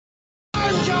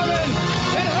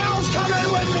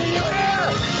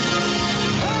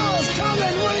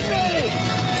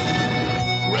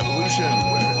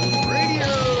Revolution with Radio.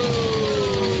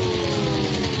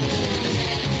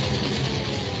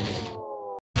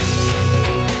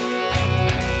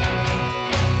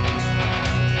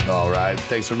 All right,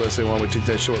 thanks for listening while we took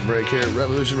that short break here at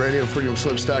Revolution Radio,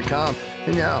 freedomslips.com.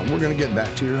 And now we're going to get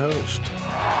back to your host.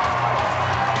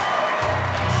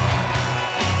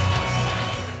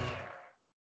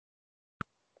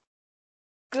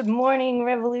 Good morning,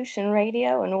 Revolution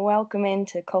Radio, and welcome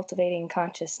into Cultivating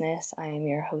Consciousness. I am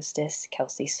your hostess,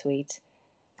 Kelsey Sweet.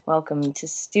 Welcome to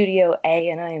Studio A,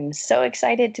 and I am so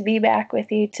excited to be back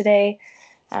with you today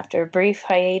after a brief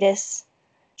hiatus,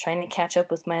 trying to catch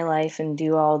up with my life and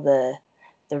do all the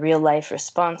real-life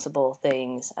responsible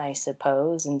things, I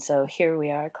suppose. And so here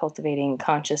we are, Cultivating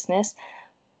Consciousness,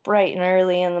 bright and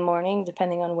early in the morning,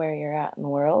 depending on where you're at in the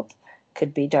world.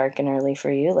 Could be dark and early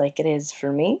for you, like it is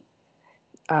for me.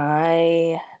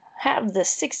 I have the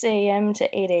 6 a.m.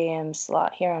 to 8 a.m.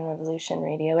 slot here on Revolution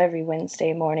Radio every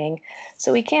Wednesday morning,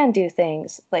 so we can do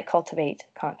things like cultivate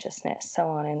consciousness, so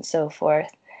on and so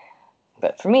forth.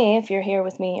 But for me, if you're here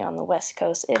with me on the West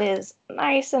Coast, it is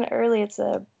nice and early. It's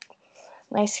a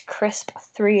nice crisp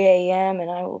 3 a.m.,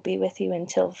 and I will be with you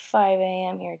until 5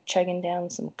 a.m. here chugging down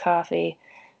some coffee,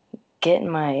 getting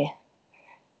my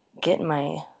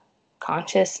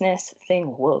consciousness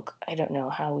thing woke. I don't know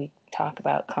how we talk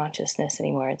about consciousness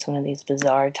anymore. It's one of these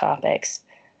bizarre topics.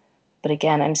 But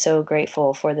again, I'm so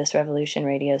grateful for this Revolution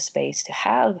Radio space to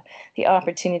have the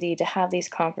opportunity to have these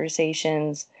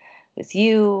conversations with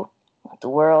you, with the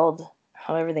world,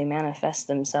 however they manifest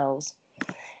themselves.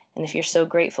 And if you're so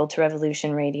grateful to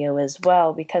Revolution Radio as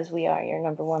well, because we are your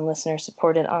number one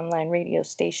listener-supported online radio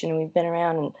station, we've been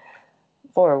around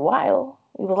for a while.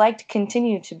 We would like to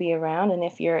continue to be around, and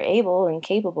if you're able and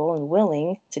capable and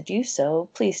willing to do so,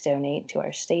 please donate to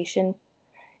our station.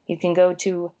 You can go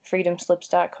to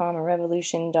freedomslips.com or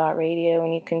revolution.radio,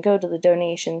 and you can go to the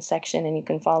donation section, and you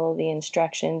can follow the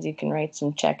instructions. You can write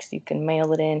some checks, you can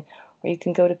mail it in, or you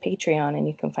can go to Patreon, and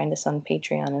you can find us on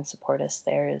Patreon and support us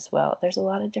there as well. There's a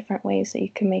lot of different ways that you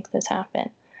can make this happen.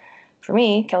 For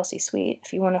me, Kelsey Sweet,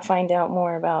 if you want to find out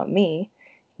more about me,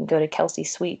 go to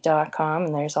kelseysweet.com,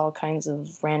 and there's all kinds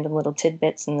of random little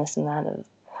tidbits and this and that of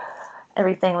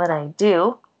everything that I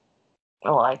do.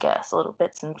 Well, I guess little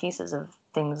bits and pieces of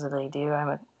things that I do. I'm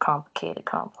a complicated,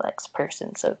 complex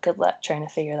person, so good luck trying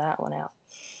to figure that one out.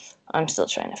 I'm still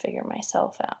trying to figure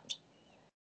myself out.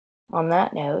 On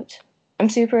that note, I'm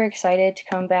super excited to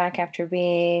come back after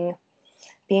being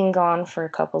gone for a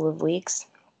couple of weeks.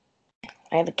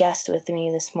 I have a guest with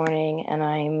me this morning, and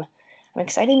I'm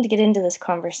excited to get into this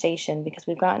conversation because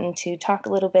we've gotten to talk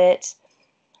a little bit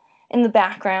in the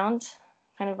background,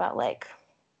 kind of about like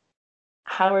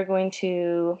how we're going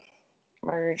to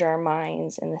merge our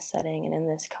minds in this setting and in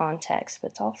this context,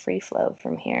 but it's all free flow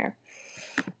from here.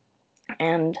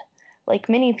 And like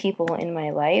many people in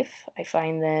my life, I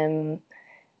find them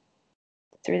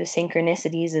through the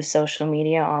synchronicities of social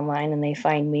media online, and they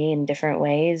find me in different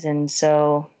ways. And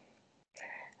so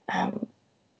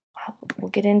we'll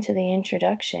get into the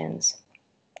introductions.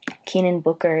 Keenan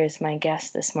Booker is my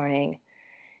guest this morning.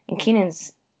 And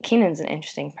Keenan's an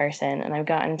interesting person, and I've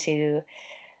gotten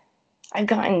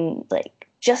like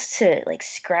just to like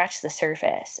scratch the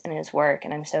surface in his work,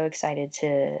 and I'm so excited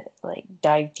to like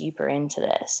dive deeper into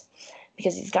this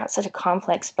because he's got such a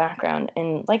complex background,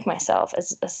 and like myself,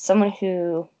 as someone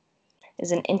who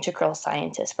is an integral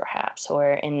scientist perhaps,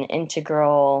 or an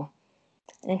integral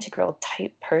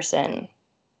type person,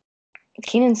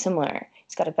 Keenan's similar.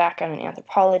 He's got a background in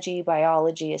anthropology,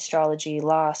 biology, astrology,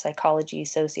 law, psychology,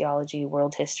 sociology,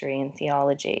 world history, and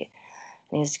theology.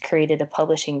 And he's created a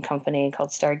publishing company called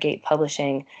Stargate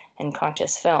Publishing and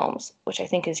Conscious Films, which I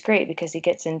think is great because he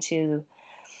gets into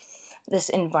this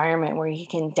environment where he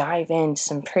can dive into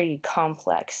some pretty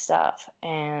complex stuff.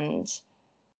 And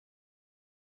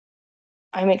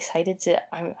I'm excited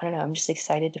I'm just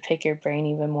excited to pick your brain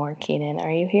even more, Keenan.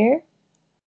 Are you here?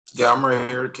 Yeah, I'm right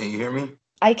here. Can you hear me?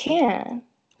 I can.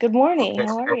 Good morning. Okay.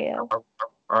 How are you?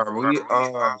 Are we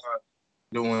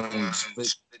doing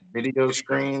split video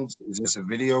screens? Is this a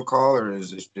video call or is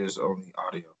this just only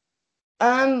audio?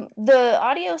 The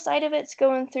audio side of it's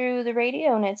going through the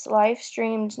radio and it's live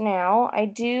streamed now. I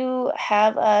do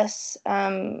have us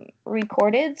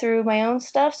recorded through my own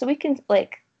stuff, so we can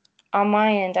like on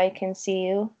my end I can see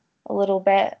you a little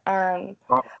bit. I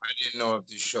didn't know if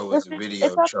this show was a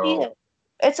video show.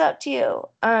 It's up to you.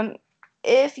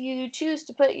 If you choose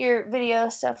to put your video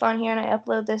stuff on here and I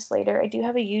upload this later, I do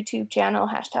have a YouTube channel,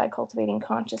 #Cultivating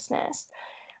Consciousness.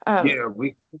 Yeah,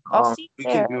 we could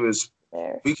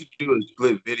do a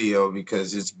split video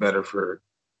because it's better for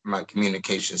my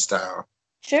communication style.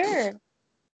 Sure.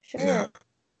 Sure.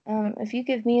 If you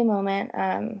give me a moment,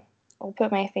 I'll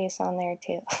put my face on there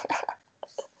too.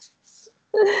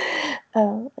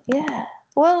 Yeah.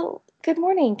 Well, good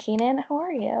morning, Keenan. How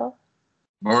are you?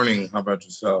 Morning. How about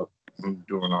yourself? I'm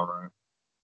doing all right.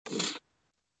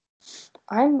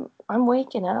 I'm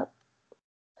waking up.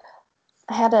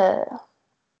 I had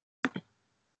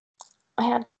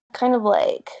kind of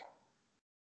like,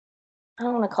 I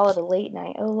don't want to call it a late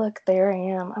night. Oh, look, there I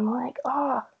am. I'm like,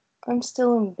 I'm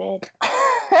still in bed.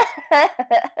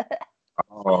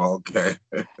 Oh, okay.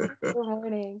 Good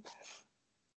morning.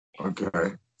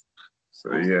 Okay.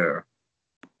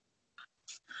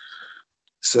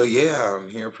 So yeah, I'm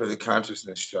here for the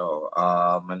Consciousness Show.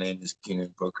 My name is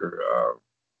Keenan Booker.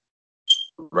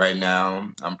 Right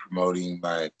now, I'm promoting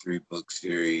my 3-book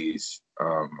series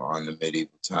on the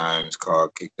medieval times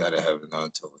called "Kicked Out of Heaven: The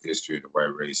Untold History of the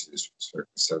White Races" from circa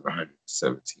 700 to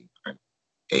 1700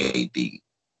 AD.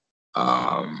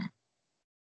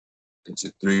 It's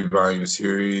a 3-volume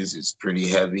series. It's pretty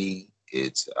heavy.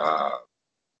 It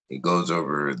goes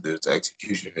over there's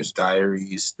executioners'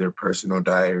 diaries, their personal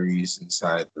diaries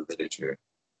inside the literature.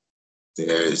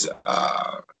 There's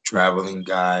traveling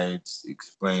guides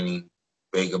explaining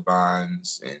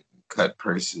vagabonds and cut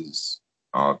purses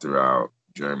all throughout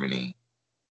Germany.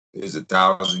 There's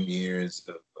 1,000 years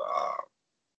of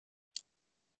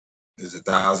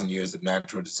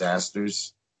natural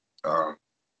disasters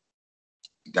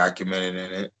documented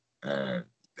in it, and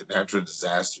the natural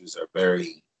disasters are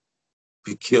very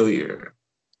peculiar.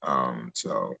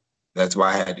 So that's why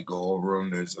I had to go over them.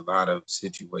 There's a lot of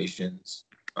situations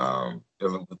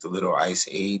dealing with the Little Ice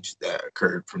Age that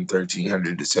occurred from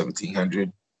 1300 to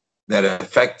 1700 that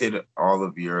affected all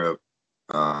of Europe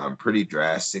pretty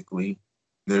drastically.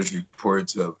 There's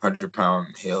reports of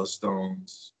 100-pound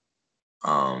hailstones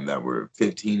that were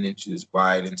 15 inches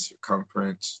wide in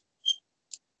circumference.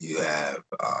 You have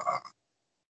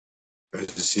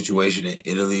there's a situation in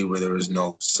Italy where there was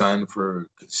no sun for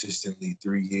consistently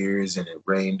 3 years, and it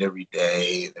rained every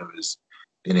day.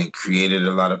 And it created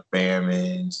a lot of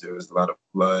famines. There was a lot of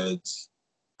floods.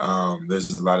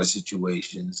 There's a lot of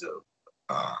situations of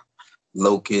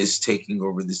locusts taking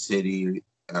over the city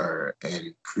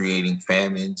and creating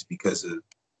famines because of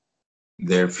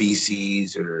their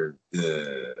feces or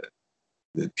the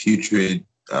putrid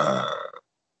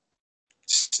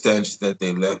stench that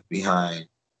they left behind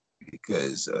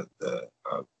because of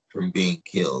from being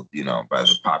killed, by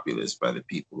the populace, by the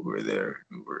people who were there,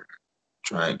 who were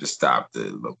trying to stop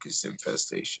the locust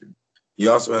infestation.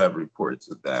 You also have reports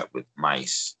of that with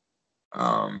mice.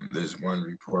 There's one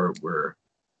report where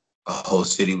a whole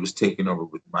city was taken over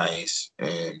with mice,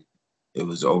 and it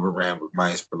was overran with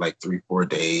mice for like 3-4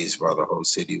 days while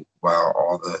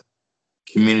all the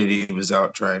community was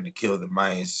out trying to kill the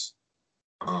mice.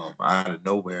 Out of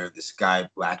nowhere, the sky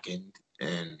blackened,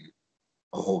 and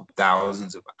a whole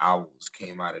thousands of owls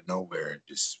came out of nowhere and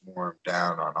just swarmed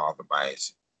down on all the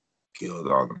mice,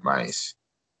 killed all the mice.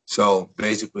 So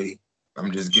basically,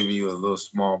 I'm just giving you a little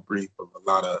small brief of a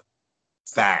lot of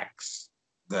facts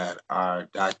that are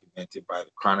documented by the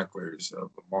chroniclers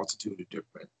of a multitude of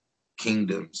different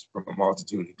kingdoms from a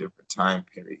multitude of different time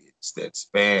periods that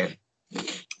span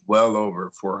well over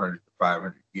 400 to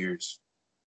 500 years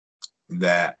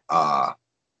that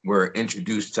were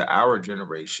introduced to our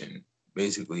generation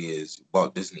basically is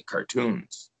Walt Disney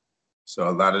cartoons. So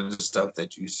a lot of the stuff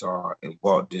that you saw in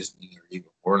Walt Disney or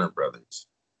even Warner Brothers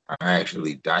are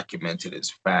actually documented as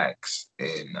facts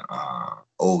in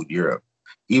old Europe,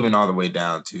 even all the way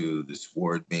down to the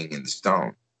sword being in the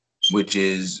stone, which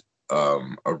is a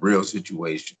real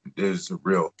situation. There's a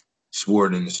real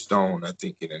sword in the stone, I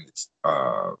think, and it's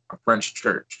a French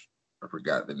church. I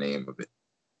forgot the name of it.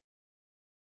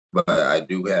 But I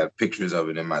do have pictures of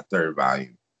it in my 3rd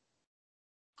volume.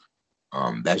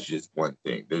 That's just one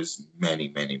thing. There's many,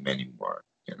 many, many more,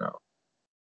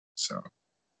 So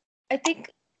I think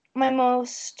the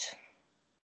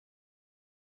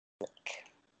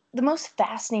most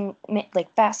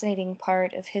fascinating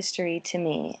part of history to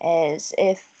me is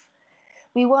if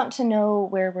we want to know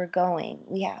where we're going,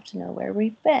 we have to know where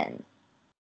we've been.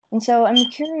 And so I'm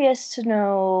curious to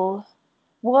know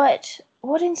what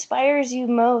inspires you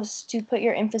most to put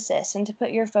your emphasis and to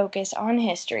put your focus on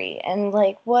history, and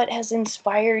like what has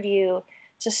inspired you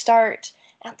to start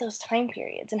at those time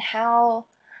periods, and how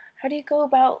do you go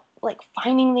about like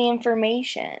finding the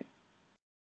information?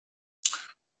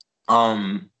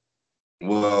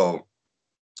 Well,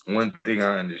 one thing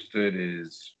I understood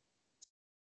is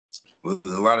with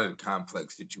a lot of the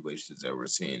complex situations that we're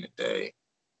seeing today,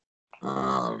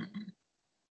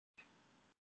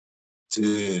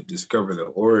 to discover the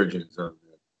origins of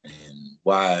it and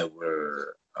why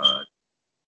we're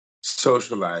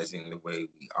socializing the way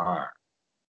we are.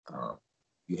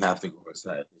 You have to go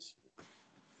inside history.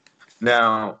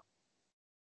 Now,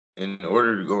 in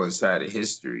order to go inside of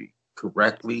history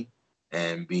correctly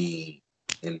and be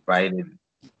invited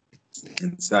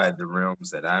inside the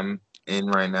realms that I'm in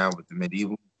right now with the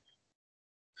medieval,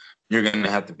 you're going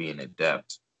to have to be an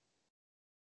adept.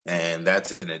 And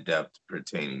that's an adept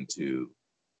pertaining to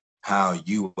how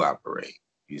you operate,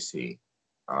 you see,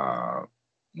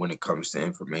 when it comes to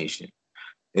information.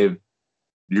 If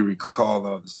you recall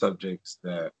all the subjects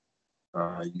that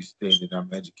you stated I'm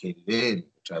educated in,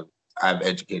 which I've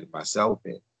educated myself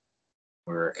in,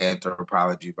 or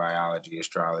anthropology, biology,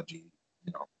 astrology,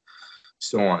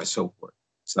 so on and so forth,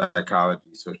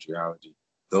 psychology, sociology.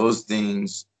 Those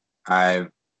things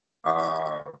I've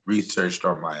researched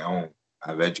on my own.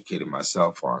 I've educated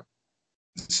myself on.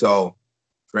 So,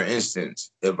 for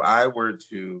instance, if I were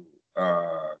to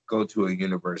go to a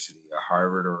university, a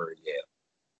Harvard or a Yale,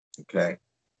 okay,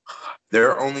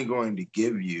 they're only going to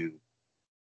give you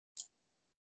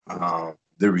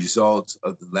the results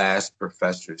of the last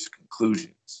professor's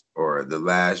conclusions or the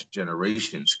last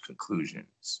generation's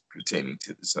conclusions pertaining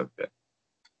to the subject.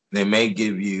 They may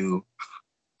give you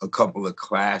a couple of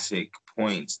classic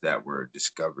points that were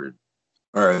discovered,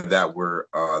 or that were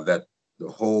that the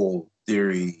whole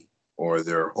theory or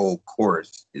their whole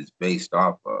course is based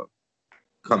off of,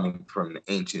 coming from the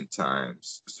ancient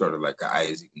times, sort of like a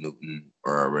Isaac Newton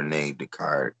or a Rene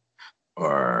Descartes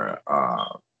or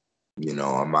a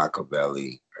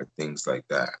Machiavelli or things like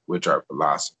that, which are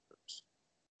philosophers.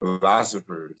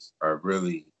 Philosophers are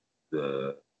really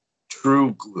the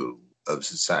true glue of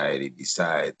society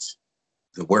besides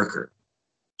the worker.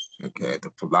 Okay,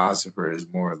 the philosopher is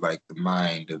more like the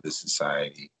mind of the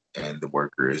society, and the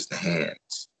worker is the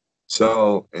hands.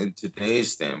 So, in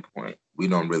today's standpoint, we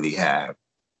don't really have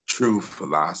true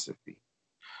philosophy.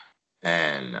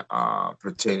 And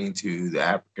pertaining to the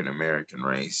African American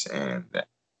race and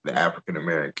the African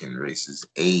American race's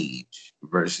age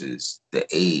versus the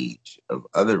age of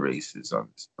other races on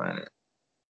this planet,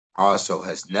 also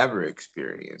has never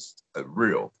experienced a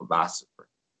real philosopher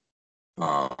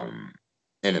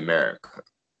in America.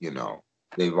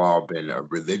 They've all been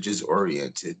religious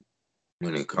oriented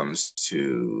when it comes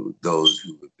to those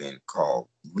who have been called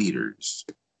leaders.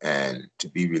 And to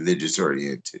be religious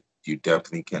oriented, you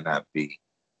definitely cannot be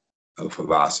a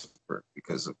philosopher,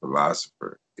 because a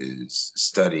philosopher is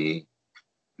studying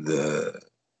the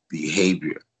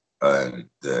behavior and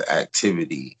the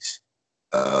activities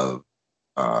of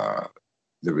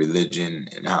the religion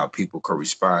and how people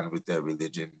correspond with their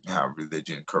religion, how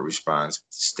religion corresponds with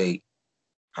the state,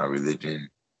 how religion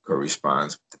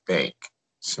corresponds with the bank,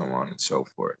 so on and so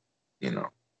forth,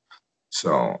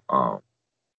 So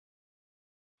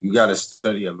you got to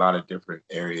study a lot of different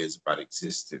areas about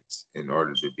existence in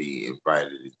order to be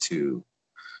invited into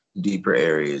deeper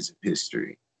areas of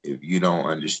history. If you don't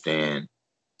understand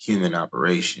human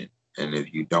operation, and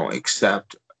if you don't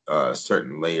accept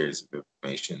certain layers of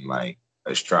information like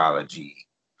astrology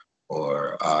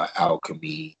or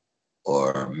alchemy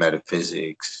or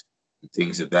metaphysics and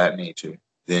things of that nature,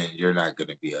 then you're not going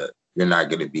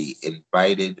to be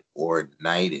invited or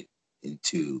knighted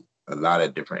into a lot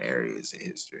of different areas of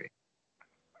history,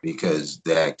 because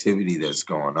the activity that's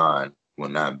going on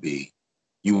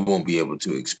you won't be able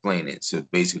to explain it. So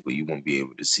basically you won't be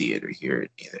able to see it or hear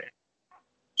it either.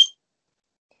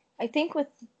 I think with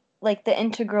like the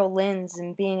integral lens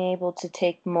and being able to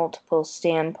take multiple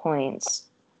standpoints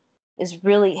is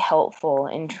really helpful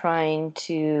in trying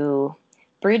to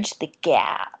bridge the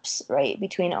gaps, right,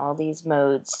 between all these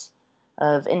modes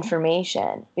of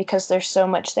information, because there's so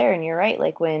much there. And you're right,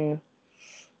 like when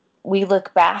we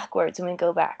look backwards and we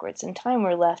go backwards in time,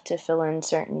 we're left to fill in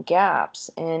certain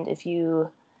gaps. And if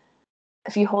you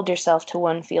hold yourself to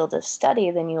one field of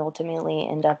study, then you ultimately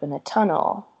end up in a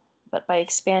tunnel. But by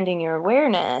expanding your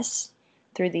awareness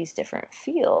through these different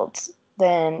fields,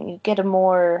 then you get a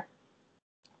more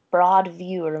broad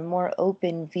view or a more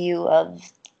open view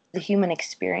of the human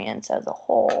experience as a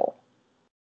whole.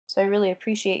 So I really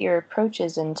appreciate your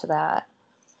approaches into that.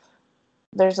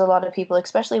 There's a lot of people,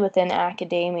 especially within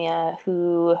academia,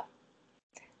 who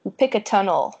pick a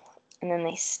tunnel and then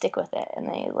they stick with it, and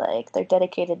they're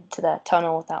dedicated to that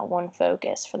tunnel with that one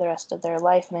focus for the rest of their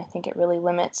life. And I think it really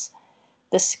limits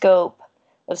the scope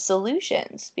of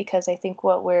solutions, because I think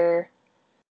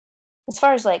as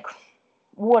far as like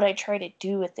what I try to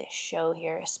do with this show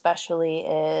here especially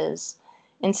is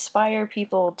inspire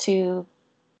people to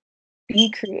be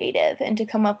creative and to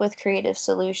come up with creative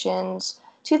solutions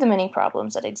to the many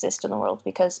problems that exist in the world,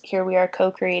 because here we are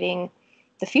co-creating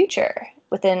the future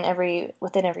within every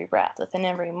breath, within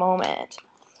every moment.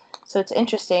 So it's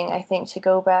interesting, I think, to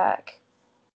go back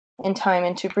in time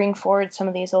and to bring forward some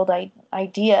of these old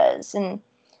ideas. And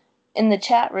in the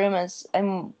chat room, as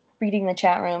I'm reading the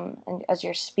chat room and as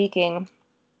you're speaking,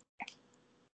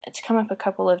 it's come up a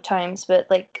couple of times, but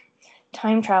like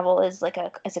time travel is like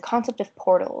a concept of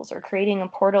portals, or creating a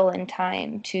portal in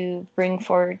time to bring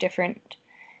forward different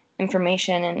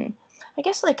information. And I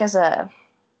guess like as a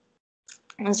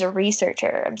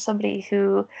researcher, I'm somebody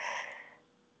who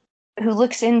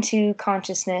looks into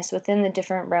consciousness within the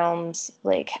different realms.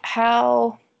 Like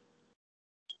how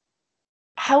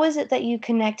is it that you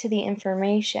connect to the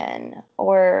information?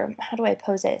 Or how do I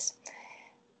pose this?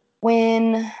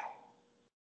 When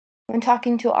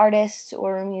talking to artists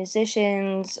or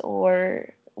musicians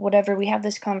or whatever, we have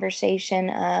this conversation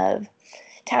of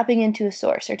tapping into a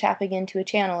source or tapping into a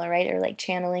channel, right? Or like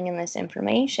channeling in this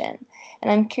information. And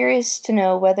I'm curious to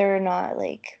know whether or not,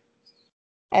 like,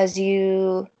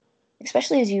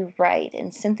 especially as you write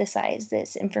and synthesize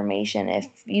this information, if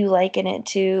you liken it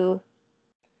to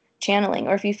channeling,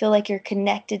 or if you feel like you're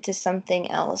connected to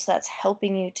something else that's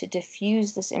helping you to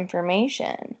diffuse this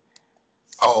information.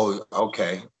 Oh,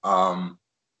 okay.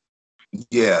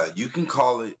 Yeah, you can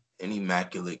call it an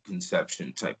immaculate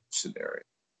conception type scenario.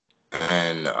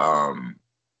 And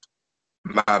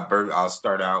I'll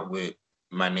start out with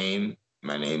my name.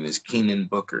 My name is Keenan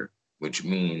Booker, which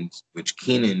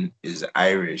Keenan is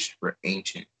Irish for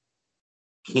ancient.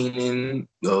 Keenan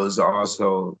has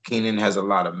a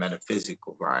lot of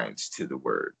metaphysical lines to the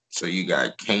word. So you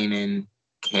got Canaan,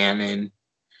 Canaan,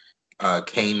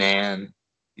 Canaan.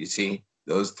 You see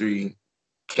those three.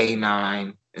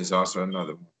 K9 is also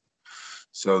another one.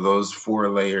 So those 4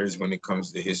 layers when it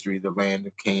comes to history, the land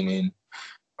of Canaan,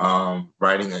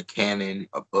 writing a canon,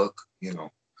 a book,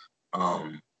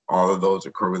 all of those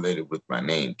are correlated with my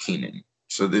name, Keenan.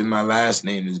 So then my last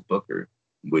name is Booker,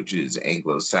 which is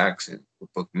Anglo-Saxon for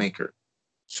bookmaker.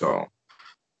 So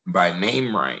by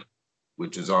name right,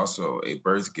 which is also a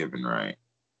birth given right,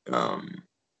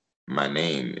 my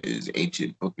name is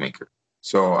ancient bookmaker.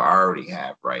 So I already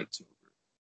have rights over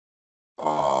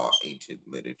all ancient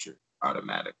literature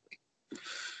automatically.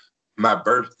 My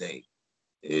birthday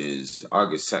is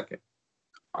August 2nd.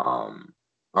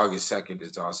 August 2nd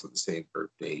is also the same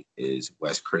birthday as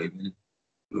Wes Craven,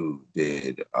 who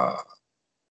did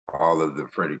all of the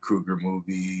Freddy Krueger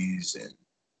movies and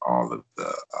all of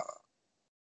the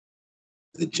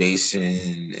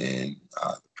Jason and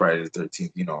Friday the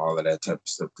 13th, all of that type of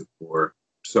stuff before.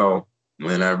 So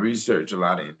when I research a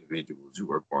lot of individuals who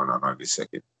were born on August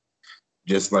 2nd,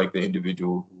 just like the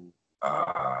individual who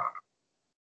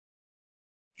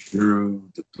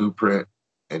drew the blueprint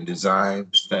and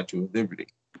designed the Statue of Liberty,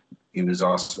 he was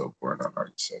also born on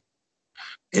August 2nd.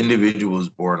 Individuals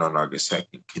born on August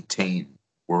 2nd contain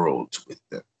worlds with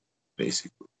them,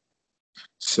 basically.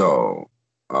 So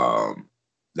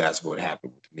that's what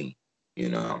happened with me.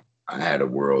 I had a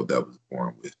world that was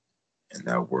born with me, and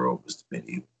that world was the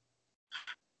medieval.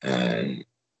 And,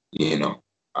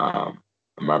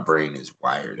 my brain is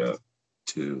wired up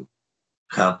to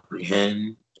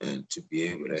comprehend and to be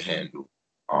able to handle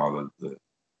all of the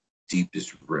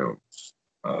deepest realms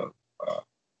of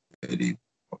medieval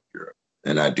Europe.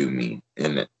 And I do mean,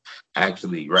 and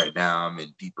actually right now I'm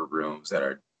in deeper realms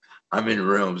I'm in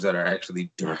realms that are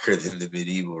actually darker than the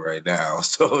medieval right now.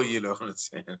 So, you know what I'm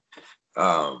saying?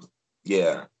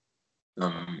 Yeah.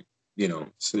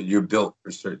 So you're built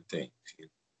for certain things,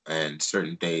 and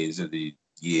certain days of the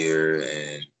year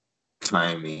and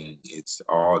timing. It's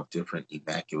all different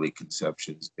immaculate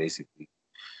conceptions, basically.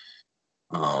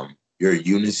 Your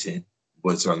unison,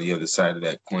 what's on the other side of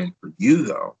that coin for you,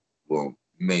 though, will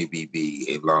maybe be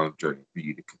a long journey for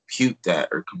you to compute that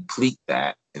or complete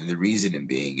that. And the reason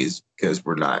being is because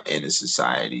we're not in a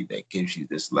society that gives you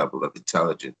this level of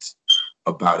intelligence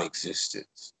about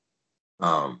existence.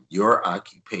 Your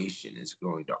occupation is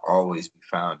going to always be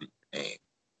found in your name,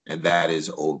 and that is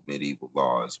old medieval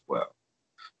law as well.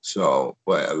 So,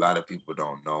 but a lot of people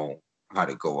don't know how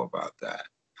to go about that.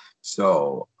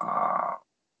 So,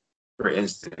 for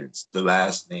instance, the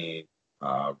last name,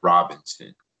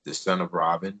 Robinson, the son of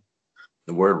Robin,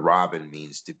 the word Robin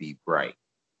means to be bright.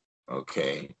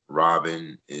 Okay.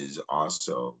 Robin is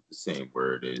also the same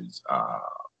word as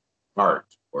Bart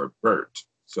or Bert.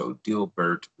 So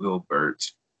Dilbert, Wilbert,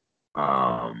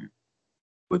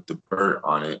 with the Bert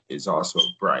on it is also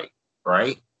bright.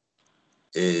 Bright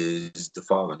is the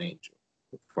fallen angel.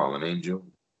 The fallen angel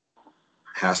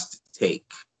has to take.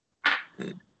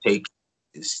 And take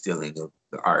is stealing of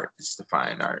the art. It's the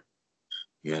fine art.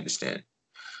 You understand?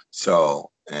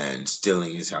 So, and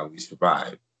stealing is how we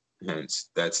survive. Hence,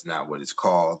 that's not what it's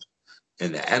called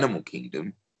in the animal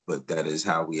kingdom, but that is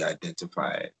how we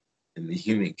identify it in the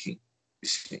human kingdom. You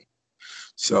see.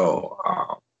 So,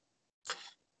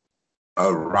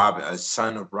 a Robin, a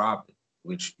son of Robin,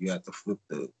 which you have to flip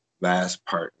the last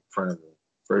part in front of the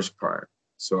first part.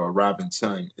 So a Robin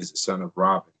son is a son of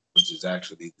Robin, which is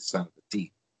actually the son of a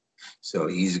thief. So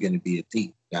he's going to be a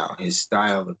thief. Now his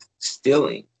style of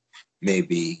stealing may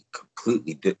be a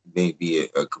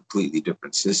completely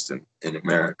different system in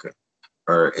America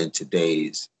or in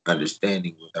today's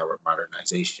understanding with our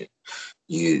modernization.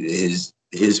 His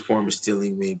form of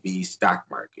stealing may be stock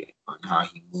market on how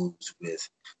he moves with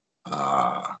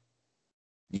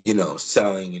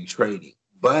selling and trading,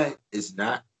 but it's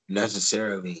not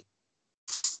necessarily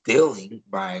stealing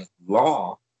by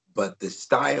law, but the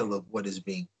style of what is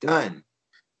being done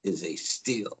is a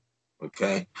steal.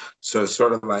 Okay. So it's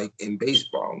sort of like in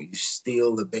baseball, when you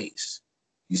steal the base,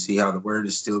 you see how the word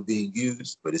is still being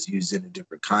used, but it's used in a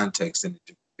different context and a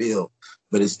different field,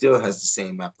 but it still has the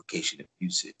same application of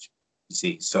usage. You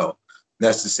see, so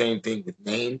that's the same thing with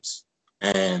names.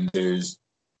 And there's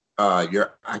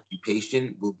your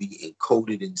occupation will be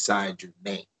encoded inside your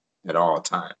name at all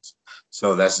times.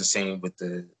 So that's the same with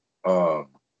a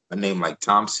name like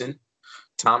Thompson.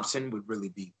 Thompson would really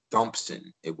be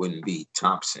Thumpson. It wouldn't be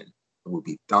Thompson. It would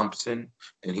be Thumpson,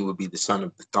 and he would be the son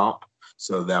of the thump.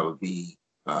 So that would be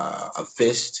a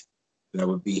fist. He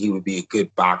would be a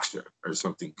good boxer or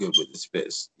something good with his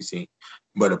fist, you see.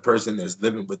 But a person that's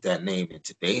living with that name in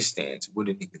today's stance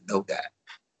wouldn't even know that.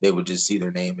 They would just see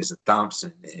their name as a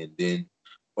Thompson,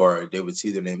 or they would see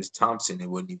their name as Thompson. It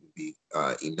wouldn't even be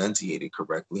enunciated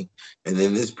correctly. And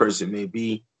then this person may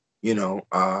be,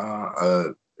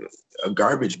 a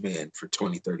garbage man for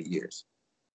 20, 30 years.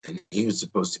 And he was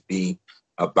supposed to be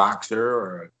a boxer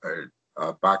or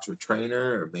a boxer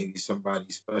trainer, or maybe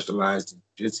somebody specialized in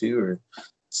jiu-jitsu or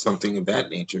something of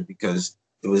that nature, because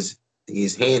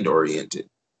he's hand oriented,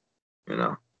 you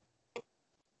know.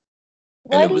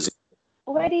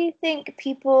 Why do you think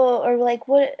people, or like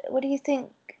what do you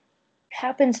think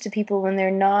happens to people when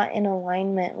they're not in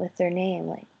alignment with their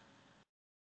name?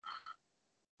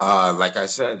 Like I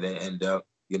said, they end up,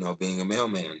 being a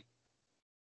mailman.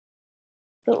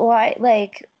 But why?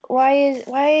 Like, why?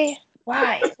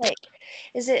 Like,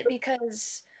 is it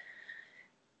because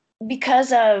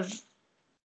of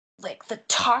like the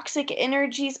toxic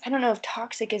energies? I don't know if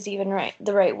toxic is even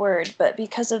the right word, but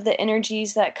because of the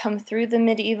energies that come through the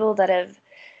medieval that have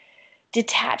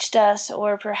detached us,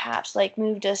 or perhaps like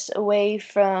moved us away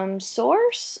from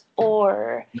source,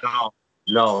 or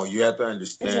No, you have to is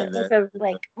understand it that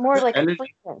like more the like a energy.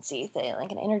 frequency thing,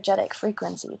 like an energetic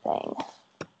frequency thing?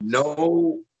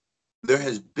 No, there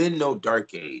has been no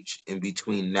dark age in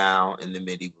between now and the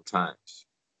medieval times.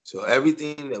 So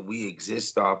everything that we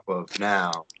exist off of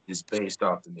now is based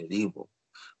off the medieval.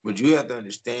 What you have to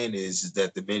understand is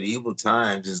that the medieval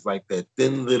times is like that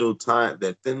thin little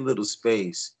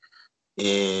space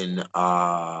in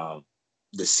the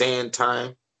sand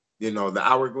time, the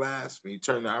hourglass, when you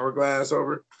turn the hourglass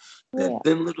over, that Yeah.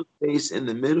 thin little space in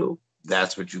the middle,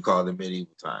 that's what you call the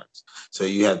medieval times. So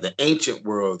you have the ancient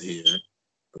world here,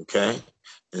 okay?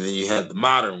 And then you have the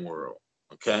modern world,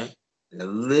 okay? And a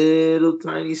little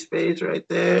tiny space right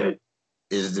there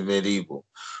is the medieval.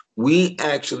 We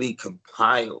actually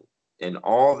compiled in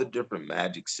all the different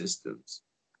magic systems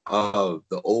of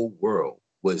the old world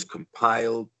was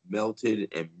compiled,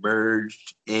 melted, and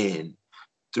merged in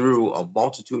through a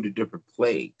multitude of different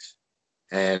plagues.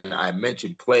 And I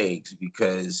mentioned plagues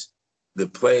because the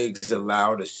plagues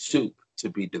allowed a soup to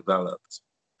be developed,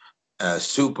 a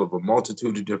soup of a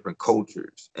multitude of different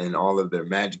cultures and all of their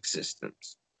magic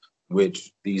systems,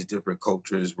 which these different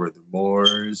cultures were the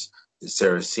Moors, the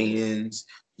Saracens,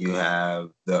 you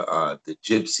have the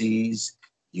Gypsies,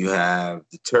 you have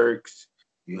the Turks,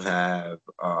 you have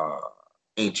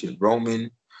ancient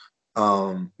Roman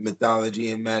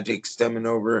mythology and magic stemming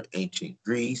over, ancient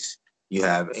Greece, you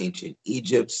have ancient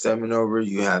Egypt stemming over,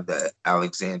 you have the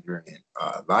Alexandrian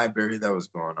library that was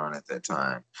going on at that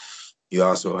time. You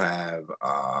also have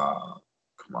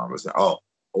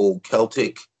old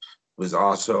Celtic was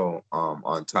also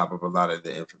on top of a lot of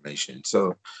the information.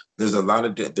 So there's a lot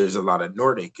of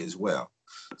Nordic as well.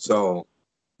 So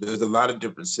there's a lot of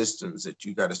different systems that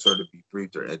you got to sort of be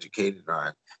briefed or educated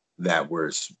on that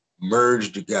were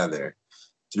merged together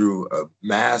through a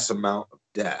mass amount of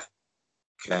death.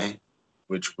 Okay,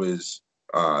 which was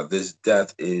this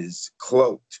death is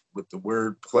cloaked with the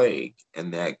word plague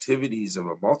and the activities of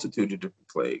a multitude of different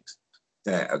plagues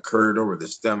that occurred over the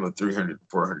stem of 300 to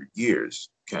 400 years.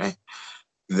 Okay.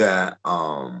 that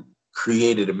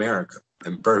created America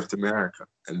and birthed America.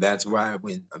 And that's why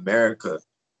when America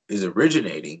is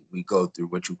originating, we go through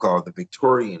what you call the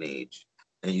Victorian age.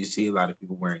 And you see a lot of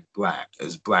people wearing black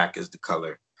as the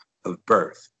color of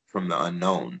birth from the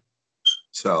unknown.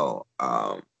 So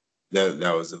that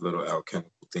was a little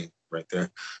alchemical thing right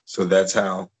there. So that's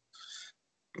how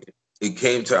it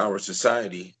came to our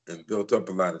society and built up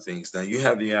a lot of things. Now you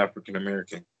have the African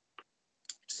American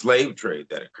slave trade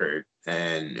that occurred,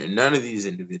 and none of these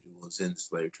individuals in the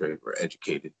slave trade were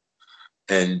educated.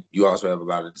 And you also have a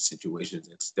lot of the situations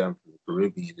that stem from the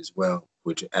Caribbean as well,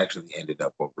 which actually ended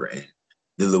up over in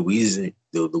the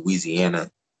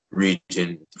Louisiana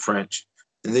region with the French.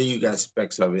 And then you got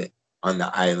specks of it on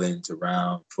the islands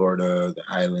around Florida, the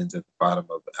islands at the bottom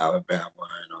of Alabama,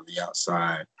 and on the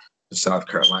outside of South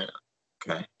Carolina.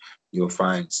 Okay. You'll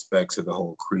find specks of the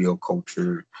whole Creole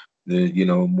culture, the,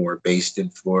 more based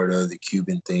in Florida, the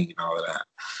Cuban thing and all of that.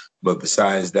 But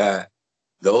besides that,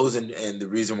 those and the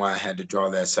reason why I had to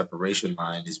draw that separation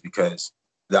line is because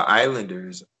the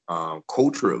islanders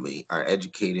culturally are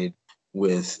educated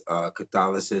with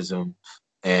Catholicism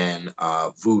and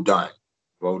voodoo,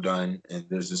 and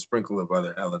there's a sprinkle of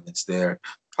other elements there,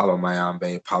 Palo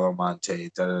Mayombe, Palo Monte,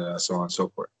 so on and so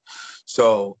forth.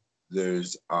 So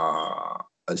there's a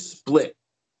split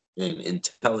in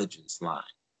intelligence line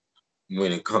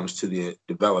when it comes to the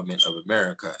development of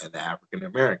America and the African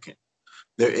American.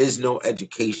 There is no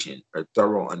education or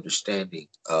thorough understanding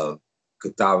of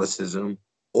Catholicism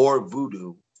or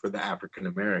voodoo for the African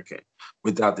American.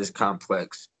 Without this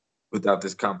complexity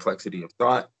of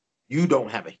thought, you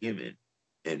don't have a human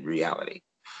in reality.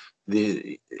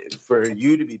 For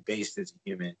you to be based as a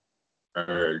human,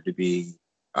 or to be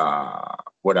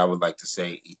what I would like to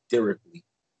say etherically,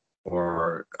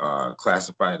 or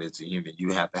classified as a human,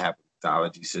 you have to have a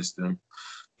mythology system.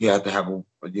 You have to have a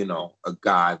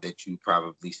god that you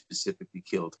probably specifically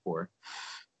killed for.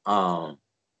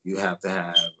 You have to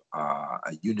have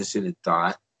a unison in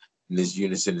thought, and this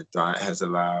unison in thought has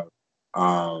allowed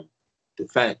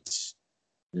defense.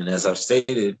 And as I've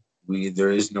stated,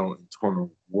 there is no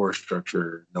internal war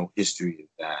structure, no history of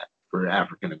that for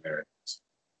African Americans.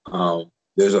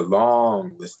 There's a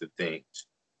long list of things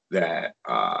that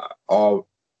all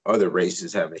other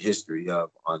races have a history of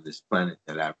on this planet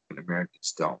that African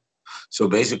Americans don't. So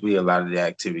basically, a lot of the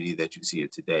activity that you see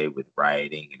today with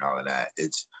rioting and all of that,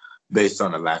 it's based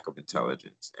on a lack of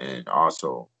intelligence and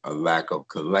also a lack of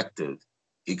collective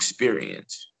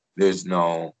experience. There's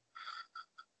no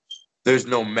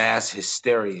mass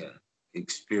hysteria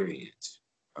experience,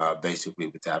 basically,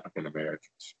 with African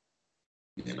Americans,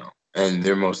 and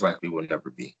there most likely will never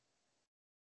be,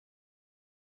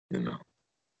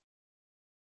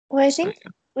 Well, I think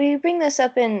we bring this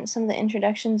up in some of the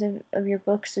introductions of your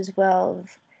books as well,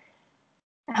 of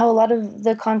how a lot of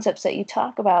the concepts that you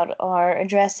talk about are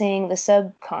addressing the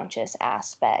subconscious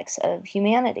aspects of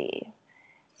humanity.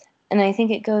 And I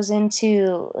think it goes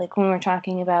into, like, when we're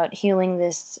talking about healing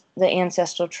the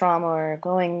ancestral trauma or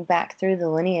going back through the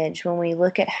lineage, when we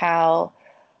look at how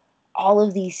all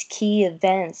of these key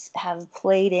events have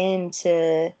played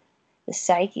into the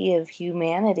psyche of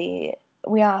humanity,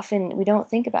 we don't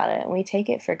think about it and we take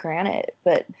it for granted.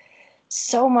 But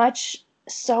so much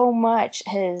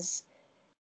has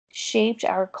shaped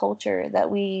our culture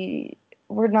that we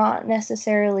were not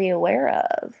necessarily aware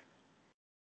of.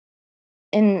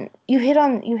 And you hit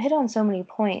on so many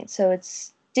points, so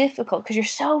it's difficult because you're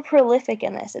so prolific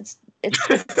in this. It's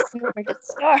where to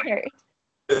start.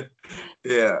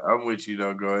 Yeah, I'm with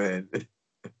you. Go ahead.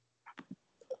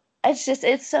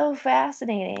 It's so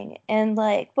fascinating. And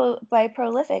like, by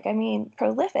prolific, I mean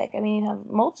you have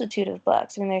a multitude of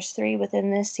books. I mean, there's 3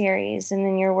 within this series, and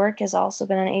then your work has also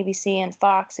been on ABC and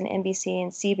Fox and NBC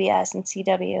and CBS and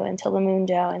CW and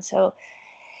Telemundo, and so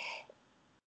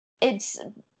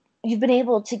you've been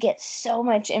able to get so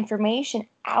much information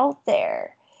out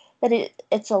there that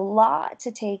it's a lot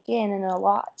to take in and a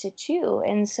lot to chew.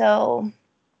 And so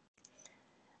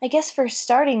I guess for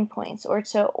starting points, or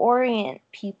to orient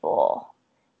people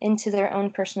into their own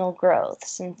personal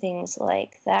growths and things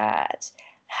like that,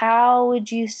 how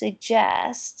would you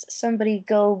suggest somebody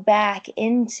go back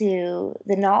into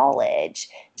the knowledge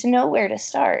to know where to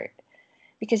start?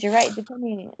 Because you're right,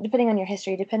 depending on your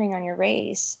history, depending on your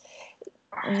race,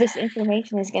 this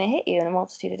information is going to hit you in a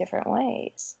multitude of different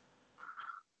ways.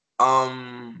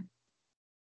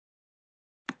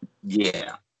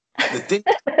 Yeah. The thing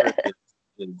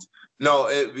is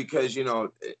because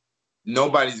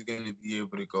nobody's going to be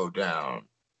able to go down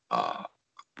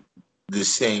the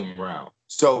same route.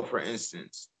 So, for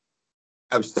instance,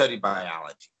 I've studied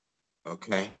biology.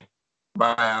 Okay,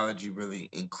 biology really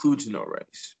includes no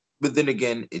race. But then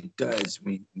again, it does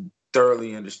when you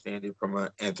thoroughly understand it from an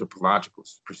anthropological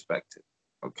perspective.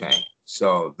 Okay,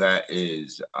 so that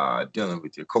is dealing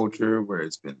with your culture, where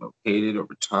it's been located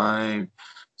over time,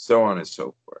 so on and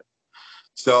so forth.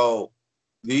 So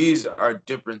these are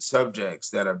different subjects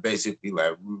that are basically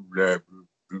like,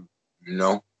 you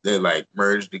know, they like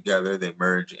merge together, they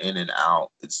merge in and out.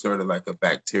 It's sort of like a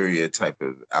bacteria type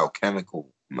of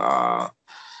alchemical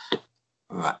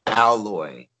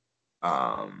alloy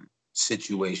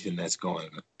situation that's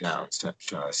going down,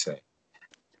 shall I say.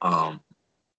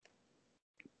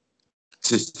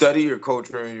 To study your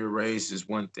culture and your race is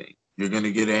one thing. You're going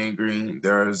to get angry.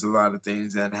 There's a lot of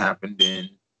things that happened in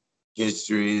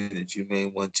history that you may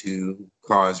want to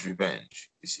cause revenge,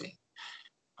 you see.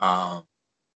 And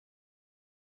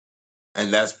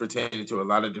that's pertaining to a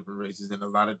lot of different races and a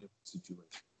lot of different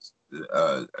situations,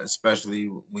 especially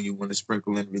when you want to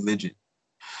sprinkle in religion.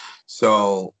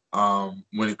 So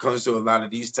when it comes to a lot of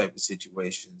these type of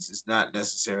situations, it's not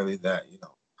necessarily that, you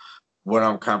know, what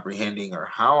I'm comprehending or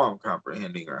how I'm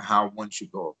comprehending or how one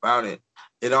should go about it.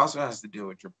 It also has to do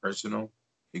with your personal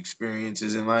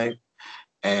experiences in life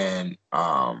and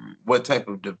what type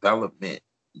of development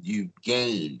you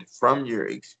gained from your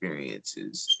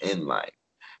experiences in life,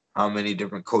 how many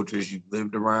different cultures you've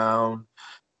lived around,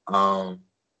 who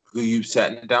you've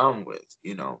sat down with,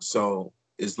 you know. So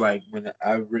it's like when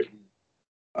I've written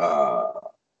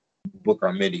book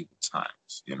on medieval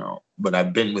times, you know, but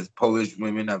I've been with Polish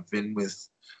women,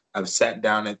 I've sat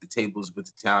down at the tables with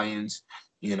Italians,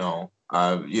 you know,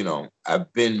 I've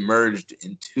been merged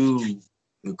into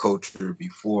the culture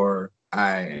before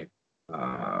I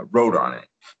wrote on it.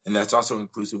 And that's also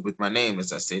inclusive with my name,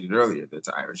 as I stated earlier, that's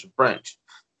Irish and French,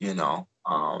 you know,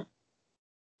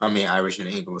 I mean, Irish and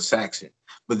Anglo-Saxon,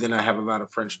 but then I have a lot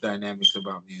of French dynamics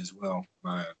about me as well.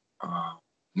 My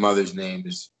mother's name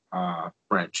is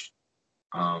French.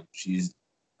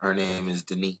 Her name is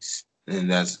Denise, and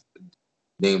that's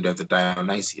named after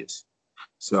Dionysius.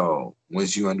 So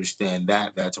once you understand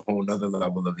that, that's a whole nother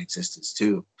level of existence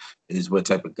too, is what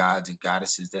type of gods and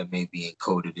goddesses that may be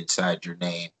encoded inside your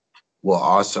name will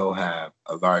also have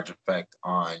a large effect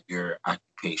on your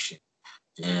occupation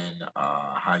and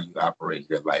how you operate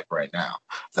your life right now.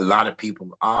 A lot of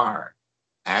people are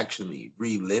actually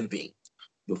reliving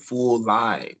the full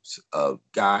lives of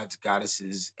gods,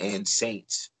 goddesses, and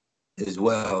saints as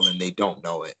well, and they don't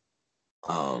know it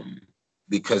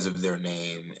because of their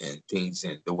name and things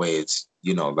and the way it's,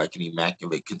 you know, like an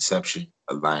immaculate conception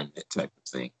alignment type of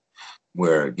thing,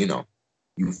 where, you know,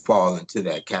 you fall into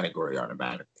that category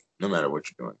automatically, no matter what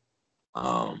you're doing.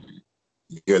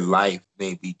 Your life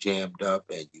may be jammed up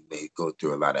and you may go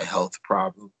through a lot of health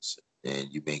problems and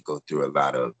you may go through a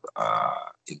lot of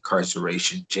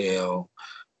incarceration, jail,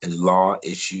 and law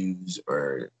issues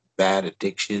or bad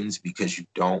addictions because you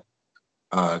don't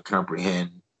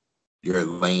comprehend your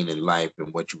lane in life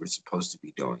and what you were supposed to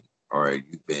be doing, or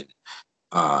you've been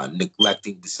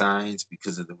neglecting the signs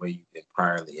because of the way you've been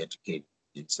priorly educated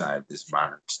inside this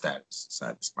modern status,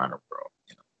 inside this modern world,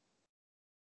 you know.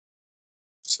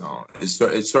 So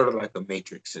it's sort of like a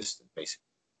matrix system,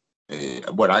 basically.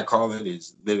 What I call it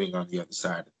is living on the other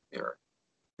side of the mirror,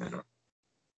 you know.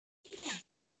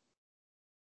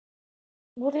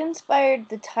 What inspired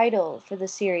the title for the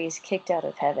series Kicked Out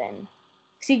of Heaven?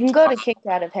 So you can go to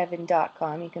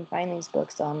kickedoutofheaven.com. You can find these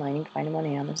books online. You can find them on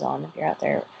Amazon if you're out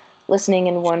there listening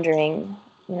and wondering,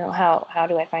 you know, how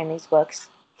do I find these books?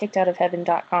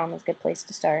 Kickedoutofheaven.com is a good place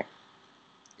to start.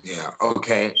 Yeah,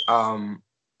 okay.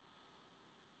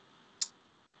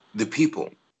 The people.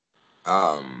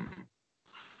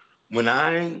 When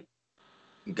I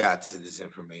got to this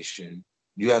information,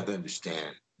 you have to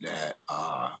understand that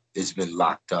it's been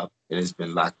locked up. It has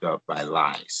been locked up by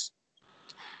lies.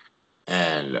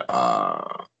 And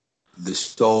the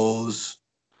souls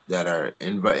that are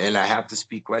in, and I have to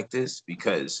speak like this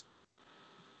because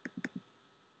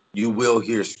you will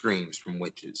hear screams from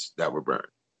witches that were burned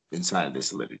inside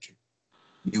this literature.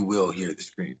 You will hear the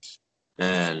screams.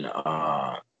 And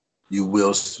you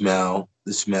will smell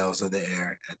the smells of the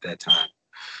air at that time.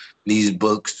 These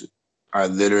books are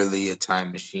literally a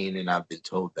time machine, and I've been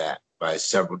told that by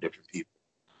several different people.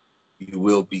 You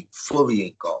will be fully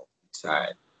engulfed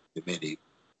inside the medieval.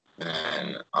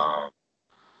 And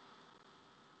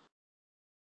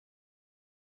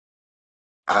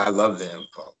I love the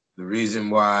info. The reason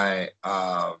why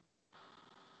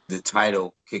the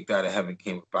title Kicked Out of Heaven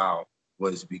came about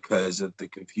was because of the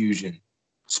confusion,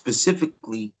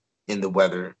 specifically in the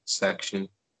weather section.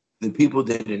 The people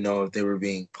didn't know if they were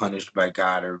being punished by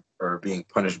God or being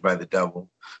punished by the devil,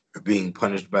 or being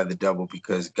punished by the devil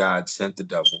because God sent the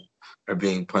devil, or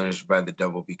being punished by the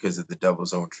devil because of the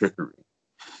devil's own trickery.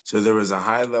 So there was a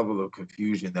high level of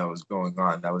confusion that was going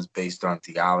on that was based on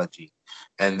theology.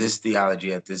 And this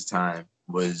theology at this time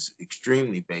was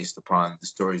extremely based upon the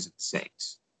stories of the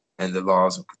saints and the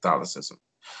laws of Catholicism.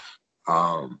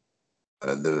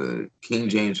 The King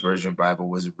James Version Bible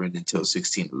wasn't written until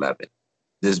 1611.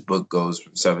 This book goes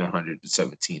from 700 to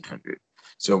 1700.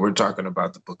 So we're talking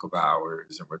about the Book of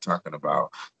Hours, and we're talking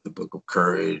about the Book of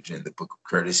Courage and the Book of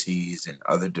Courtesies and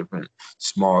other different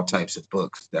small types of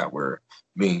books that were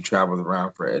being traveled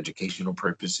around for educational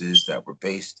purposes that were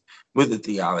based with a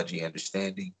theology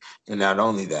understanding. And not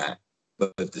only that,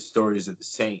 but the stories of the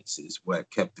saints is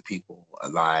what kept the people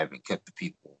alive and kept the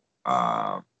people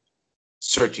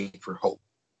searching for hope.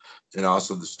 And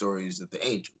also the stories of the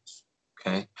angels.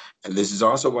 Okay. And this is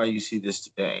also why you see this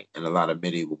today in a lot of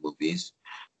medieval movies.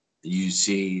 You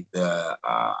see the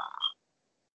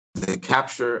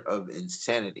capture of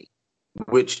insanity,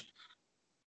 which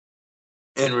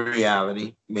in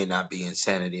reality may not be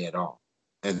insanity at all.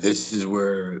 And this is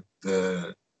where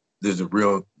there's a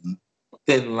real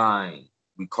thin line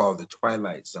we call the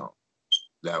Twilight Zone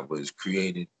that was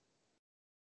created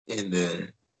in the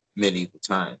medieval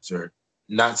times, or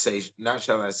not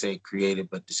shall I say created,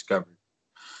 but discovered.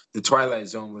 The Twilight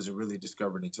Zone wasn't really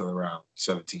discovered until around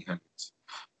 1700s.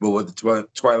 But what the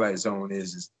Twilight Zone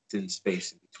is thin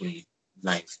space in between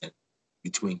night and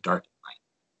between dark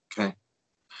and light. Okay.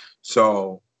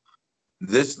 So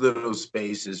this little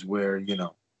space is where,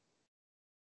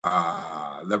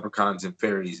 leprechauns and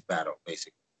fairies battle,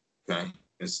 basically. Okay.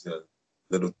 It's the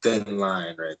little thin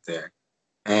line right there.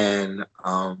 And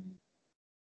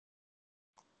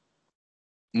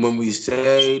when we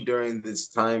say during this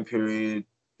time period,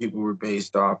 people were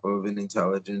based off of an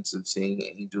intelligence of seeing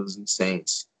angels and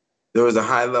saints, there was a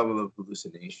high level of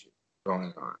hallucination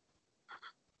going on.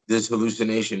 This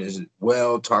hallucination is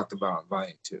well talked about in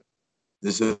Volume 2.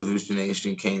 This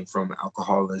hallucination came from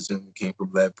alcoholism, it came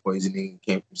from lead poisoning, it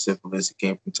came from syphilis, it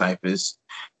came from typhus,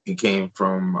 it came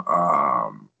from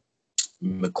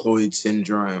McLeod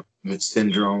syndrome,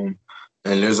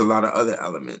 and there's a lot of other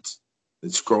elements. The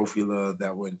scrofula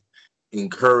that would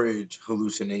encourage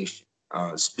hallucination,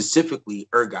 specifically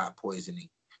ergot poisoning,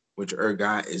 which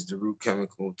ergot is the root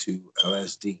chemical to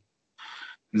LSD.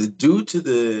 Due to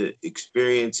the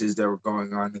experiences that were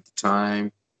going on at the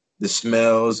time, the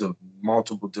smells of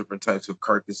multiple different types of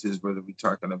carcasses, whether we're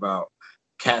talking about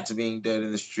cats being dead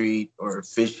in the street or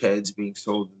fish heads being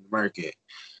sold in the market,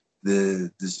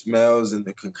 the smells and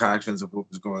the concoctions of what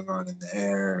was going on in the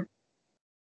air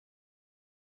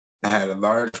had a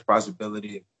large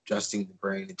possibility of adjusting the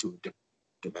brain into a different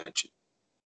dimension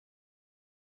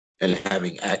and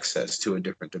having access to a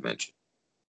different dimension.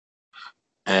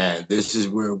 And this is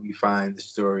where we find the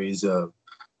stories of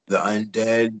the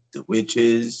undead, the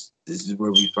witches. This is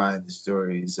where we find the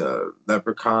stories of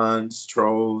leprechauns,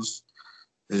 trolls.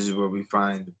 This is where we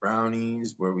find the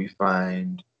brownies, where we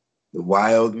find the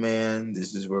wild man.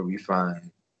 This is where we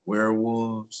find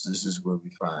werewolves. This is where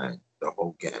we find the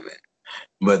whole gamut.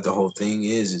 But the whole thing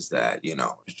is that,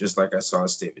 it's just like I saw a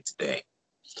statement today.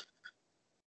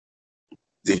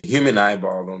 The human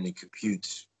eyeball only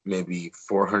computes maybe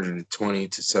 420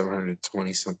 to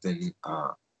 720 something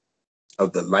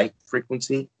of the light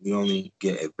frequency. We only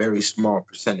get a very small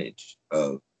percentage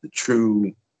of the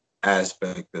true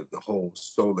aspect of the whole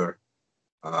solar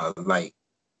light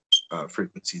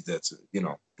frequency that's,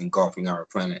 engulfing our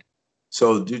planet.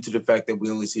 So due to the fact that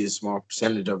we only see a small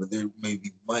percentage of it, there may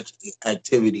be much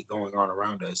activity going on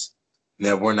around us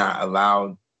that we're not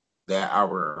allowed, that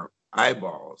our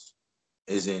eyeballs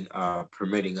isn't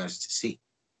permitting us to see.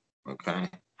 Okay.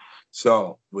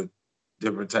 So with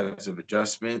different types of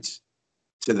adjustments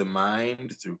to the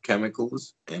mind through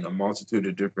chemicals and a multitude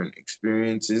of different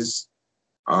experiences,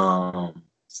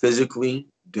 physically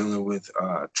dealing with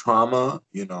trauma,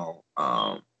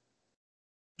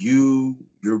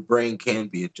 your brain can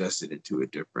be adjusted into a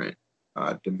different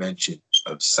dimension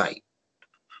of sight.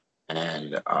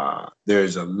 And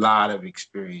there's a lot of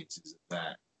experiences of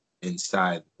that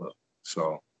inside the book.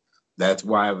 So that's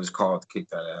why it was called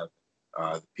Kicked Out of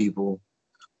Heaven. The people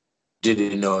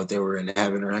didn't know if they were in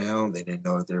heaven or hell. They didn't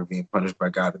know if they were being punished by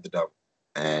God or the devil.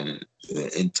 And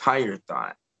the entire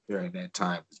thought during that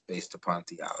time was based upon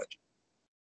theology.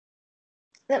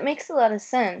 That makes a lot of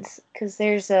sense, because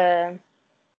there's a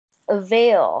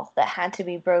veil that had to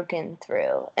be broken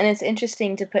through. And it's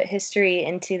interesting to put history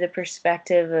into the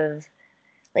perspective of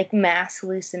like mass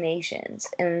hallucinations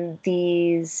and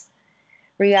these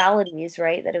realities,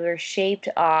 right, that were shaped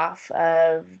off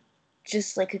of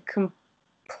just like a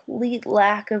complete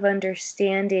lack of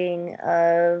understanding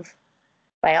of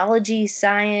biology,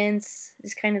 science,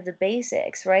 is kind of the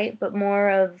basics, right? But more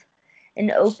of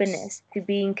an openness to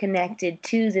being connected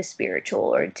to the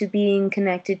spiritual, or to being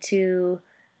connected to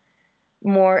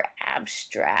more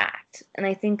abstract. And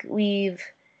I think we've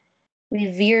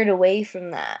veered away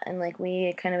from that, and like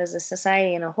we kind of as a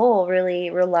society in a whole really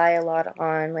rely a lot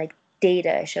on like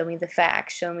data, show me the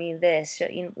facts, show me this,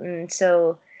 and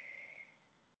so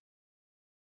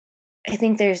I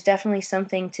think there's definitely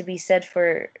something to be said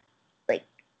for like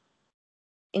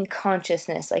in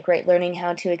consciousness, like, right, learning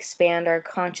how to expand our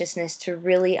consciousness to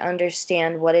really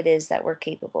understand what it is that we're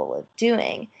capable of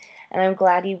doing. And I'm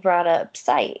glad you brought up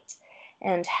sight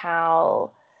and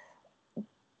how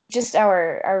just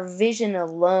our vision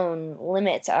alone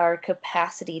limits our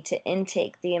capacity to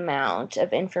intake the amount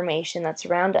of information that's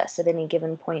around us at any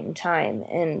given point in time.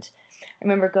 And I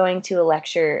remember going to a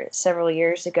lecture several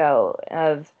years ago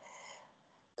of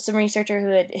some researcher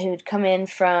who'd come in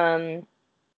from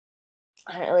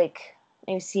like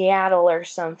maybe Seattle or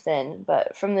something,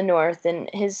 but from the north, and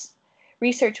his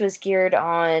research was geared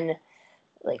on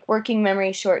like working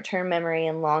memory, short-term memory,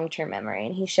 and long-term memory.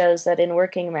 And he shows that in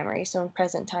working memory, so in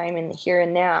present time, in the here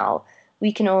and now,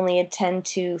 we can only attend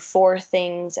to 4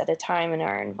 things at a time in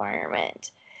our environment.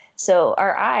 So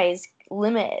our eyes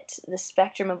limit the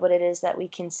spectrum of what it is that we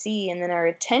can see, and then our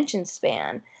attention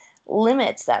span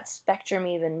limits that spectrum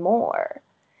even more.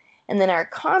 And then our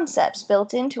concepts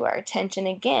built into our attention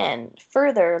again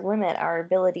further limit our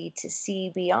ability to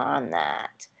see beyond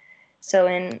that. So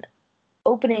in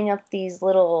opening up these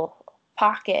little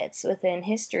pockets within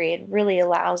history, it really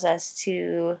allows us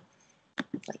to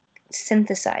like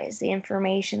synthesize the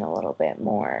information a little bit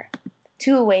more,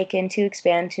 to awaken, to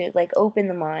expand, to like open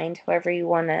the mind, however you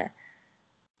want to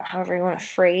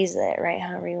phrase it, right?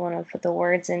 However you want to put the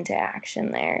words into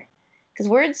action there. Because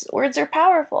words are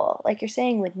powerful, like you're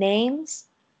saying with names,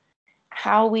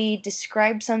 how we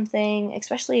describe something,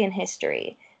 especially in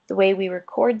history, the way we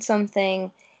record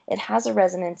something, it has a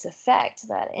resonance effect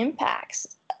that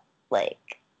impacts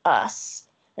like us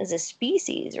as a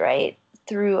species, right?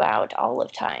 Throughout all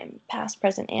of time, past,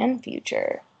 present, and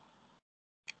future.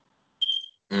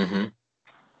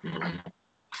 Mm-hmm. Mm-hmm.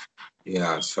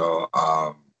 Yeah. So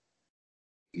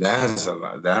that has a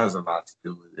lot. That has a lot to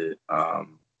do with it.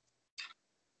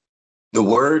 The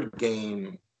word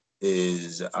game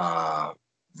is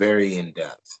very in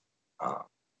depth.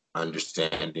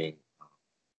 Understanding,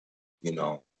 you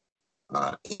know,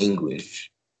 English.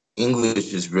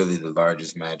 English is really the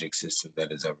largest magic system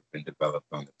that has ever been developed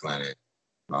on the planet.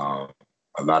 Um,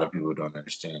 a lot of people don't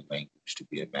understand language to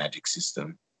be a magic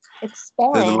system. It's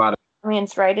There's a spelling. lot of I mean,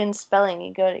 it's right in spelling.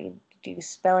 You do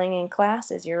spelling in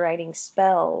classes. You're writing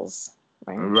spells,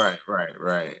 right?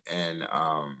 right, and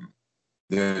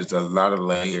there's a lot of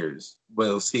layers.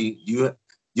 Well, see, you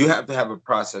have to have a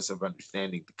process of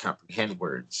understanding to comprehend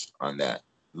words on that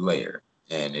layer,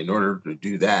 and in order to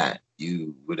do that,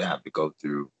 you would have to go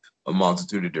through a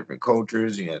multitude of different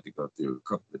cultures. You have to go through a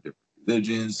couple of different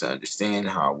religions to understand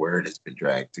how a word has been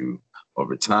dragged through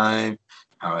over time,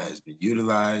 how it has been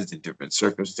utilized in different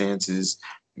circumstances,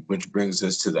 which brings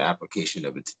us to the application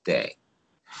of it today.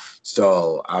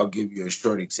 So I'll give you a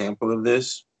short example of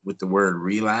this with the word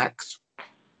relax,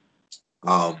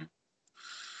 um,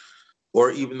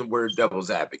 or even the word devil's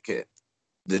advocate.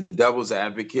 The devil's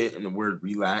advocate and the word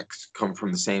relax come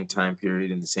from the same time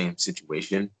period in the same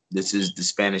situation. This is the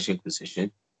Spanish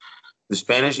Inquisition. The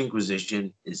Spanish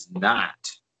Inquisition is not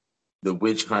the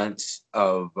witch hunts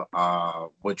of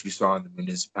what you saw in the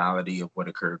municipality of what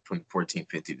occurred from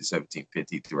 1450 to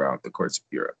 1750 throughout the courts of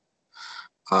Europe.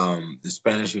 The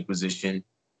Spanish Inquisition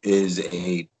is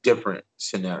a different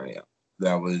scenario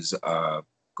that was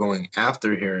going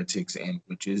after heretics and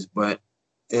witches, but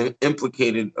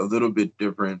implicated a little bit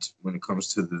different when it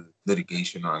comes to the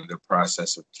litigation on the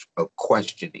process of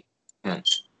questioning.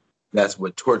 Hence, that's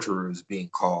what torture was being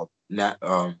called not,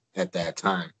 at that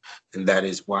time. And that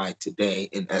is why today,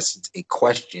 in essence, a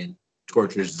question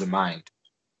tortures the mind.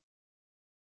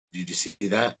 Did you see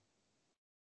that?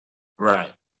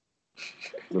 Right.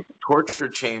 The torture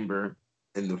chamber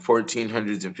in the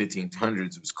 1400s and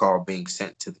 1500s was called being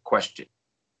sent to the question.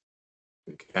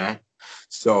 Okay.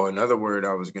 So another word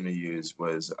I was going to use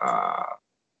was,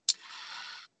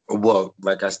 well,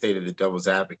 like I stated, The Devil's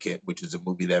Advocate, which is a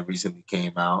movie that recently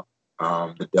came out.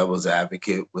 The Devil's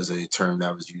Advocate was a term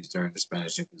that was used during the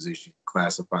Spanish Inquisition,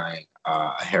 classifying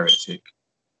a heretic.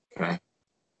 Okay.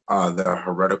 The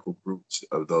heretical groups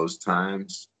of those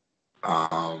times,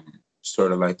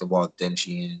 sort of like the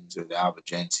Waldensians or the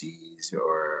Albigenses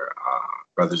or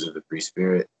Brothers of the Free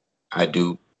Spirit. I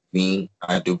do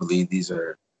believe these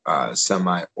are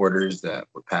semi-orders that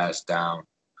were passed down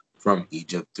from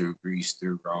Egypt through Greece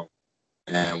through Rome,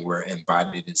 and were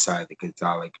embodied inside the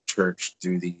Catholic Church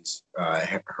through these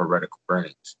heretical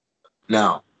burnings.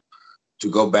 Now, to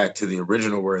go back to the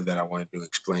original word that I wanted to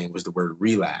explain was the word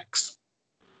relax.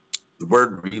 The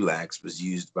word relax was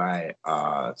used by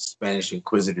Spanish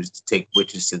inquisitors to take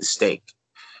witches to the stake.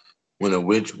 When a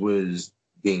witch was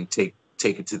being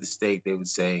taken to the stake, they would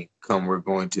say, "Come, we're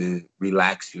going to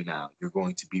relax you now. You're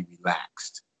going to be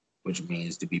relaxed," which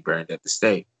means to be burned at the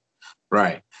stake.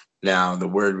 Right. Now, the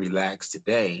word relax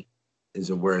today is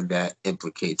a word that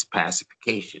implicates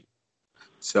pacification.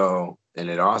 So, and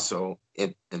it also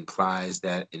implies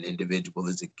that an individual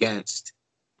is against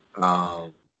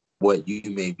what you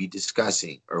may be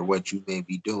discussing or what you may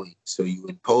be doing. So you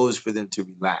impose for them to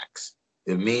relax.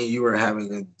 If me and you are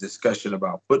having a discussion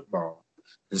about football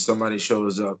and somebody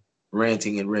shows up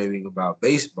ranting and raving about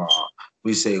baseball,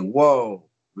 we say, "Whoa,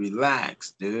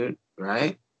 relax, dude,"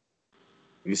 right?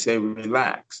 We say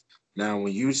relax. Now,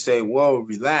 when you say, "Whoa,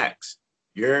 relax,"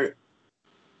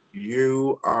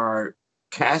 you are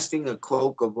casting a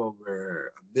cloak of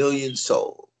over 1 million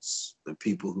souls, the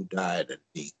people who died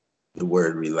underneath the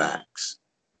word relax,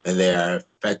 and they are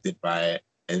affected by it,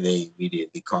 and they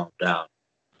immediately calm down.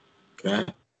 Okay.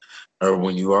 Or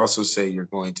when you also say you're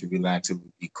going to relax, it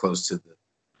would be close to the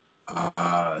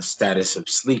status of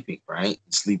sleeping, right?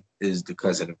 Sleep is the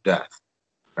cousin of death,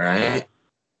 right?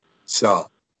 So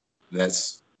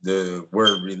that's the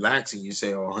word relaxing. You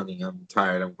say, "Oh, honey, I'm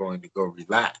tired. I'm going to go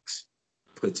relax."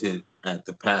 Puts it at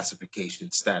the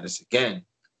pacification status again,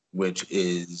 which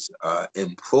is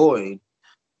employed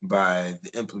by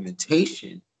the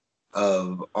implementation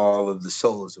of all of the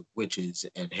souls of witches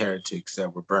and heretics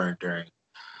that were burned during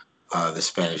the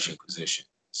Spanish Inquisition.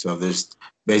 So there's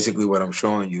basically what I'm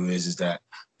showing you is that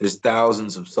there's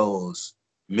thousands of souls,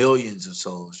 millions of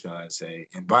souls, shall I say,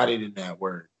 embodied in that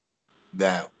word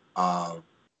that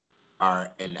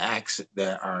are in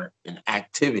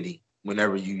activity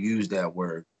whenever you use that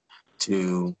word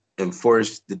to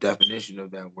enforce the definition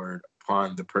of that word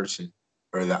upon the person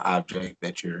or the object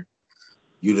that you're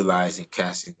utilizing,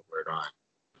 casting the word on.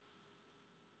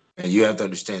 And you have to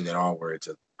understand that all words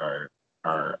are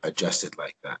adjusted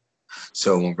like that.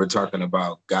 So when we're talking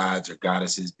about gods or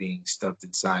goddesses being stuffed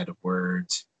inside of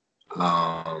words,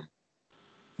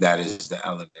 that is the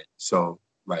element. So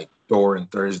like Thor and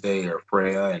Thursday or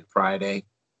Freya and Friday,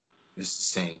 it's the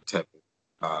same type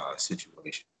of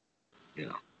situation, you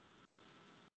know.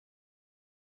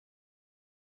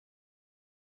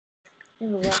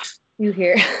 You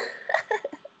hear?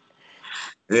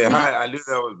 Yeah, I knew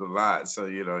that was a lot. So,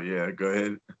 you know, yeah, go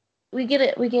ahead. We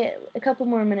get a couple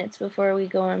more minutes before we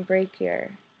go on break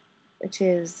here, which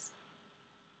is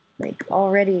like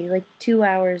already like 2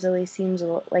 hours always seems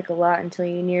like a lot until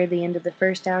you near the end of the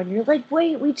first hour and you're like,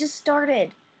 wait, we just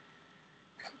started.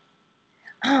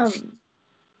 Let's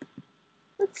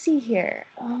see here.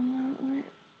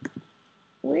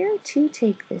 Where to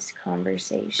take this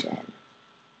conversation?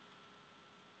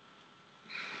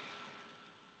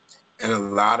 And a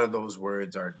lot of those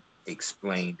words are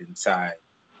explained inside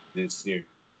this series.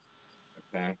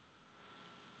 Okay.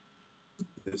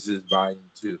 This is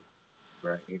volume 2,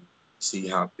 right? See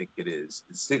how thick it is.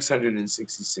 It's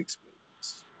 666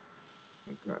 pages.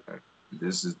 Okay.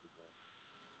 This is the one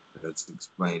that's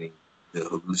explaining the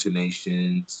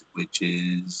hallucinations,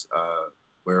 witches,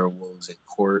 werewolves in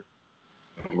court.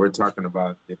 And we're talking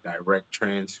about the direct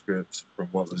transcripts from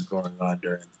what was going on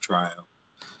during the trial.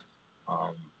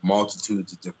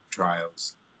 Multitudes of different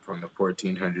trials from the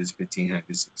 1400s, 1500s,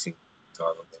 1600s,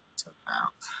 all the way until now.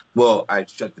 Well, I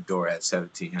shut the door at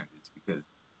 1700s because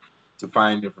to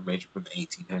find information from the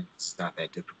 1800s is not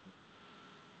that difficult.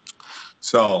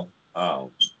 So,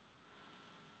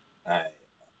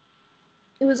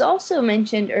 it was also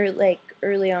mentioned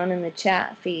early on in the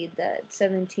chat feed that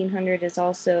 1700 is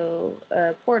also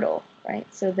a portal, right?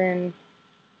 So then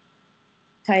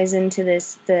ties into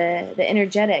this the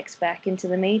energetics back into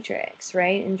the matrix,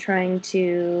 right? And trying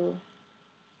to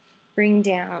bring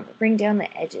down the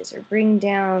edges or bring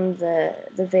down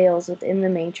the veils within the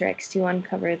matrix to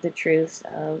uncover the truth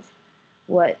of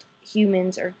what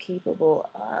humans are capable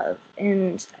of.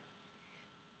 And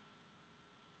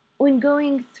when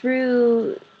going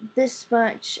through this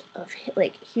much of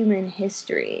like human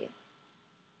history,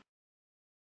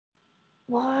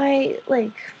 why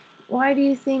do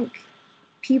you think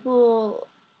people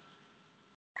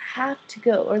have to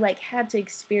go or like had to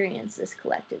experience this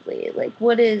collectively? Like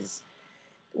what is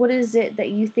it that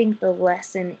you think the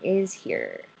lesson is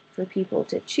here for people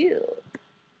to chew?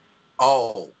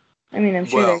 Oh, I mean, I'm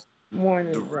sure More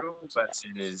The than the real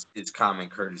question is common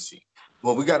courtesy.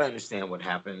 Well, we got to understand what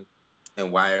happened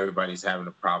and why everybody's having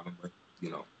a problem with,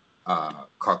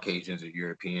 Caucasians or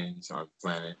Europeans on the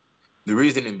planet. The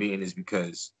reasoning being is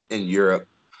because in Europe,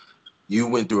 you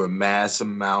went through a mass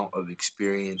amount of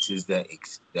experiences that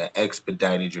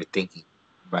expedited your thinking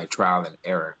by trial and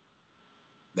error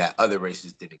that other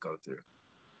races didn't go through.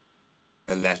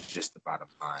 And that's just the bottom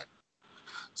line.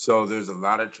 So there's a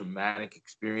lot of traumatic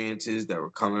experiences that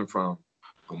were coming from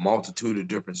a multitude of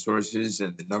different sources.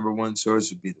 And the number one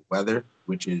source would be the weather,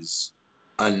 which is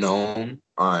unknown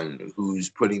on who's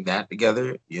putting that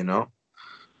together,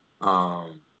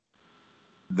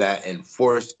 that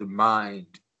enforced the mind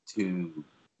to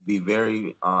be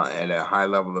very at a high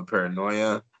level of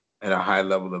paranoia, at a high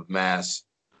level of mass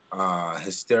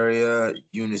hysteria,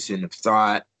 unison of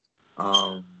thought,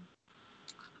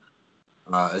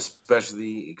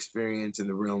 especially experience in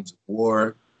the realms of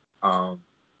war,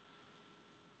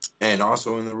 and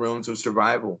also in the realms of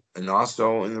survival, and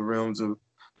also in the realms of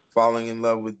falling in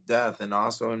love with death, and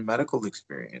also in medical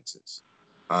experiences.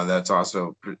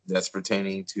 That's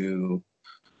pertaining to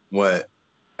what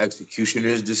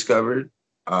executioners discovered,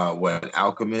 what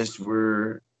alchemists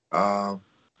were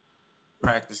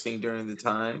practicing during the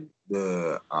time,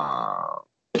 the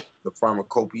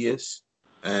pharmacopoeias,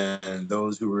 and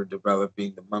those who were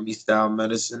developing the mummy-style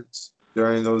medicines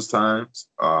during those times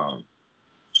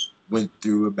went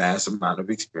through a mass amount of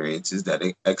experiences that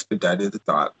expedited the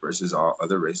thought versus all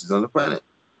other races on the planet.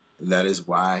 And that is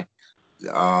why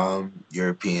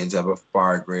Europeans have a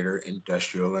far greater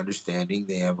industrial understanding.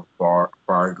 They have a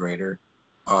far greater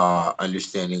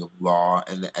understanding of law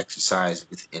and the exercise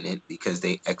within it, because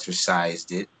they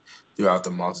exercised it throughout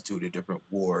the multitude of different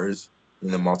wars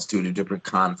and the multitude of different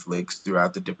conflicts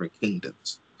throughout the different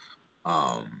kingdoms.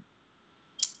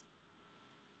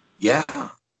 Yeah,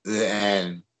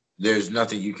 and there's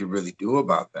nothing you can really do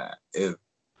about that. If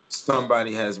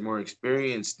somebody has more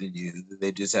experience than you,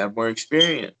 they just have more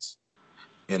experience.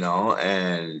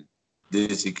 And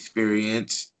this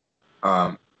experience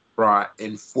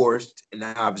enforced an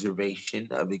observation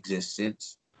of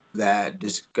existence that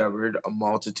discovered a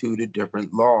multitude of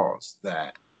different laws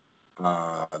that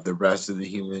the rest of the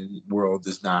human world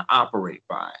does not operate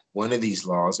by. One of these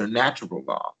laws are natural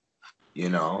law,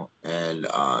 and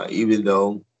even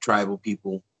though tribal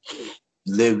people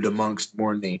lived amongst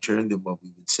more nature than what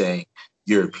we would say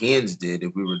Europeans did,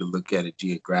 if we were to look at it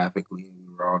geographically, and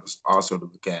we were also to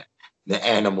look at the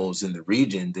animals in the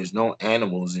region, there's no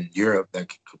animals in Europe that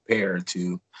can compare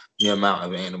to the amount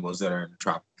of animals that are in the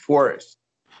tropical forest.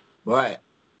 But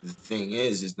the thing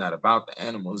is, it's not about the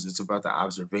animals, it's about the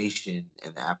observation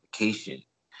and the application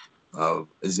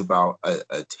is about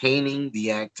attaining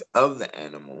the act of the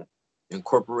animal,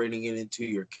 incorporating it into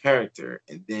your character,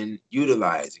 and then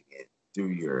utilizing it through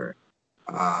your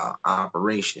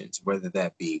operations, whether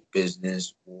that be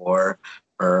business, war,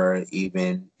 or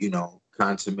even,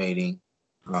 consummating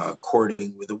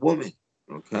courting with a woman.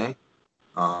 Okay.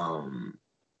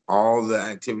 All the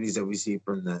activities that we see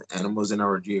from the animals in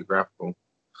our geographical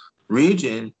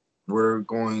region, we're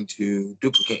going to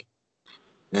duplicate.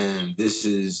 And this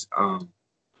is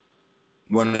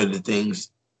one of the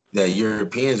things that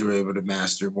Europeans were able to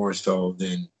master more so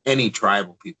than any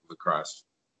tribal people across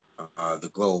the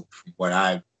globe, from what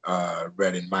I've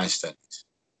read in my studies.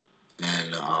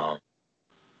 And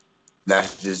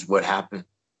that's just what happened.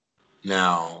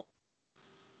 Now,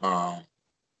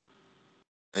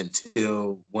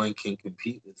 until one can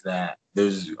compete with that,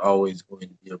 there's always going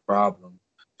to be a problem.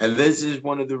 And this is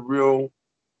one of the real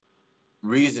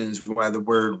reasons why the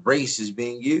word race is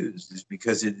being used, is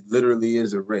because it literally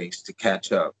is a race to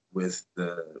catch up with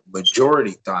the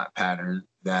majority thought pattern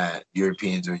that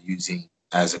Europeans are using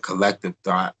as a collective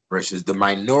thought versus the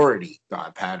minority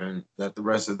thought pattern that the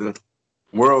rest of the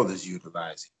world is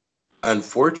utilizing.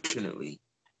 Unfortunately,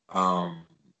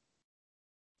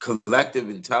 collective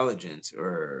intelligence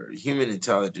or human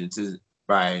intelligence is,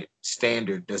 by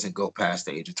standard, doesn't go past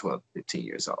the age of 12 to 15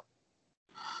 years old.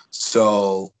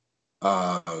 So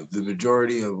the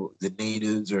majority of the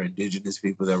natives or indigenous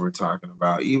people that we're talking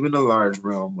about, even a large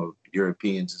realm of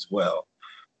Europeans as well,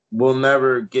 will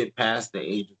never get past the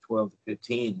age of 12 to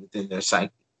 15 within their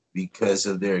psyche because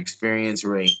of their experience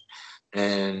rate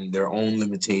and their own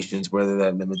limitations, whether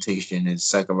that limitation is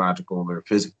psychological or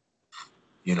physical.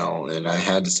 And I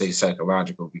had to say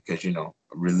psychological because,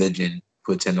 religion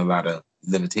puts in a lot of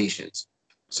limitations.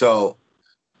 So,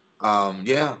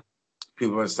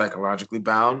 people are psychologically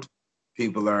bound.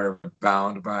 People are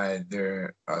bound by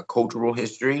their cultural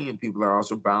history, and people are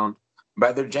also bound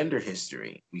by their gender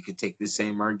history. We could take the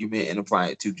same argument and apply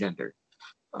it to gender.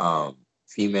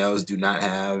 females do not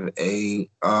have a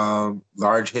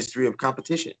large history of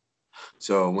competition.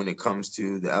 So when it comes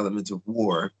to the elements of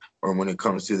war, or when it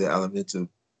comes to the elements of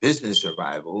business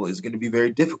survival, it's going to be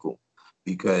very difficult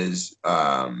because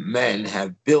men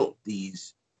have built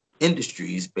these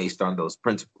industries based on those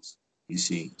principles, you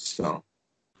see. So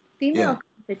female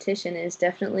competition is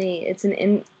definitely, it's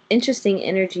an interesting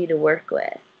energy to work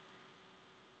with,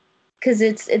 because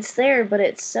it's there, but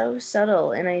it's so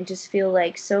subtle, and I just feel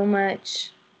like so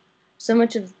much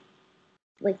of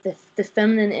like the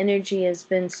feminine energy has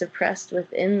been suppressed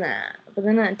within that. But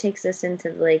then that takes us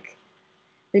into like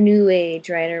the new age,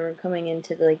 right? Or we're coming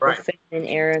into the feminine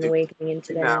era and awakening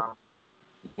into that. Now,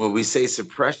 when we say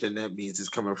suppression, that means it's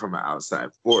coming from an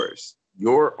outside force.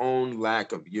 Your own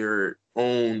lack of your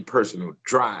own personal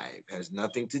drive has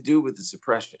nothing to do with the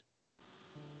suppression.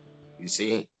 You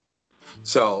see?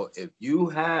 So if you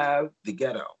have the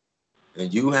ghetto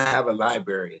and you have a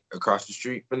library across the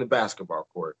street from the basketball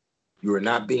court, you are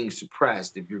not being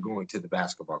suppressed if you're going to the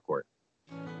basketball court.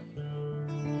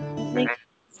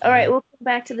 All right, we'll come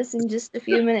back to this in just a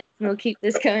few minutes, and we'll keep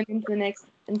this going into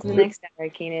the next hour,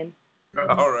 Keenan.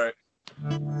 All right.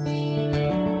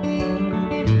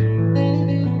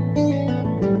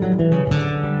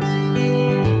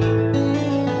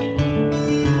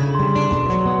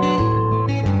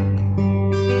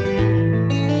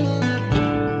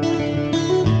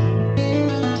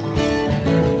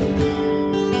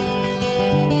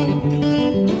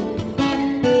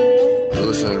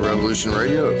 Listening to Revolution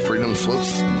Radio at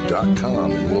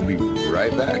freedomslips.com, and we'll be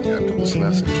right back after this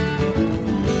message.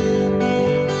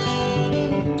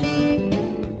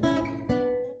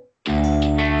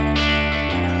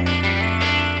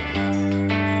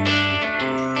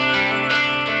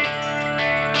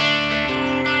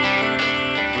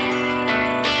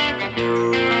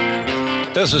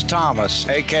 This is Thomas,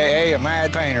 a.k.a. a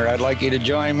Mad Painter. I'd like you to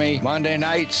join me Monday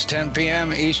nights, 10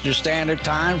 p.m. Eastern Standard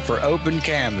Time for Open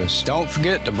Canvas. Don't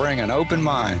forget to bring an open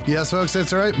mind. Yes, folks,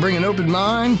 that's right. Bring an open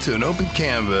mind to an open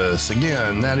canvas.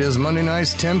 Again, that is Monday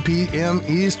nights, 10 p.m.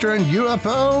 Eastern.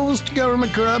 UFOs to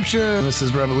government corruption. This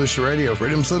is Revolution Radio,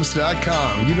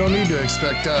 freedomslips.com. You don't need to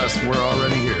expect us. We're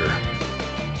already here.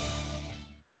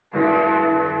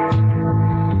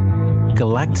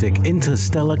 Galactic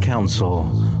Interstellar Council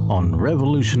on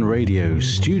Revolution Radio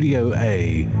Studio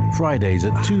A, Fridays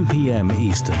at 2 p.m.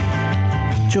 Eastern.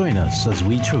 Join us as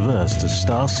we traverse the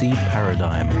starseed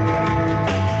paradigm,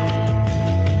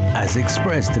 as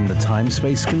expressed in the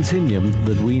time-space continuum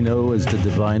that we know as the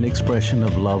divine expression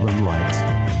of love and light.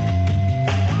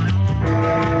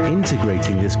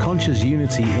 Integrating this conscious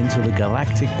unity into the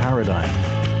galactic paradigm.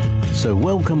 So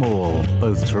welcome all,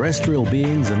 both terrestrial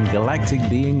beings and galactic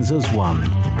beings as one.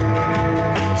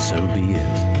 So be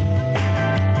it.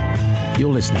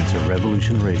 You're listening to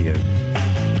Revolution Radio.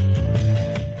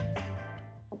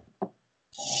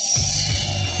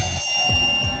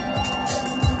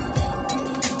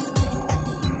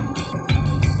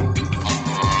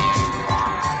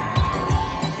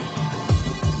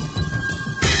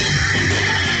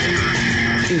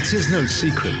 It is no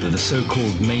secret that the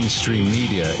so-called mainstream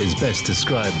media is best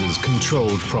described as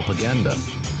controlled propaganda.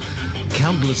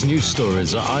 Countless news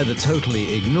stories are either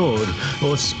totally ignored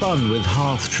or spun with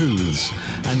half-truths,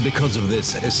 and because of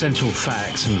this, essential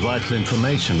facts and vital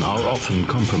information are often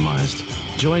compromised.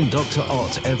 Join Dr.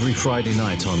 Ott every Friday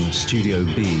night on Studio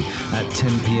B at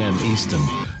 10 p.m. Eastern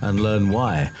and learn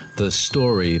why The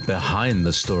Story Behind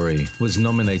the Story was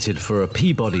nominated for a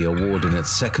Peabody Award in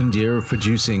its second year of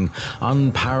producing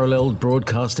unparalleled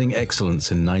broadcasting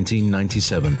excellence in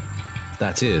 1997.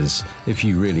 That is, if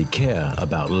you really care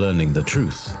about learning the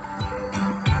truth.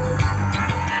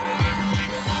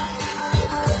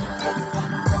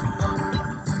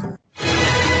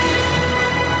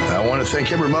 I want to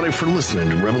thank everybody for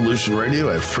listening to Revolution Radio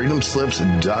at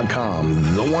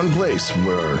freedomslips.com, the one place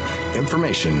where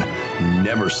information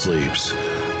never sleeps.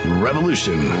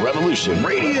 Revolution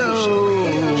Radio.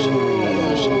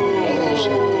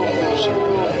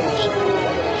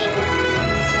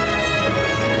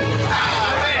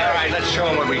 Show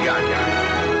them what we got here.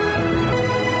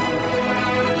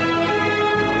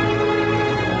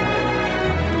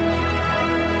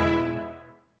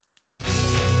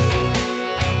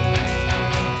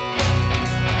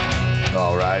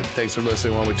 All right. Thanks for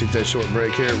listening while we took that short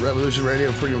break here at Revolution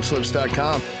Radio,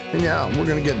 freedomslips.com. And yeah, we're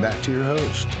going to get back to your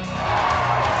host.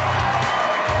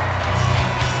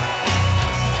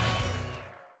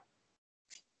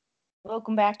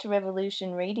 Welcome back to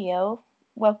Revolution Radio.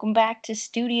 Welcome back to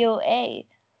Studio A.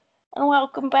 And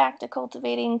welcome back to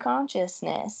Cultivating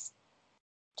Consciousness.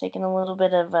 Taking a little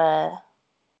bit of a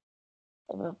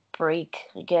a break,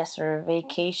 I guess, or a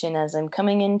vacation, as I'm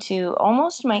coming into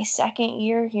almost my second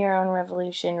year here on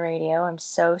Revolution Radio. I'm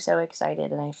so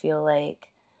excited, and I feel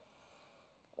like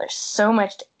there's so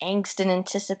much angst and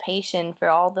anticipation for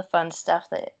all the fun stuff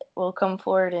that will come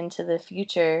forward into the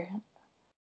future.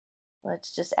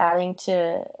 That's just adding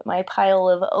to my pile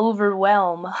of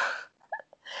overwhelm.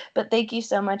 But thank you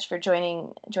so much for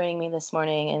joining me this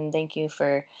morning, and thank you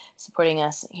for supporting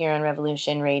us here on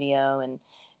Revolution Radio, and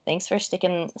thanks for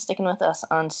sticking with us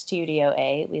on Studio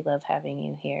A. We love having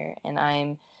you here, and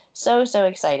I'm so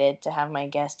excited to have my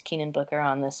guest Keenan Booker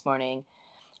on this morning,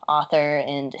 author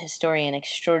and historian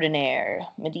extraordinaire,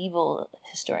 medieval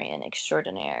historian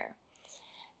extraordinaire,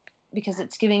 because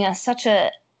it's giving us such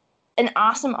an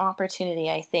awesome opportunity,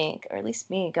 I think, or at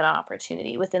least me, a good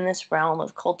opportunity within this realm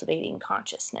of cultivating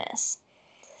consciousness.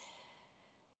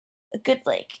 A good,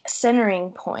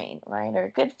 centering point, right? Or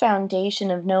a good foundation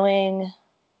of knowing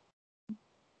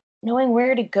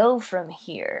where to go from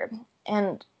here.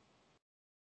 And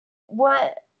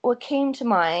what came to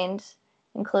mind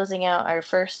in closing out our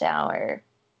first hour,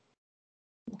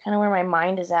 kind of where my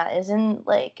mind is at, is in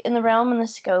the realm and the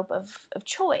scope of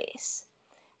choice.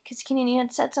 Because Keenan, you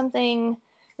had said something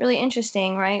really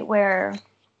interesting, right? Where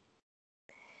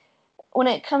when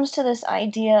it comes to this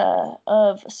idea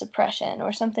of suppression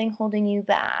or something holding you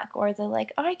back, or the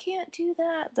I can't do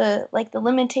that, the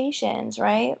limitations,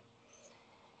 right?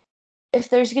 If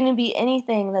there's going to be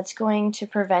anything that's going to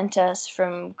prevent us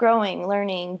from growing,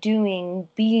 learning, doing,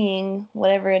 being,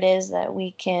 whatever it is that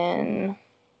we can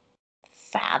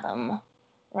fathom,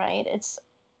 right? It's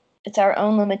our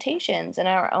own limitations and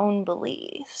our own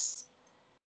beliefs.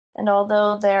 And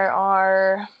although there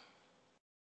are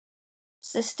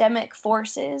systemic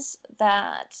forces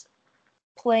that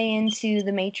play into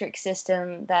the matrix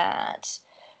system that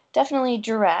definitely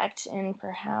direct and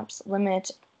perhaps limit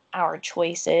our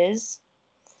choices,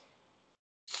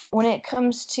 when it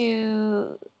comes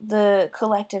to the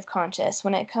collective conscious,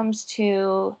 when it comes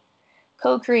to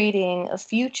co-creating a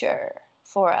future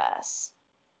for us,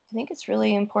 I think it's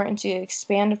really important to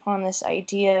expand upon this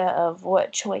idea of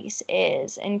what choice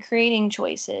is and creating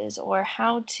choices, or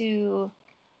how to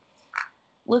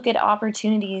look at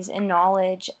opportunities and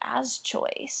knowledge as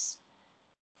choice.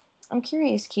 I'm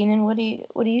curious, Keenan, what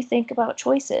do you think about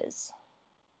choices?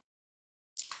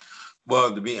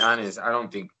 Well, to be honest, I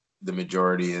don't think the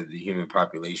majority of the human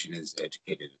population is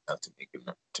educated enough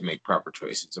to make proper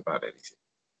choices about anything.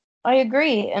 I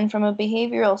agree. And from a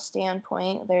behavioral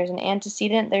standpoint, there's an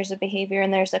antecedent, there's a behavior,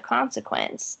 and there's a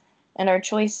consequence. And our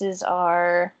choices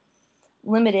are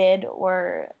limited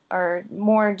or are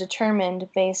more determined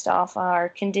based off our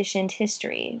conditioned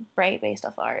history, right? Based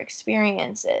off our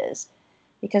experiences.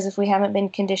 Because if we haven't been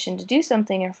conditioned to do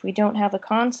something, or if we don't have a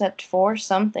concept for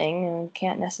something and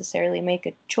can't necessarily make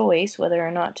a choice whether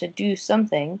or not to do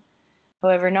something,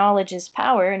 however, knowledge is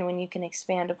power, and when you can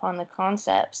expand upon the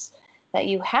concepts that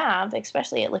you have,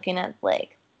 especially at looking at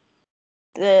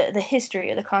the history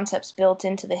or the concepts built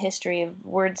into the history of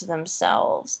words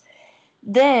themselves,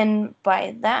 then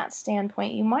by that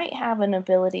standpoint, you might have an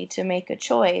ability to make a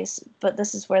choice. But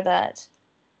this is where the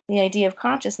idea of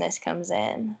consciousness comes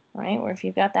in, right? Where if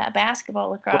you've got that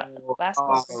basketball across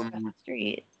the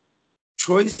street.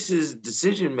 Choices,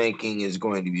 decision making is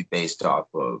going to be based off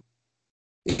of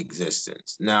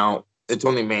existence. Now, it's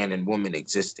only man and woman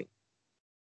existing.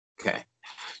 Okay.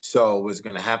 So what's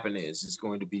going to happen is it's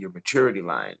going to be your maturity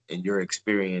line and your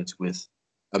experience with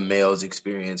a male's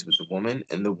experience with the woman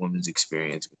and the woman's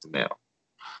experience with the male.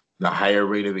 The higher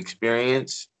rate of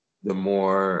experience, the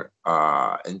more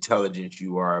intelligent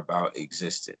you are about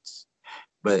existence.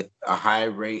 But a high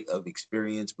rate of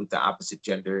experience with the opposite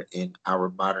gender in our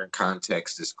modern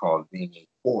context is called being a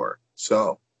whore.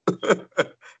 So,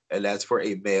 and that's for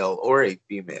a male or a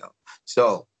female.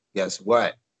 So guess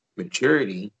what?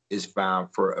 Maturity is found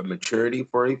for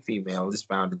a female is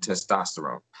found in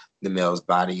testosterone. The male's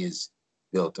body is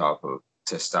built off of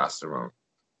testosterone.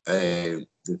 The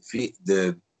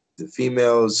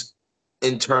female's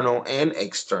internal and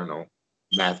external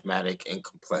mathematic and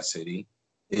complexity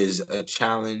is a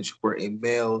challenge for a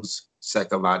male's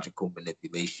psychological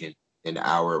manipulation in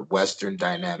our Western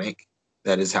dynamic.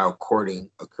 That is how courting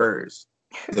occurs.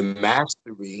 The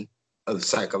mastery of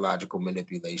psychological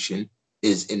manipulation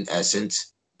is, in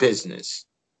essence, business.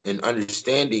 In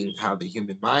understanding how the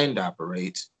human mind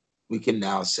operates, we can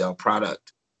now sell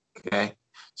product. Okay?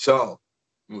 So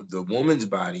the woman's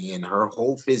body and her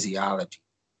whole physiology,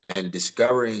 and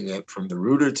discovering it from the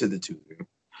rooter to the tutor,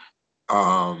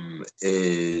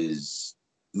 is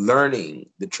learning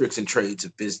the tricks and trades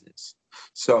of business.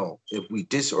 So if we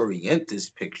disorient this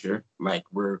picture, like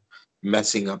we're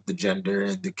messing up the gender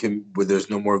and where there's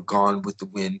no more Gone with the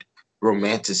Wind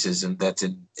romanticism that's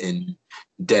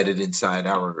embedded inside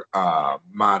our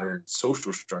modern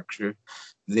social structure,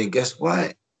 then guess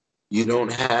what? You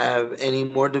don't have any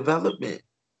more development,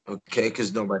 okay?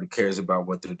 Because nobody cares about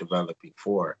what they're developing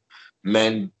for.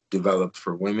 Men developed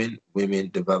for women, women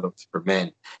developed for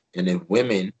men. And if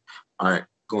women aren't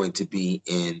going to be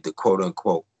in the quote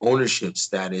unquote ownership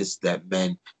status that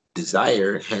men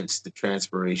desire, hence the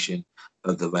transferation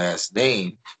of the last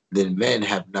name, then men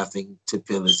have nothing to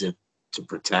feel as if to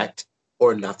protect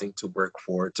or nothing to work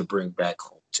for to bring back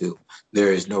home to.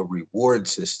 There is no reward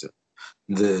system.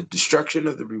 The destruction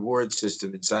of the reward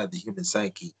system inside the human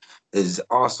psyche is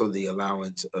also the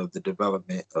allowance of the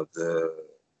development of the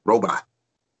robot.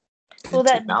 Well,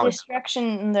 that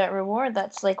destruction and that reward,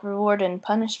 that's like reward and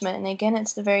punishment. And again,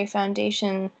 it's the very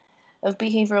foundation of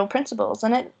behavioral principles.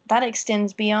 And that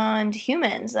extends beyond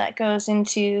humans. That goes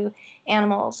into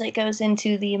animals. It goes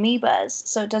into the amoebas.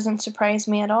 So it doesn't surprise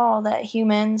me at all that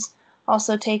humans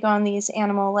also take on these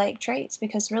animal-like traits,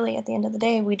 because really, at the end of the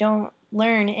day, we don't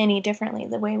learn any differently.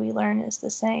 The way we learn is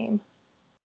the same.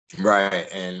 Right.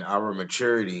 And our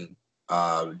maturity,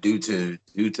 due to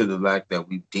the fact that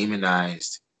we've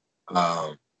demonized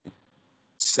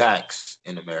sex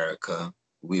in America,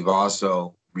 we've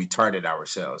also retarded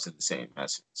ourselves in the same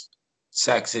essence.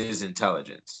 Sex is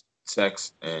intelligence.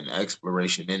 Sex and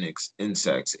exploration in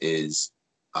sex is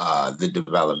the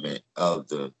development of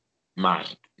the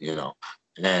mind, you know,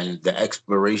 and the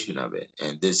exploration of it.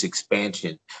 And this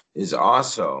expansion is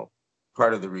also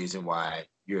part of the reason why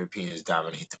Europeans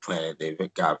dominate the planet.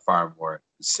 They've got far more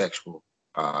sexual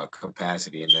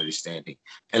capacity and understanding,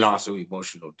 and also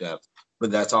emotional depth.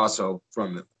 But that's also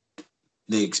from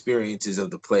the experiences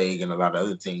of the plague and a lot of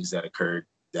other things that occurred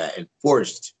that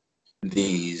enforced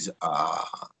these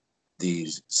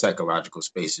psychological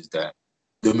spaces that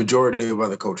the majority of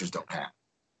other cultures don't have.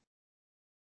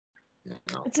 You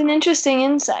know? It's an interesting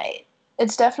insight.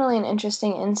 It's definitely an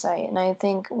interesting insight, and I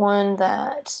think one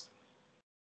that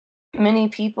many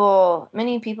people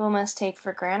must take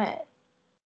for granted.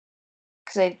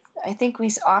 Because I think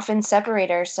we often separate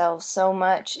ourselves so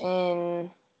much in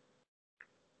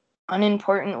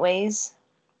unimportant ways.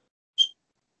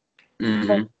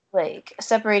 Mm-hmm. Like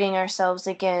separating ourselves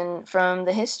again from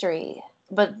the history.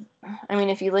 But I mean,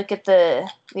 if you look at the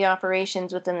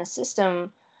operations within the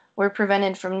system, we're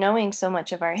prevented from knowing so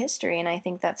much of our history. And I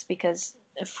think that's because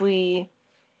if we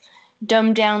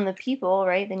dumb down the people,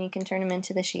 right, then you can turn them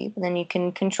into the sheep, and then you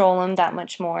can control them that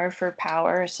much more for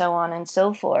power, so on and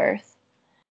so forth.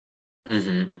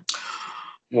 Mm-hmm.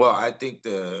 Well, I think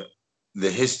the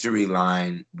history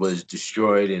line was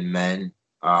destroyed in men.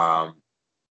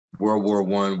 World War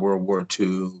I, World War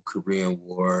II, Korean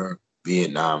War,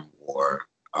 Vietnam War.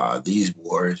 These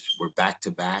wars were back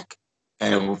to back,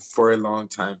 and for a long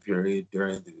time period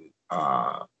during the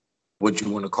what you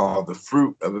want to call the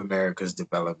fruit of America's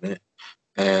development.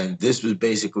 And this was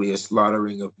basically a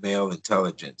slaughtering of male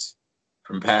intelligence,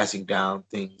 from passing down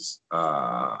things,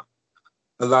 a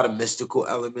lot of mystical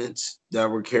elements that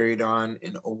were carried on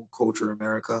in old culture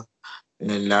America.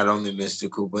 And not only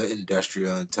mystical, but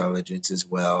industrial intelligence as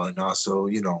well. And also,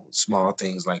 you know, small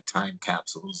things like time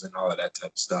capsules and all of that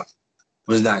type of stuff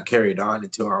was not carried on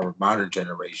until our modern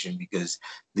generation, because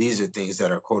these are things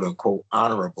that are quote unquote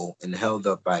honorable and held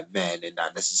up by men and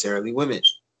not necessarily women.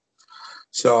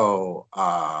 So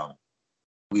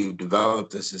we've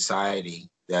developed a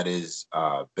society that is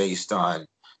based on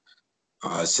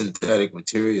synthetic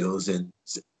materials, and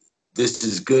this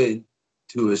is good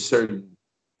to a certain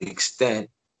extent,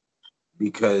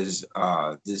 because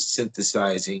this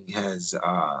synthesizing has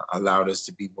allowed us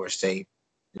to be more safe,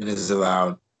 and has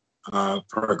allowed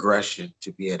progression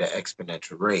to be at an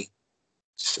exponential rate.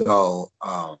 So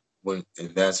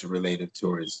and that's related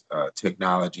towards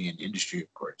technology and industry,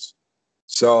 of course.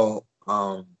 So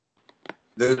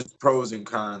there's pros and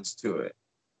cons to it,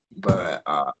 but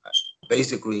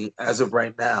basically, as of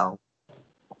right now,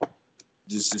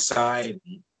 the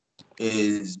society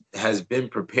has been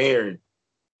prepared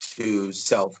to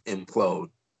self-implode,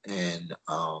 and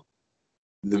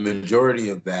the majority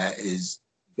of that is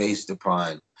based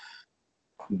upon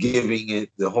giving it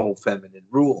the whole feminine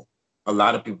rule. A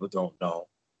lot of people don't know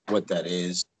what that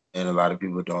is, and a lot of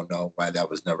people don't know why that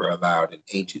was never allowed in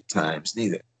ancient times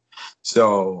neither.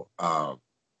 So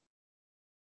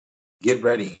get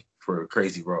ready for a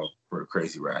crazy road, for a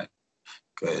crazy ride,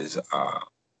 because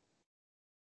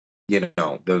you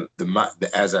know, the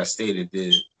as I stated,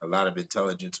 a lot of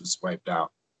intelligence was wiped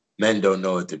out. Men don't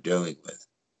know what they're dealing with,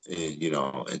 you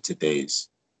know, in today's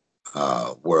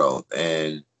world.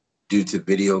 And due to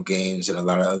video games and a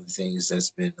lot of other things.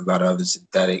 That's been a lot of other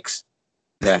synthetics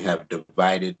that have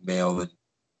divided male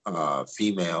and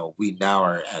female. We now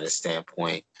are at a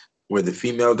standpoint where the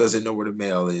female doesn't know where the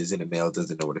male is and the male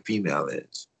doesn't know where the female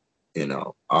is. You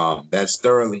know, that's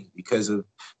thoroughly because of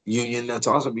union. That's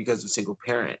also because of single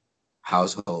parent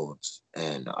households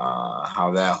and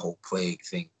how that whole plague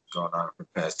thing going on for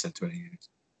the past 10, 20 years.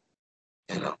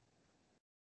 You know,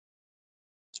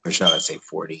 or shall I say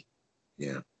 40?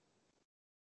 Yeah.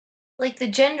 Like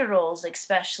the gender roles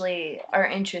especially are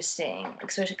interesting,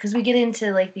 especially because we get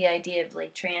into like the idea of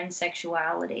like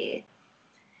transsexuality,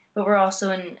 but we're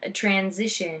also in a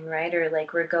transition, right? Or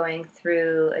like we're going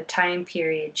through a time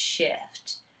period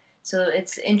shift. So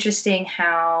it's interesting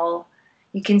how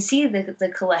you can see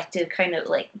the collective kind of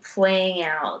like playing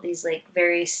out these like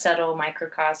very subtle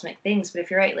microcosmic things. But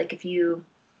if you're right, like if you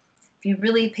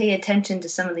really pay attention to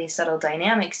some of these subtle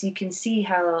dynamics, you can see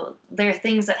how there are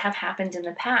things that have happened in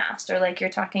the past, or like you're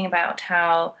talking about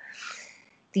how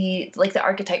the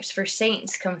archetypes for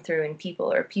saints come through in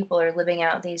people, or people are living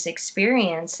out these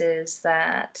experiences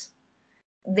that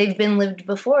they've been lived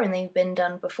before and they've been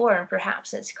done before, and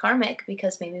perhaps it's karmic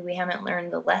because maybe we haven't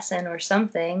learned the lesson or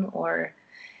something, or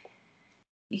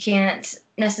you can't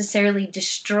necessarily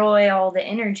destroy all the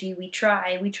energy. We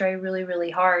try really,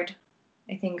 really hard,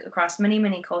 I think, across many,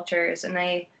 many cultures. And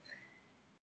I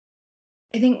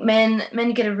think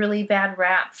men get a really bad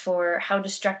rap for how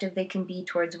destructive they can be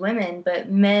towards women, but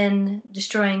men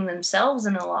destroying themselves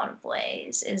in a lot of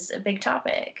ways is a big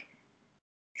topic.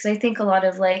 Because I think a lot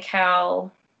of like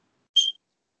how,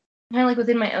 kind of like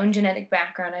within my own genetic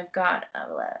background, I've got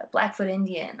a Blackfoot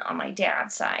Indian on my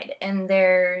dad's side, and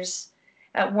there's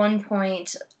at one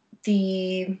point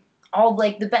all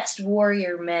like the best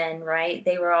warrior men, right?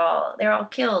 They're all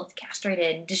killed,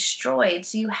 castrated, destroyed.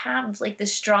 So you have like the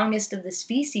strongest of the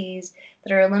species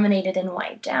that are eliminated and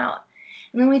wiped out.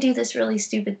 And then we do this really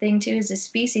stupid thing too as a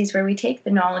species where we take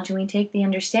the knowledge and we take the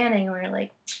understanding and we're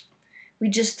like, we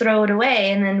just throw it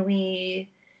away, and then we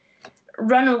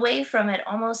run away from it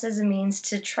almost as a means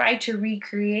to try to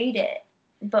recreate it.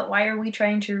 But why are we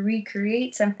trying to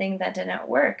recreate something that didn't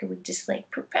work? We just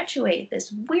like perpetuate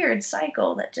this weird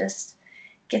cycle that just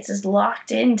gets us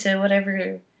locked into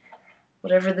whatever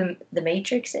the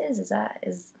matrix is.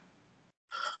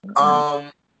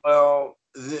 Well,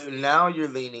 now you're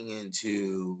leaning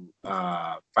into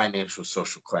financial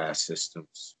social class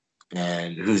systems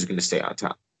and who's going to stay on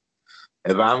top.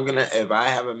 If I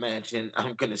have a mansion,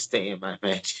 I'm going to stay in my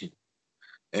mansion.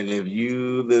 And if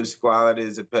you live squalid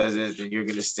as a peasant, then you're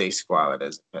going to stay squalid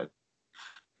as a peasant.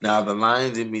 Now, the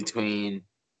lines in between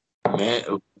man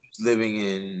who's living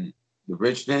in the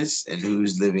richness and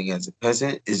who's living as a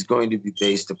peasant is going to be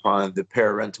based upon the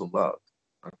parental love.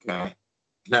 Okay.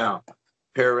 Now,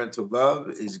 parental love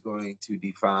is going to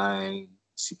define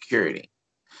security.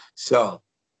 So,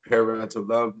 parental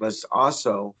love must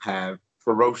also have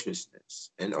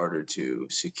ferociousness in order to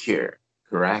secure,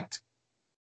 correct?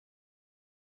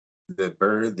 The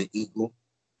bird, the eagle,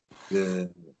 the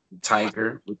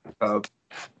tiger with the cub,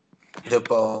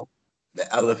 hippo,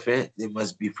 the elephant, they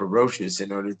must be ferocious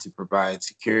in order to provide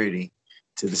security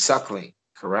to the suckling,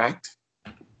 correct?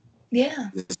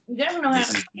 Yeah. You gotta know how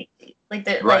to fight.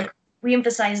 Right. Like we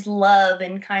emphasize love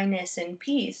and kindness and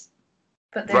peace,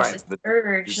 but there's this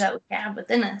urge that we have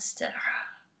within us to.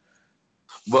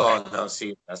 Well, no,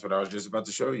 see, that's what I was just about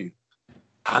to show you.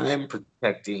 I am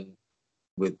protecting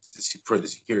for the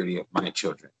security of my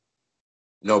children.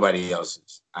 Nobody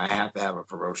else's. I have to have a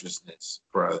ferociousness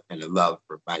and a love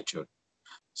for my children.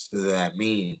 So that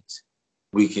means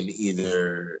we can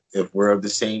either, if we're of the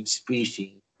same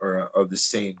species or of the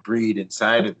same breed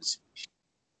inside of the species,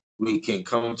 we can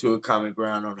come to a common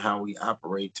ground on how we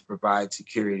operate to provide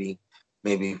security,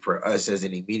 maybe for us as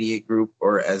an immediate group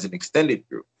or as an extended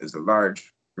group, as a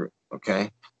large group,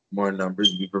 okay? More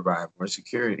numbers, we provide more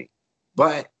security.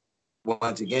 But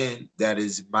once again, that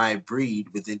is my breed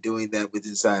within doing that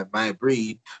inside my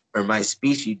breed, or my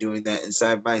species doing that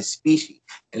inside my species.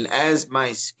 And as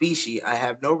my species, I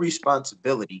have no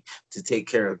responsibility to take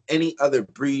care of any other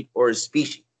breed or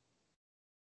species.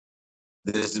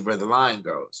 This is where the line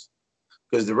goes.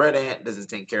 Because the red ant doesn't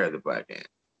take care of the black ant.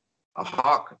 A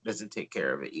hawk doesn't take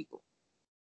care of an eagle.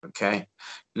 Okay?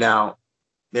 Now,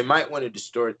 they might want to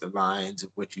distort the lines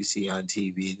of what you see on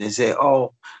TV. And they say,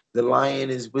 oh, the lion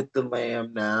is with the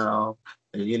lamb now.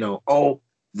 And, oh,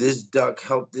 this duck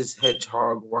helped this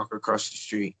hedgehog walk across the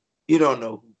street. You don't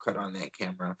know who cut on that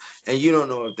camera, and you don't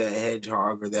know if that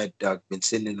hedgehog or that duck been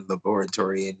sitting in the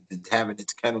laboratory and been having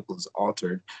its chemicals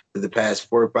altered for the past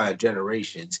 4 or 5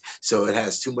 generations. So it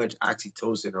has too much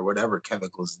oxytocin or whatever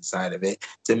chemicals inside of it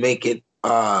to make it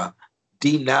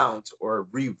denounce or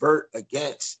revert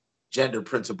against gender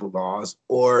principle laws,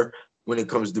 or when it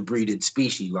comes to breed and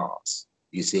species laws.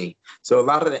 You see, so a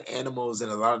lot of the animals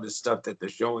and a lot of the stuff that they're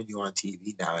showing you on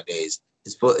TV nowadays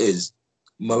is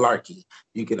malarkey.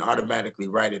 You can automatically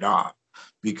write it off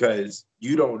because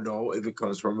you don't know if it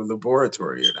comes from a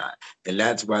laboratory or not. And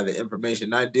that's why the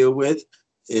information I deal with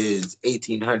is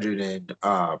 1800 and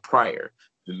prior.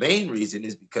 The main reason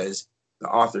is because the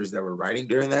authors that were writing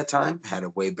during that time had a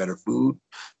way better food.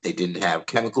 They didn't have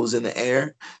chemicals in the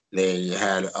air. They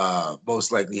had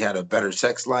most likely had a better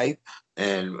sex life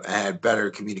and had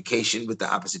better communication with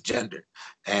the opposite gender.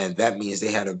 And that means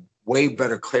they had a way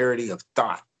better clarity of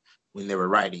thought when they were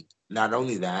writing. Not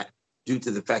only that, due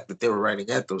to the fact that they were writing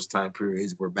at those time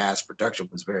periods where mass production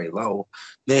was very low,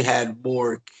 they had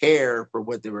more care for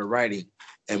what they were writing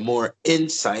and more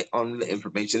insight on the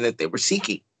information that they were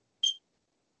seeking.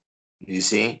 You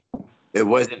see? It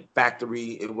wasn't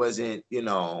factory, it wasn't,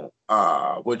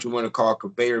 what you want to call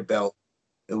conveyor belt.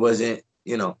 It wasn't,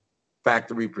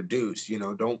 factory produced.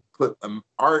 Don't put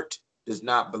art does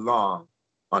not belong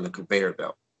on a conveyor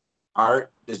belt.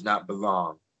 Art does not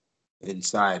belong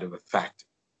inside of a factory.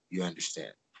 You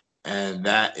understand? And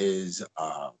that is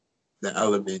the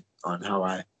element on how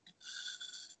I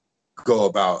go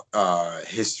about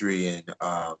history and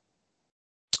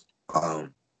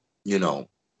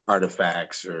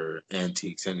artifacts or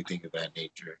antiques, anything of that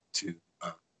nature, to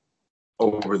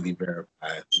overly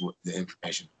verify the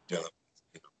information I'm dealing with.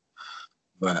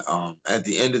 But at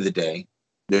the end of the day,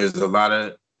 there's a lot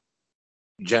of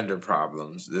gender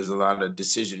problems. There's a lot of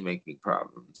decision-making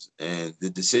problems. And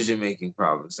the decision-making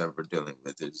problems that we're dealing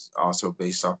with is also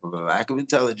based off of a lack of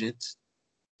intelligence.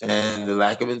 And the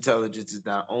lack of intelligence is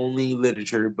not only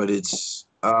literature, but it's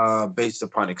based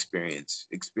upon experience.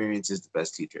 Experience is the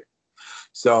best teacher.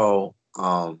 So,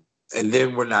 and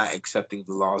then we're not accepting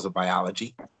the laws of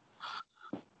biology,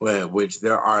 which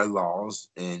there are laws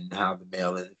in how the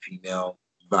male and the female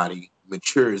body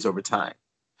matures over time.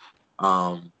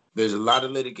 There's a lot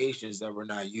of litigations that we're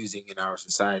not using in our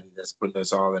society that's putting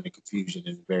us all in a confusion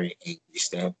and a very angry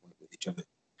standpoint with each other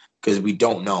because we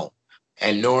don't know,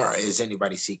 and nor is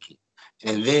anybody seeking.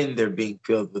 And then they're being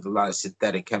filled with a lot of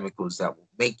synthetic chemicals that will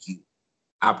make you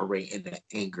operate in the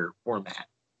anger format.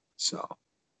 So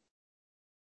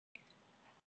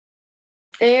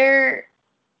they're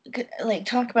like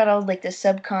talk about all like the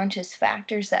subconscious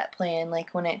factors that play in,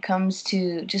 like when it comes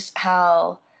to just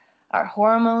how our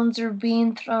hormones are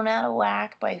being thrown out of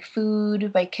whack by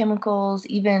food, by chemicals,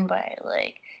 even by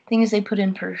like things they put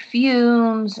in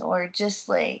perfumes, or just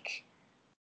like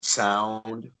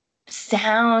sound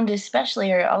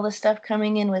especially, or all the stuff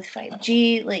coming in with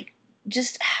 5G, like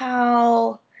just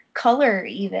how color,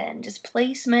 even just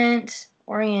placement,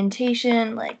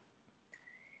 orientation, like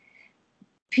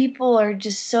people are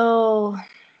just so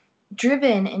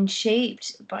driven and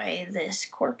shaped by this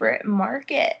corporate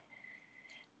market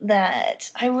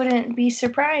that I wouldn't be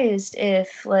surprised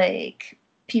if like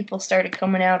people started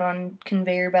coming out on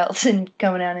conveyor belts and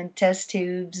coming out in test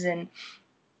tubes. And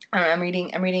I'm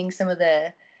reading some of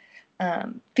the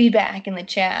feedback in the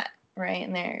chat, right?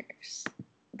 And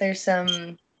there's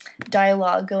some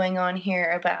dialogue going on here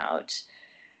about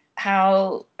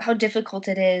how difficult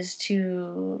it is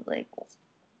to like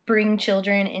bring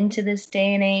children into this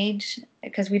day and age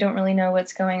because we don't really know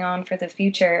what's going on for the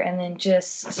future. And then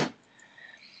just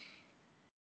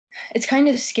it's kind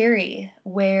of scary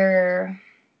where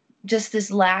just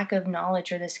this lack of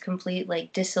knowledge or this complete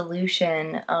like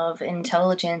dissolution of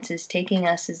intelligence is taking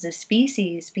us as a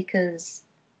species, because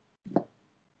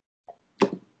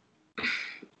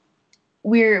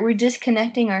we're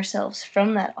disconnecting ourselves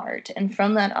from that art and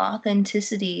from that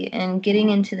authenticity and getting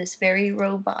into this very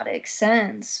robotic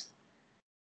sense.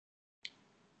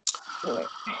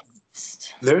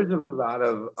 There's a lot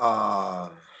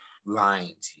of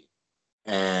lines here,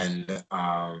 and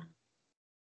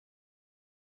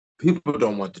people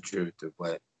don't want the truth of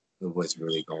what's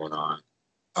really going on.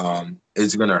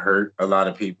 It's gonna hurt a lot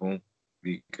of people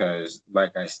because,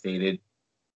 like I stated,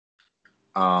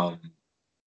 I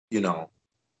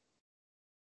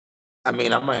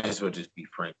mean, I might as well just be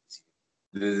frank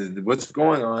with you. What's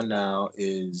going on now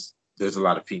is there's a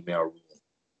lot of female rule,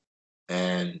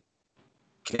 and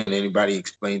can anybody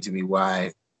explain to me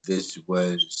why this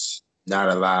was not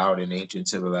allowed in ancient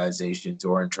civilizations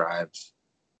or in tribes?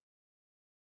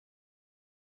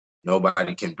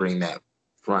 Nobody can bring that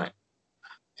front.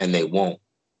 and they won't.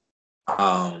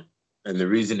 And the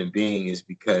reason being is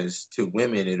because to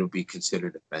women, it'll be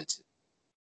considered offensive.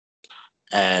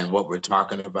 And what we're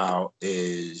talking about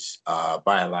is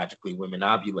biologically, women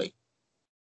ovulate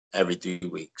every 3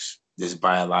 weeks. This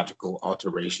biological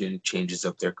alteration changes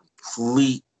up their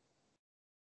complete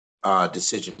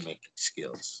decision-making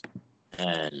skills.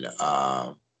 And,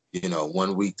 you know,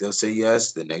 1 week they'll say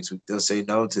yes, the next week they'll say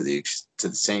no to the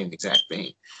same exact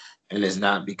thing. And it's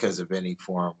not because of any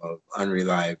form of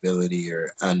unreliability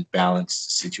or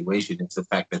unbalanced situation. It's the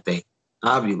fact that they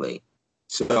ovulate.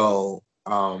 So,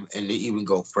 and to even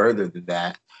go further than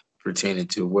that, pertaining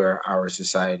to where our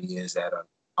society is at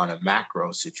on a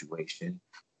macro situation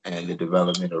and the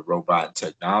development of robot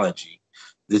technology,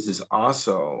 this is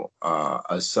also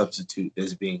a substitute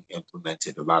that's being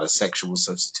implemented. A lot of sexual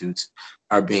substitutes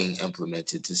are being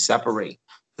implemented to separate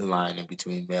the line in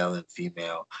between male and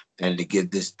female, and to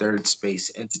give this third space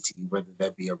entity, whether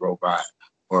that be a robot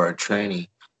or a tranny,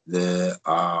 the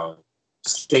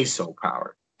say-so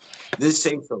power. This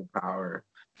say-so power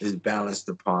is balanced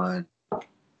upon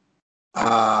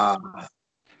the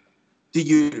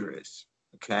uterus,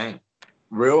 okay?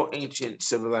 Real ancient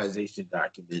civilization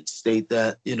documents state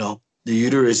that, you know, the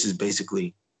uterus is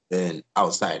basically an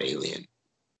outside alien,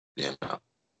 you know?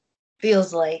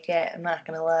 Feels like it, I'm not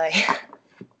gonna lie.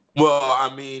 Well,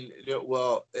 I mean,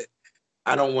 well,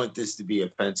 I don't want this to be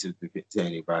offensive to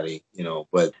anybody, you know,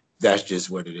 but that's just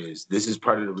what it is. This is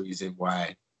part of the reason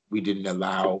why we didn't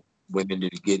allow women to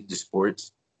get into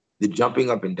sports. The jumping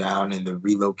up and down and the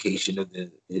relocation of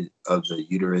the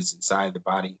uterus inside the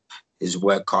body is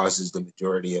what causes the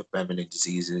majority of feminine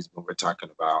diseases when we're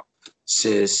talking about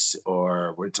cysts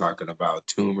or we're talking about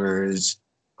tumors.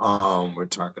 We're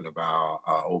talking about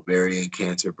ovarian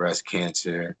cancer, breast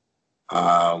cancer.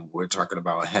 We're talking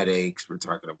about headaches. We're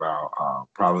talking about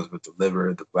problems with the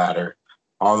liver, the bladder.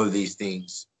 All of these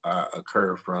things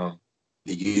occur from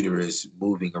the uterus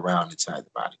moving around inside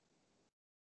the body,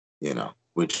 you know,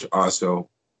 which also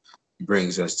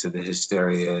brings us to the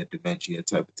hysteria, dementia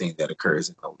type of thing that occurs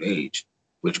in old age,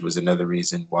 which was another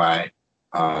reason why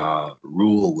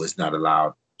rule was not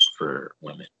allowed for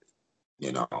women,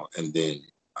 you know, and then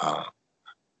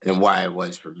and why it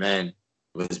was for men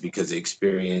was because of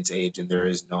experience, age, and there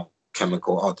is no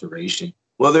chemical alteration.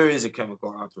 Well, there is a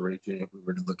chemical alteration if we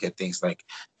were to look at things like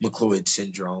McLeod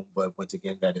syndrome, but once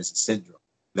again, that is a syndrome.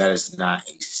 That is not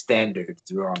a standard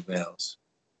through all males,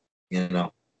 you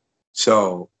know.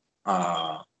 So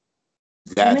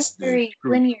that's Women are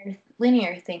very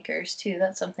linear thinkers too.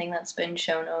 That's something that's been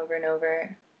shown over and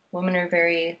over. Women are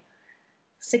very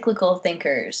cyclical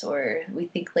thinkers, or we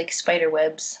think like spider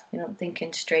webs. We don't think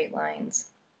in straight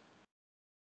lines.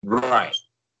 Right.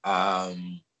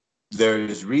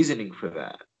 There's reasoning for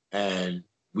that. And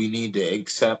we need to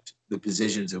accept the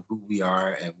positions of who we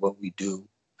are and what we do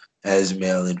as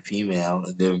male and female.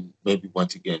 And then maybe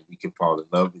once again, we can fall in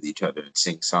love with each other and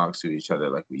sing songs to each other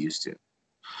like we used to.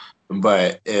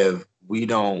 But if we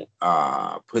don't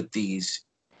put these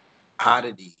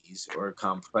oddities or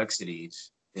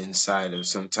complexities inside of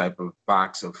some type of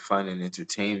box of fun and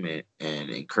entertainment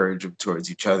and encourage them towards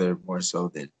each other more so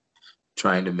than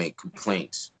trying to make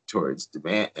complaints towards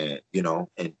demand, you know,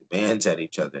 and demands at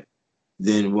each other,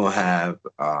 then we'll have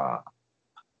a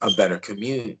better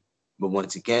commune. But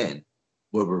once again,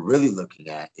 what we're really looking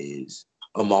at is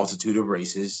a multitude of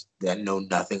races that know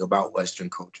nothing about Western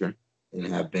culture and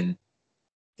have been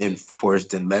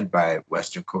enforced and led by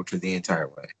Western culture the entire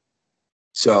way.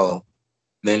 So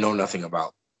they know nothing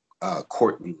about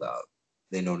courtly love.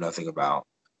 They know nothing about,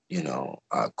 you know,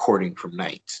 courting from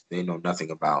knights. They know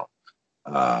nothing about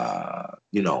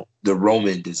you know, the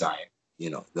Roman desire, you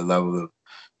know, the level of,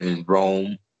 in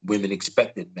Rome, women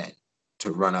expected men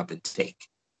to run up and take,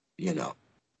 you know,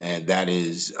 and that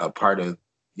is a part of,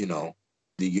 you know,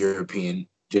 the European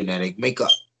genetic makeup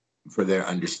for their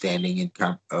understanding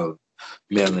and of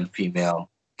male and female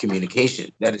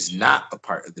communication. That is not a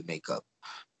part of the makeup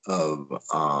of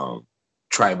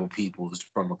tribal peoples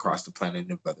from across the planet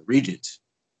and of other regions.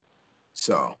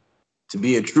 So, to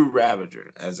be a true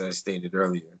ravager, as I stated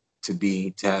earlier,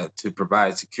 to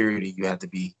provide security, you have to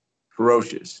be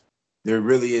ferocious. There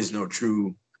really is no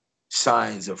true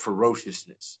signs of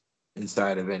ferociousness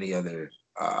inside of any other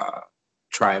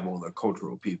tribal or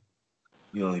cultural people.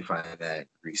 You only find that in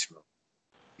Greece, Rome,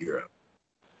 Europe,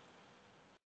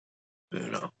 you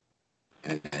know.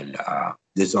 And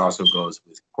this also goes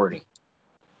with courting.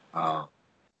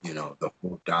 You know, the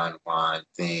whole Don Juan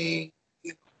thing,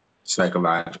 you know,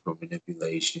 psychological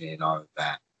manipulation and all of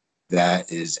that.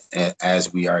 That is,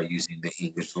 as we are using the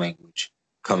English language,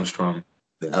 comes from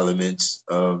the elements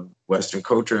of Western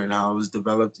culture and how it was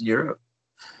developed in Europe.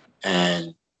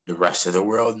 And the rest of the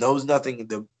world knows nothing.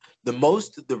 The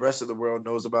most the rest of the world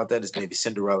knows about that is maybe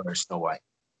Cinderella or Snow White.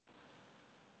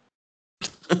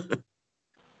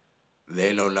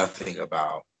 They know nothing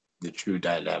about the true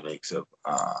dynamics of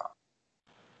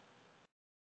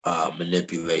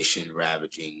manipulation,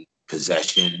 ravaging,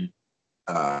 possession,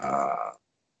 what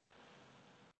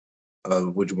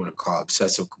you want to call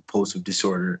obsessive compulsive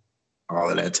disorder, all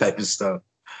of that type of stuff.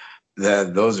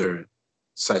 Those are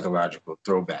psychological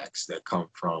throwbacks that come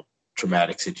from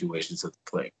traumatic situations of the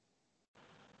plague.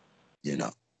 You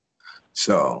know,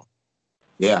 so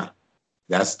yeah,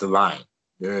 that's the line.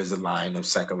 There is a line of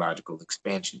psychological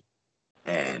expansion,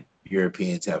 and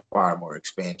Europeans have far more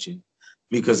expansion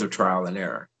because of trial and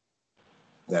error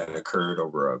that occurred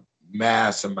over a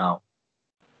mass amount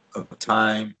of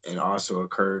time and also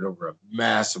occurred over a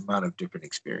mass amount of different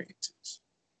experiences.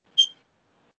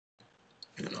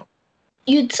 You know,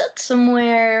 you'd said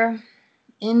somewhere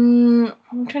in,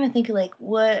 I'm trying to think of like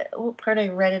what part I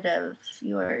read it of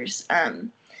yours,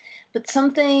 but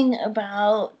something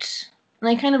about, and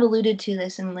I kind of alluded to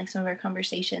this in like some of our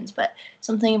conversations, but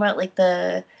something about like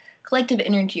the collective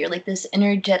energy or like this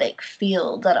energetic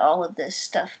field that all of this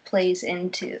stuff plays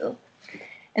into.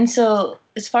 And so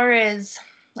as far as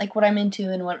like what I'm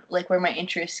into and what like where my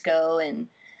interests go, and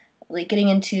like getting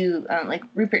into like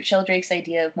Rupert Sheldrake's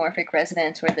idea of morphic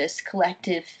resonance, where this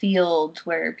collective field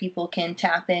where people can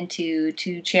tap into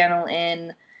to channel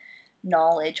in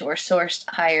knowledge or sourced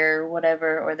higher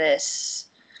whatever, or this,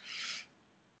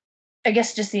 I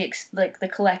guess just the like the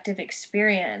collective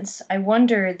experience. I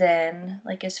wonder then,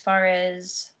 like as far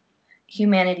as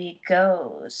humanity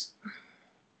goes,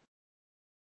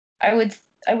 I would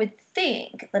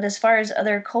think that as far as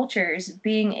other cultures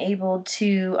being able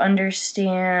to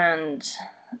understand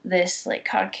this like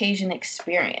Caucasian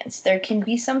experience, there can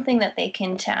be something that they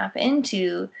can tap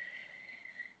into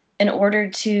in order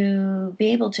to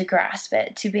be able to grasp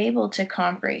it, to be able to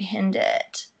comprehend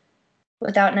it,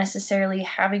 without necessarily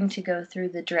having to go through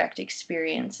the direct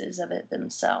experiences of it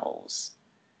themselves.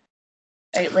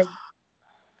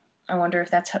 I wonder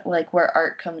if that's how, like where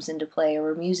art comes into play, or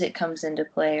where music comes into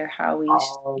play, or how we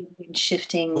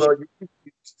shifting. Well, you can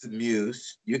use the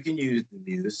muse. You can use the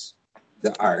muse,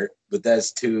 the art, but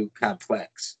that's too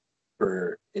complex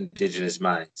for indigenous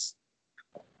minds.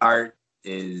 Art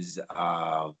is,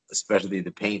 especially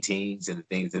the paintings and the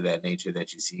things of that nature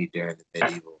that you see during the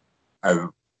medieval,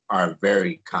 are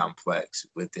very complex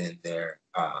within their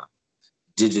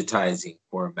digitizing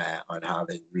format on how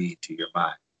they read to your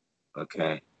mind.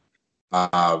 Okay.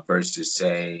 Versus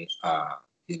say,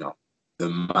 you know, the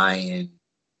Mayan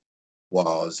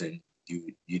walls, and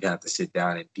you'd have to sit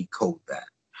down and decode that.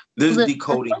 There's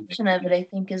decoding. The function of it, I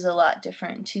think, is a lot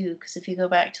different too, because if you go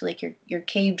back to like your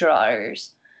cave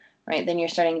drawers, right, then you're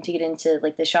starting to get into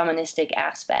like the shamanistic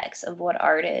aspects of what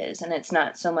art is, and it's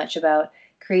not so much about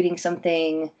creating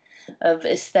something of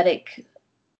aesthetic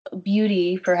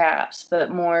beauty, perhaps,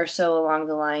 but more so along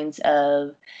the lines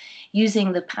of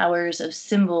using the powers of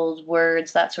symbols,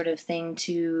 words, that sort of thing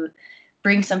to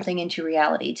bring something into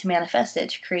reality, to manifest it,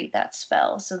 to create that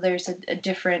spell. So there's a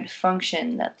different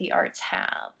function that the arts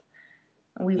have.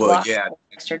 We've lost in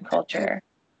Western culture.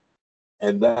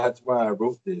 And that's why I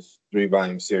wrote this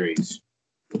 3-volume series.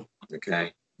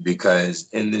 Okay? Because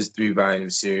in this 3-volume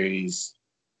series,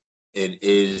 it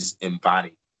is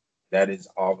embodied. That is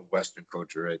all the Western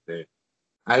culture right there.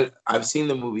 I've seen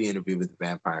the movie Interview with the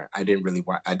Vampire. I didn't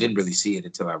really see it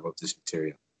until I wrote this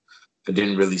material. I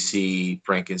didn't really see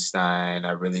Frankenstein.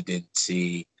 I really didn't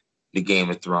see the Game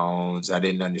of Thrones. I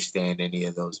didn't understand any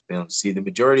of those films. See, the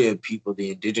majority of people,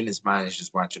 the indigenous mind is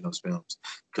just watching those films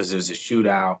because there's a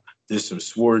shootout, there's some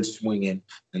sword swinging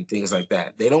and things like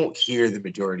that. They don't hear the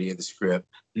majority of the script,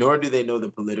 nor do they know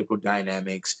the political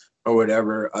dynamics or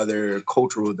whatever other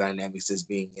cultural dynamics is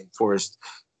being enforced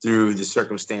through the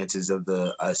circumstances of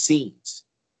the scenes.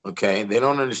 Okay, they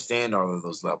don't understand all of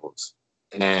those levels,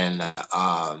 and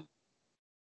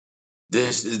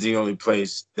this is the only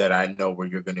place that I know where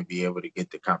you're going to be able to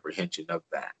get the comprehension of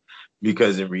that,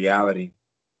 because in reality,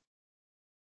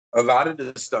 a lot of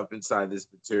the stuff inside this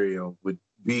material would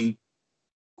be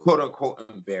quote unquote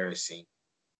embarrassing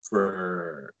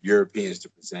for Europeans to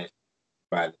present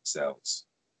by themselves.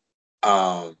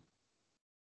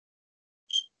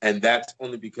 And that's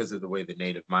only because of the way the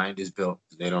native mind is built.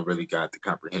 They don't really got the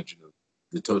comprehension of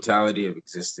the totality of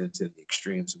existence and the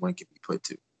extremes one can be put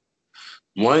to.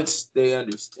 Once they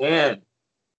understand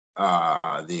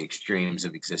the extremes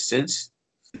of existence,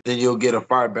 then you'll get a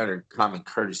far better common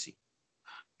courtesy.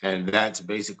 And that's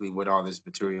basically what all this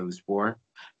material is for.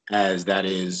 as that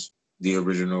is the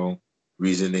original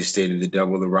reason they stated the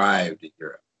devil arrived in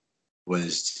Europe,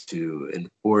 was to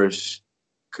enforce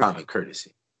common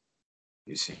courtesy,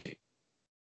 you see.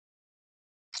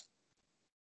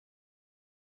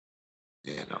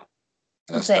 You know,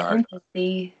 What's that's that the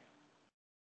empathy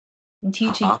and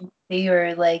teaching empathy,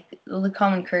 or like the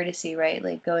common courtesy, right?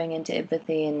 Like going into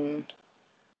empathy and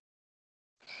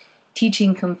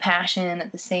teaching compassion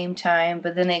at the same time,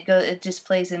 but then it just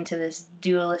plays into this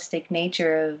dualistic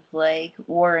nature of like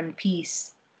war and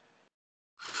peace.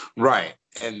 Right.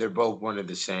 And they're both one of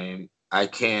the same.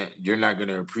 You're not going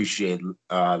to appreciate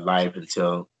life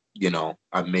until,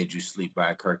 I've made you sleep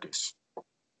by a carcass.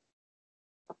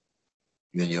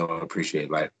 Then you'll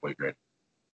appreciate life way greater.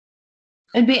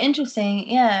 It'd be interesting,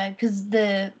 yeah, because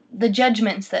the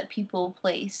judgments that people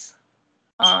place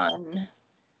on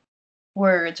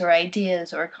words or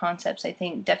ideas or concepts, I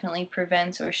think definitely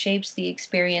prevents or shapes the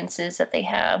experiences that they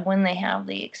have when they have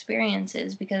the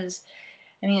experiences. Because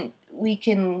I mean, we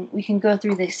can go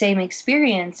through the same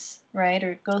experience, right,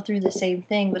 or go through the same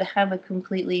thing, but have a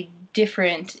completely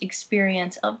different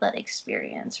experience of that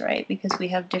experience, right? Because we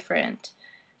have different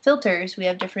filters, we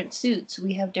have different suits,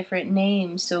 we have different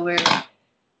names, so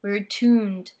we're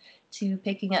attuned to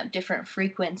picking up different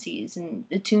frequencies and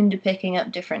attuned to picking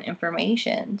up different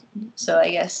information. So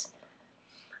I guess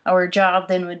our job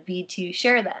then would be to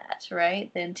share that,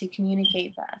 right? Then to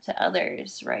communicate that to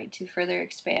others, right? To further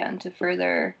expand, to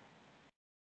further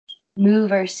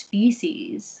move our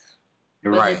species.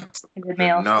 Right. The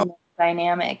male-female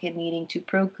dynamic and needing to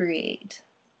procreate.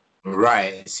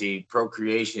 Right. See,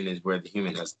 procreation is where the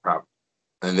human has the problem.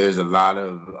 And there's a lot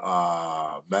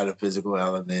of metaphysical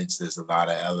elements. There's a lot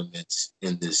of elements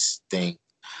in this thing.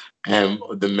 And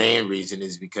the main reason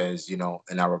is because, in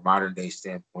our modern day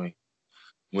standpoint,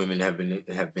 women have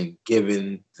been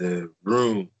given the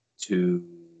room to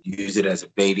use it as a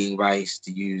baiting vice,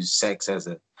 to use sex as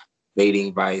a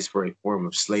baiting vice for a form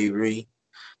of slavery.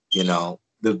 The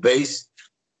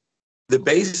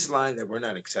baseline that we're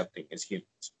not accepting as humans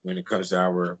when it comes to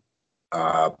our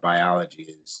biology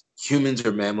is humans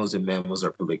are mammals and mammals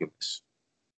are polygamous.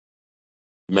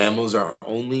 Mammals are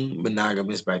only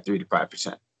monogamous by 3 to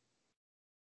 5%.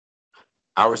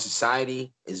 Our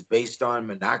society is based on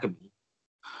monogamy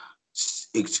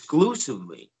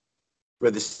exclusively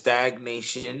for the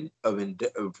stagnation of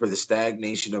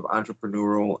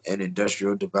entrepreneurial and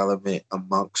industrial development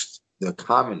amongst the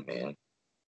common man,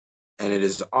 and it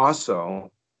is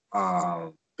also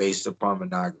based upon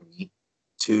monogamy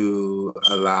to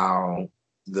allow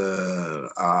the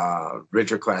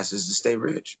richer classes to stay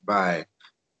rich by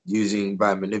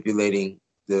manipulating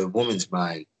the woman's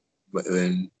mind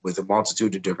with a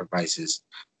multitude of different vices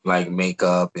like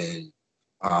makeup and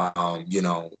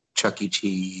Chuck E.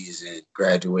 Cheese and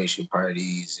graduation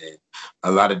parties and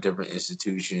a lot of different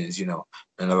institutions,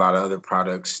 and a lot of other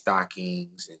products,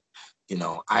 stockings and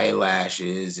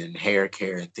eyelashes and hair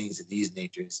care and things of these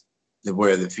natures,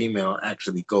 where the female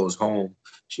actually goes home.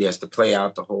 She has to play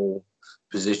out the whole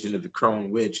position of the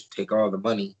crone witch, take all the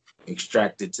money,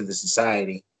 extract it to the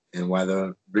society, and while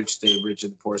the rich stay rich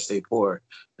and the poor stay poor,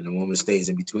 and the woman stays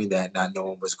in between that, not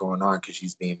knowing what's going on because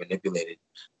she's being manipulated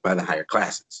by the higher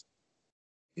classes.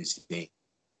 You see?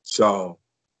 So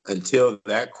until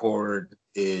that cord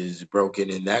is broken,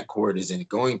 and that cord isn't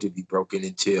going to be broken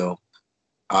until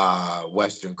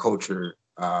Western culture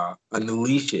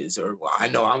unleashes, or I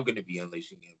know I'm going to be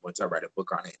unleashing it once I write a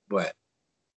book on it, but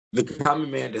the common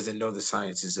man doesn't know the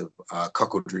sciences of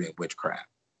cuckoldry and witchcraft.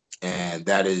 And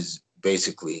that is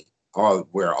basically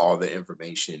where all the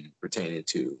information pertaining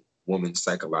to woman's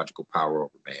psychological power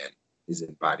over man is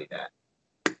embodied at.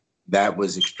 That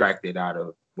was extracted out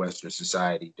of Western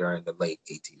society during the late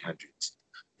 1800s.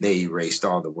 They erased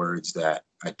all the words that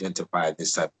identified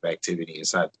this type of activity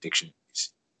inside the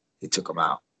dictionaries. They took them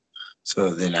out.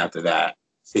 So then after that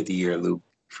 50-year loop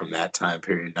from that time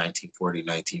period, 1940,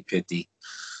 1950,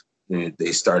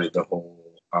 they started the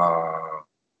whole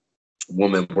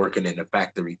woman working in the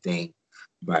factory thing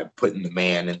by putting the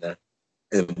man in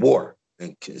war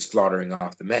and slaughtering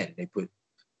off the men. They put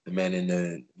the men in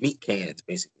the meat cans,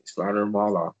 basically, slaughter them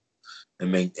all off,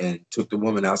 and took the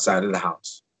woman outside of the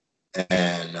house.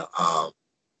 And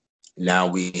now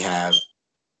we have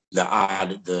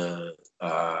the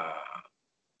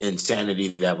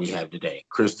insanity that we have today: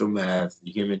 crystal meth,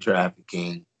 human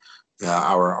trafficking.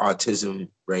 Our autism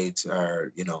rates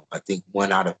are, I think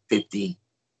 1 out of 50,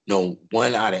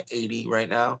 1 out of 80 right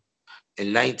now.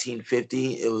 In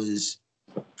 1950, it was,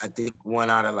 I think, 1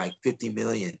 out of like 50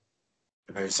 million.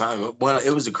 Or something. Well, it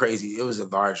was a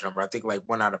large number. I think like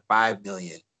 1 out of 5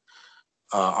 million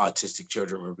autistic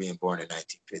children were being born in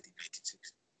 1950,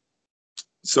 1960.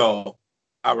 So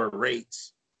our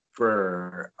rates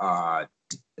for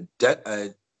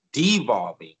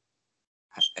devolving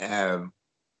have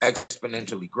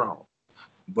exponentially grown.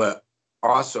 But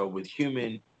also with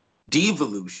human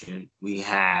devolution, we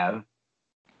have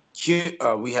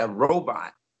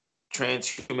robot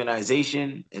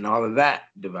transhumanization and all of that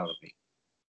developing.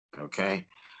 Okay,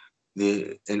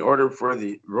 in order for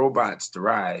the robots to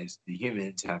rise, the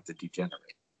humans have to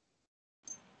degenerate,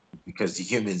 because the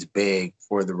humans beg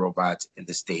for the robots in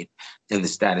the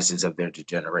statuses of their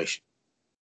degeneration.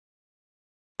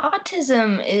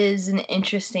 Autism is an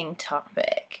interesting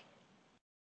topic,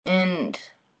 and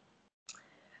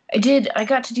I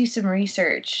got to do some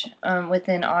research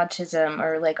within autism,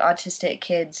 or like autistic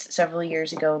kids, several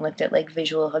years ago, and looked at like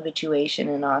visual habituation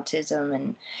and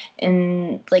autism,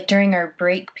 and like during our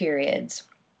break periods,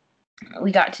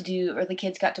 we got to do, or the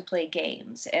kids got to play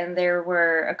games, and there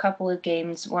were a couple of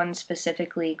games, one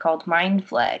specifically called Mind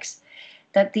Flex,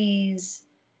 that these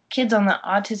kids on the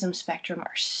autism spectrum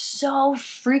are so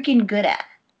freaking good at.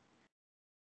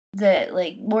 That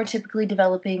like more typically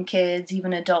developing kids,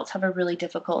 even adults, have a really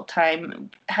difficult time,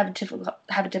 have a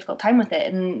difficult time with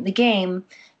it. In the game,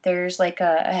 there's like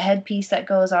a headpiece that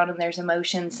goes on, and there's a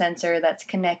motion sensor that's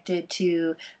connected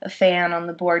to a fan on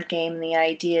the board game. And the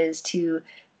idea is to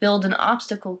build an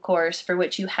obstacle course for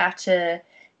which you have to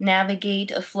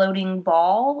navigate a floating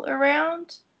ball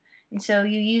around. And so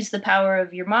you use the power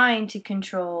of your mind to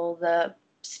control the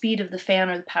speed of the fan,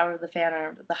 or the power of the fan,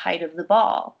 or the height of the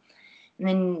ball. And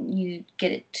then you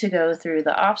get it to go through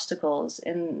the obstacles.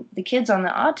 And the kids on the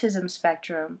autism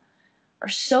spectrum are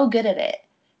so good at it.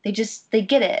 They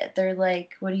get it. They're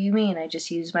like, what do you mean? I just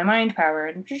use my mind power.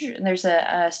 And there's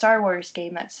a Star Wars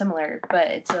game that's similar, but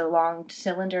it's a long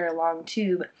cylinder, a long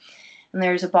tube, and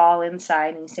there's a ball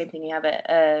inside. And the same thing, you have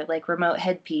a like remote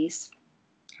headpiece.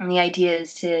 And the idea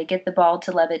is to get the ball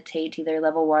to levitate, either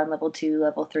level 1, level 2,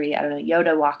 level 3. I don't know.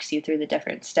 Yoda walks you through the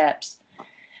different steps.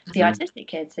 The autistic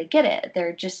kids, they get it.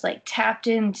 They're just like tapped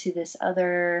into this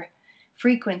other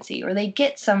frequency, or they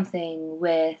get something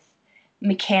with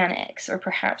mechanics, or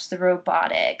perhaps the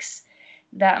robotics,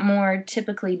 that more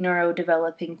typically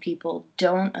neurodeveloping people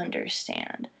don't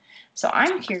understand. So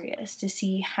I'm curious to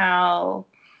see how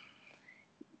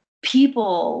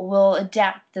people will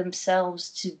adapt themselves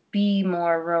to be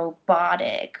more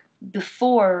robotic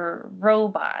before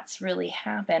robots really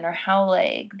happen, or how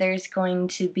like there's going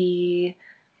to be.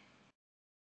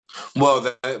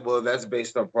 Well, that's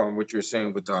based upon what you're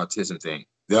saying with the autism thing.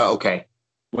 Okay.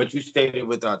 What you stated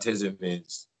with autism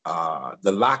is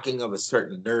the locking of a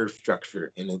certain nerve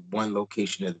structure in one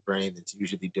location of the brain that's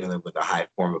usually dealing with a high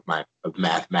form of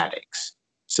mathematics.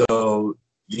 So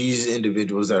these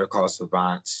individuals that are called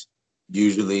savants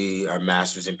usually are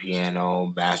masters in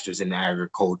piano, masters in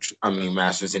agriculture,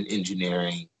 masters in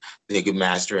engineering. They can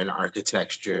master in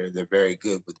architecture. They're very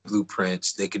good with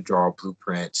blueprints. They can draw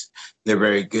blueprints. They're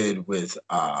very good with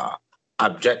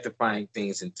objectifying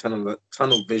things and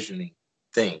tunnel visioning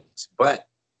things. But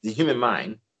the human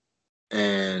mind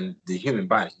and the human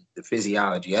body, the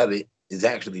physiology of it, is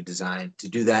actually designed to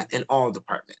do that in all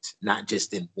departments, not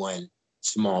just in one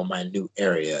small, minute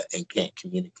area, and can't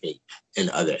communicate in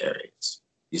other areas,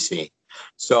 you see?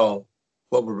 So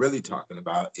what we're really talking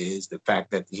about is the fact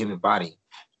that the human body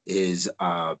is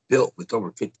built with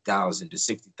over 50,000 to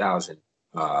 60,000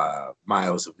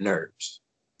 miles of nerves.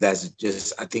 I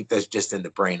think that's just in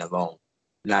the brain alone,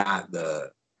 not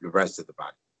the rest of the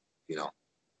body, you know?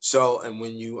 So, and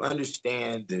when you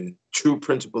understand the true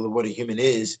principle of what a human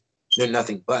is, they're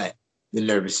nothing but the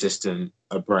nervous system,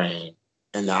 a brain,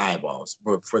 and the eyeballs.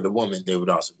 But for the woman, they would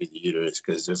also be the uterus,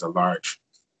 because there's a large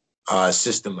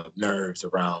system of nerves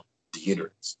around the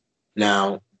uterus.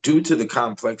 Now, due to the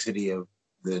complexity of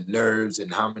the nerves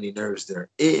and how many nerves there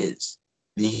is,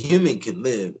 the human can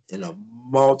live in a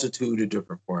multitude of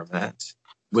different formats,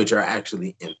 which are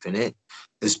actually infinite,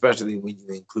 especially when you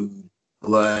include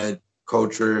blood,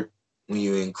 culture, when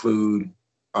you include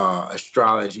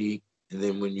astrology, and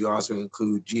then when you also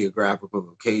include geographical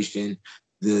location,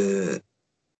 the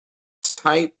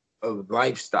type of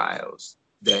lifestyles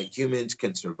that humans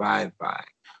can survive by,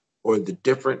 or the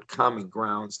different common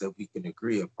grounds that we can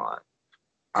agree upon,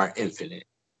 are infinite.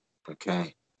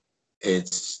 Okay,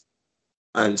 it's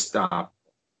unstoppable,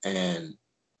 and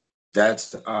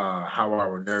that's how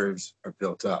our nerves are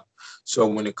built up. So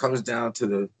when it comes down to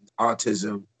the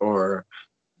autism, or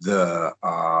the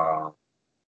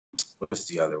what's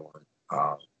the other one?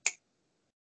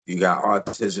 You got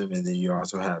autism, and then you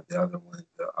also have the other one.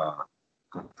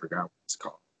 I forgot what it's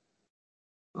called.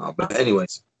 But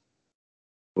anyways,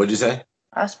 what'd you say?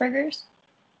 Asperger's?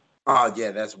 Oh,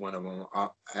 yeah, that's one of them.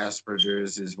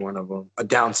 Asperger's is one of them.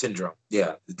 Down syndrome.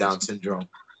 Yeah, the Down syndrome.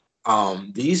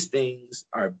 These things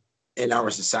are in our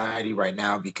society right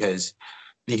now because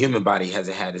the human body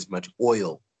hasn't had as much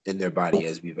oil in their body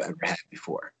as we've ever had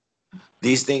before.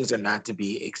 These things are not to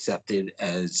be accepted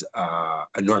as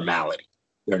a normality.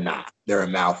 They're not. They're a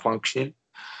malfunction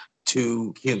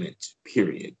to humans,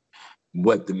 period.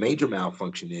 What the major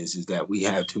malfunction is that we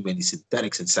have too many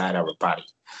synthetics inside our body.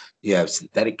 You have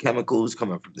synthetic chemicals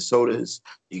coming from the sodas.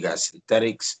 You got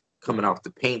synthetics coming off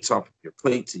the paints off of your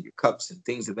plates and your cups and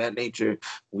things of that nature.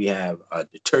 We have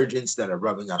detergents that are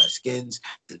rubbing on our skins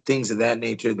and things of that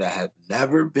nature that have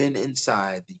never been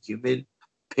inside the human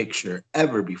picture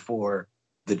ever before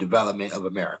the development of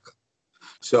America.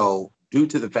 So due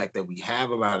to the fact that we have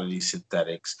a lot of these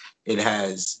synthetics, it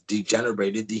has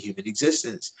degenerated the human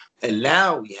existence. And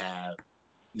now we have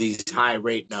these high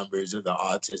rate numbers of the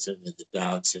autism and the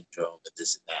Down syndrome and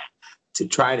this and that. To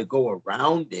try to go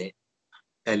around it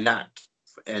and not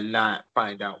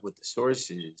find out what the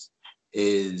source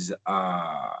is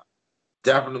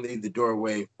definitely the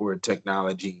doorway for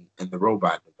technology and the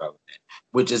robot development,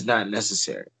 which is not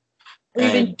necessary. Or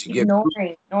even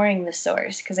ignoring the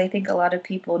source, because I think a lot of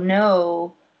people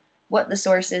know what the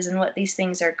source is and what these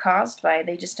things are caused by.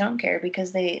 They just don't care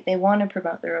because they want to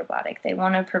promote the robotic. They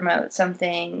want to promote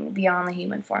something beyond the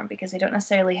human form because they don't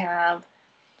necessarily have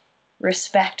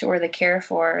respect or the care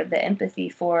for, the empathy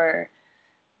for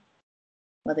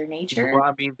Mother Nature. Well,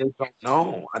 I mean, they don't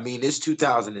know. I mean, it's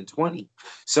 2020.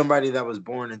 Somebody that was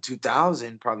born in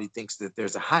 2000 probably thinks that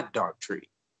there's a hot dog tree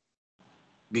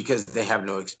because they have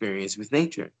no experience with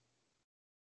nature.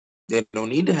 They don't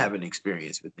need to have an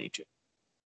experience with nature,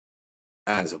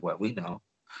 as of what we know.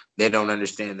 They don't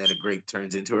understand that a grape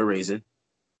turns into a raisin.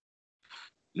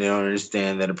 They don't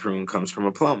understand that a prune comes from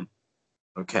a plum.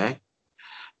 Okay?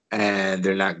 And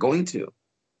they're not going to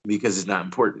because it's not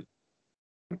important.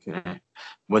 Okay?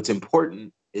 What's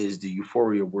important is the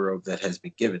euphoria world that has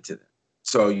been given to them.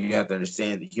 So you have to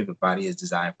understand the human body is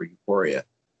designed for euphoria.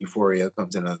 Euphoria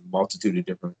comes in a multitude of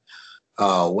different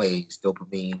ways,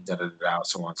 dopamine,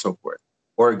 so on and so forth.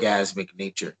 Orgasmic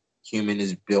nature. Human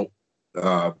is built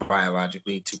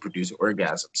biologically to produce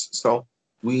orgasms. So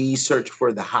we search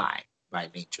for the high by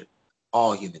nature.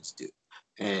 All humans do.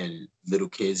 And little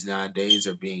kids nowadays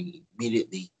are being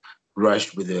immediately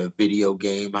rushed with a video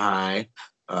game high,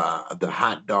 the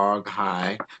hot dog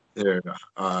high, their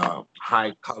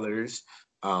high colors,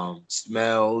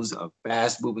 smells of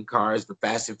fast moving cars, the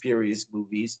Fast and Furious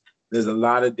movies. There's a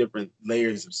lot of different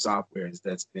layers of softwares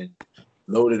that's been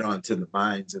loaded onto the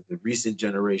minds of the recent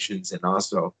generations and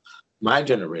also my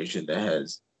generation that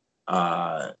has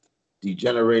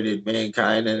degenerated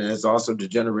mankind and has also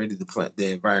degenerated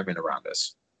the environment around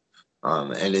us.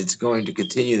 And it's going to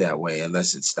continue that way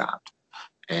unless it's stopped.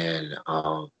 And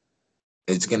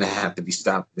it's going to have to be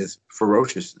stopped with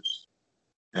ferociousness.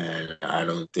 And I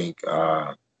don't think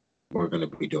we're going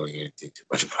to be doing anything too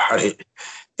much about it.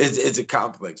 It's a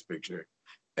complex picture.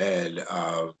 And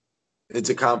it's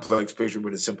a complex picture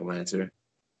with a simple answer.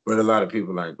 But a lot of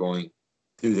people aren't going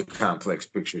through the complex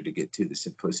picture to get to the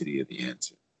simplicity of the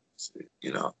answer. So,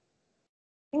 you know.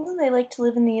 I think they like to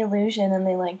live in the illusion and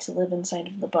they like to live inside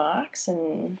of the box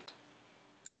and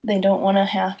they don't want to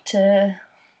have to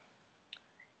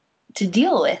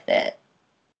deal with it.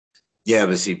 Yeah,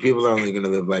 but see, people are only going to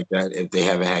live like that if they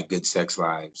haven't had good sex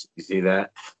lives. You see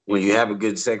that? When you have a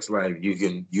good sex life,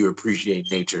 you appreciate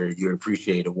nature, you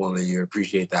appreciate a woman, you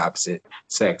appreciate the opposite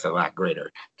sex a lot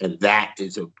greater. And that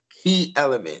is a key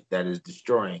element that is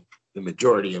destroying the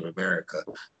majority of America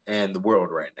and the world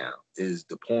right now is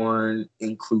the porn,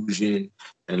 inclusion,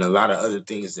 and a lot of other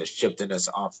things that's shifting us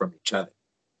off from each other.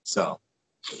 So,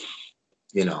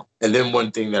 you know, and then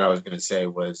one thing that I was going to say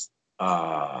was,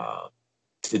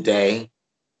 today,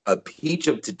 a peach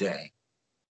of today,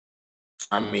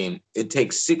 I mean, it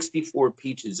takes 64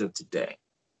 peaches of today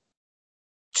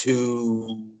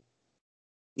to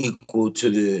equal to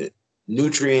the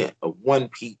nutrient of one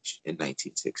peach in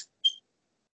 1960.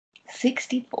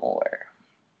 64.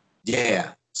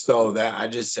 Yeah. So that I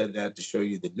just said that to show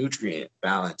you the nutrient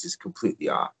balance is completely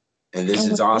off. And this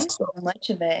is also so much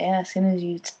of it, yeah, as soon as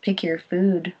you pick your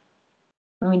food.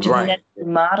 I mean, right.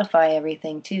 Modify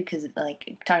everything too, because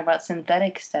like talking about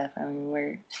synthetic stuff. I mean,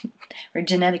 we're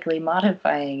genetically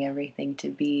modifying everything to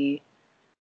be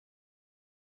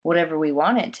whatever we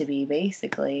want it to be,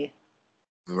 basically.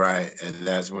 Right, and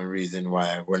that's one reason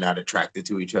why we're not attracted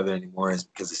to each other anymore is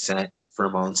because the scent,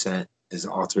 pheromone scent, is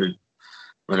altered.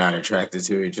 We're not attracted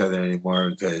to each other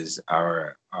anymore because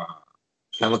our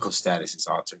chemical status is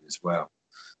altered as well.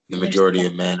 The majority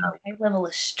of men a high level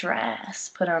of stress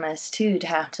put on us too, to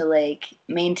have to like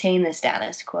maintain the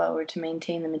status quo, or to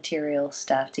maintain the material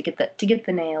stuff, to get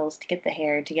the nails, to get the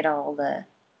hair, to get all the.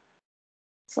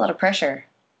 It's a lot of pressure.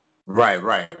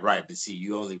 Right. But see,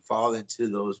 you only fall into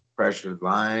those pressure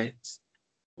lines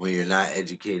when you're not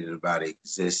educated about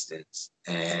existence,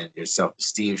 and your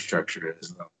self-esteem structure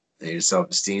is low. And your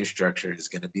self-esteem structure is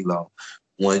going to be low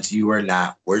once you are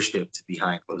not worshipped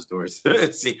behind closed doors.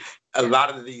 See, a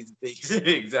lot of these things,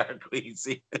 exactly.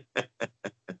 See,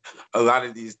 a lot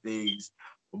of these things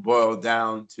boil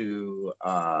down to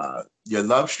your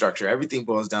love structure. Everything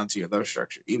boils down to your love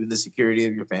structure, even the security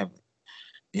of your family.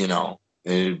 You know,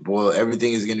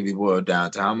 everything is going to be boiled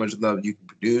down to how much love you can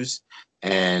produce,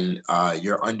 and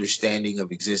your understanding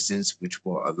of existence, which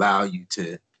will allow you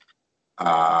to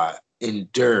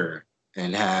endure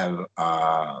and have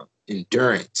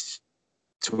endurance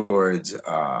towards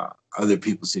other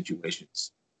people's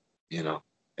situations, you know,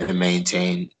 and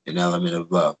maintain an element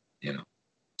of love, you know.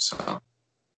 So.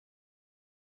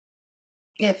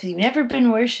 If you've never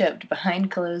been worshipped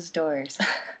behind closed doors.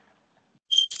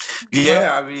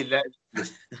 Yeah, I mean that.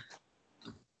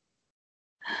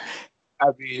 I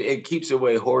mean, it keeps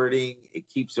away hoarding. It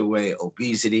keeps away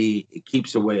obesity. It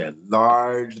keeps away a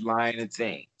large line of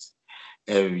things.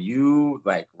 If you,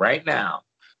 like right now,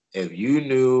 if you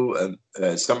knew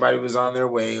somebody was on their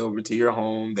way over to your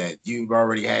home that you've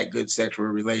already had good sexual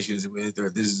relations with, or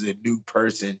this is a new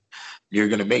person, you're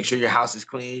going to make sure your house is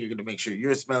clean. You're going to make sure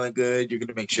you're smelling good. You're going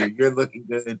to make sure you're looking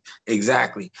good.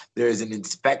 Exactly. There's an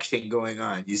inspection going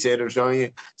on. You see what I'm showing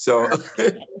you? So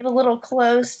a little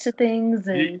close to things.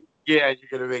 And yeah, you're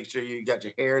going to make sure you got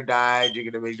your hair dyed. You're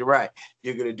going to make sure, right.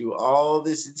 You're going to do all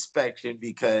this inspection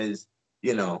because,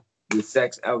 you know, the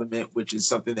sex element, which is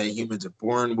something that humans are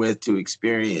born with to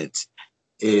experience,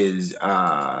 is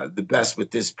the best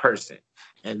with this person.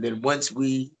 And then once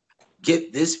we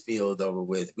get this field over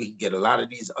with, we can get a lot of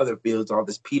these other fields, all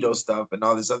this pedo stuff and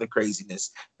all this other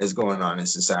craziness that's going on in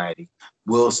society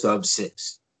will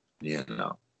subsist, you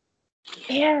know.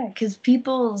 Yeah, because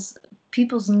people's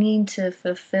need to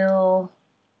fulfill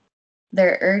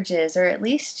their urges, or at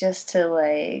least just to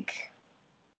like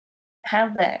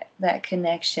have that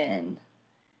connection.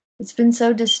 It's been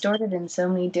so distorted in so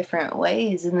many different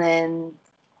ways, and then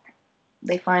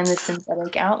they find the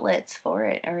synthetic outlets for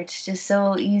it, or it's just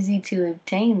so easy to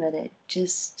obtain that it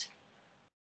just.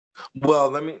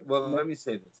 Well, let me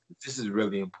say this. This is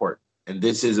really important, and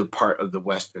this is a part of the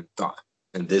Western thought,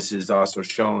 and this is also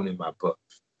shown in my book.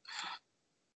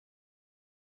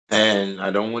 And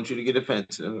I don't want you to get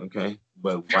offensive, okay?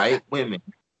 But white women,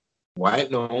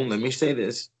 let me say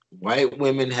this. White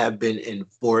women have been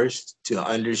enforced to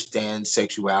understand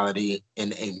sexuality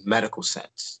in a medical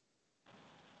sense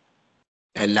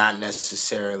and not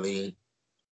necessarily,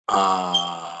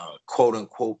 quote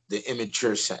unquote, the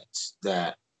immature sense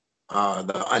that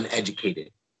the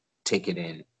uneducated take it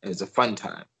in as a fun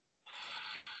time.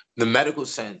 The medical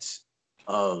sense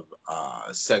of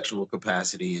sexual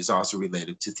capacity is also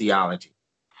related to theology.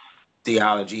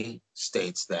 Theology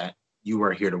states that you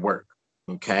are here to work,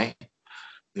 okay?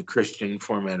 The Christian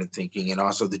format of thinking, and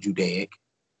also the Judaic,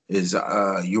 is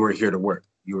you are here to work.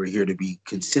 You are here to be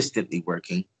consistently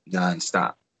working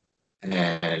nonstop.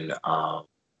 And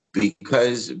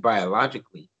because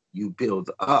biologically you build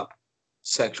up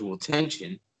sexual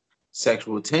tension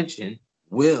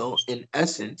will, in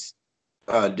essence,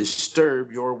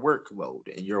 disturb your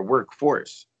workload and your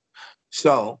workforce.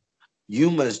 So you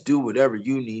must do whatever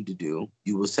you need to do.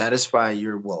 You will satisfy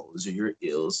your woes or your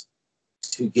ills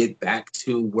to get back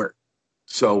to work.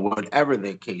 So whatever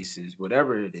the case is,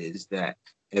 whatever it is that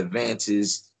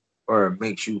advances or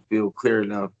makes you feel clear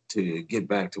enough to get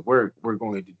back to work, we're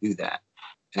going to do that.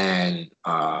 And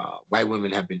white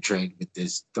women have been trained with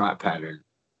this thought pattern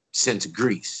since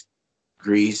Greece.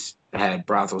 Greece had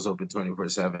brothels open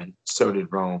 24/7. So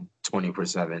did Rome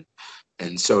 24/7.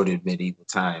 And so did medieval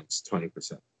times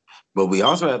 20%. But we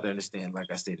also have to understand,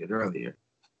 like I stated earlier,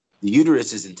 the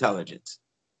uterus is intelligence.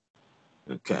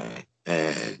 Okay.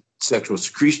 And sexual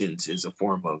secretions is a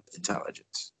form of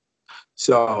intelligence.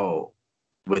 So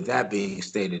with that being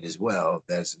stated as well,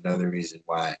 that's another reason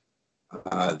why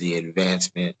the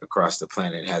advancement across the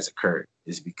planet has occurred,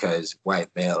 is because white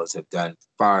males have done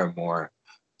far more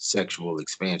sexual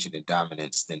expansion and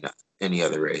dominance than any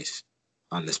other race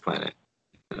on this planet,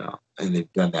 you know, and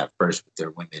they've done that first with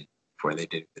their women before they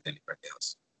did it with anybody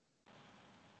else.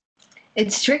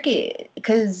 It's tricky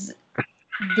because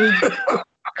they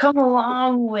come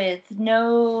along with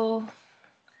no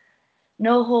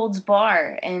holds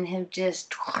bar and have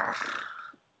just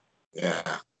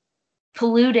Yeah.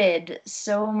 polluted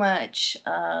so much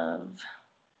of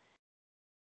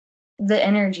the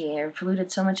energy, or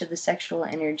polluted so much of the sexual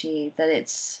energy, that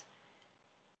it's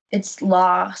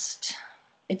lost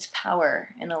its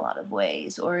power in a lot of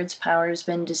ways, or its power has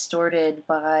been distorted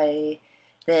by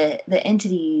the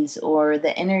entities or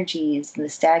the energies and the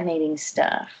stagnating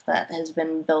stuff that has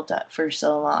been built up for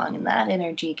so long, and that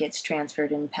energy gets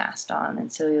transferred and passed on.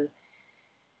 And so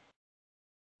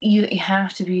you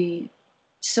have to be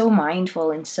so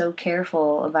mindful and so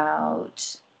careful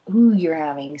about who you're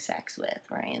having sex with,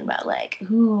 right? And about like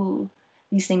who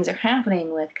these things are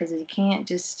happening with, because you can't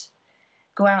just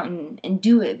go out and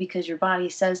do it because your body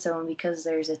says so and because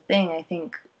there's a thing. I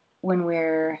think when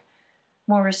we're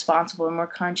more responsible and more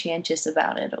conscientious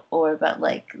about it, or about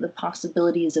like the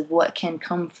possibilities of what can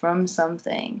come from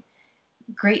something,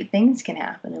 great things can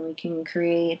happen and we can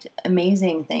create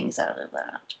amazing things out of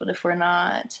that. But if we're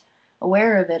not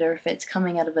aware of it, or if it's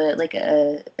coming out of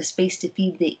a space to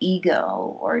feed the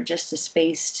ego, or just a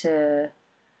space to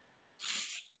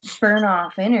burn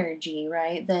off energy,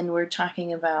 right, then we're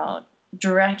talking about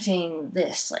directing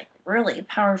this like really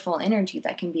powerful energy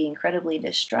that can be incredibly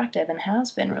destructive and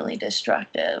has been really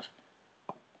destructive.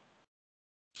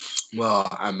 Well,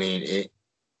 I mean,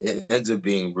 it ends up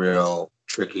being real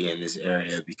tricky in this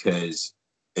area, because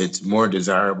it's more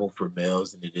desirable for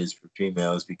males than it is for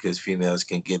females, because females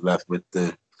can get left with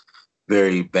the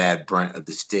very bad brunt of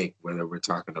the stick, whether we're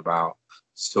talking about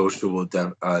social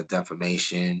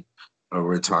defamation, or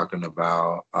we're talking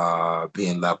about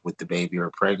being left with the baby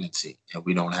or pregnancy. And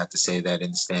we don't have to say that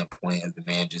in the standpoint of the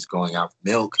man just going out for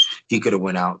milk. He could have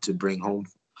went out to bring home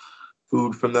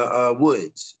food from the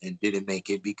woods and didn't make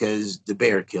it because the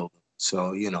bear killed him.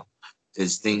 So, you know,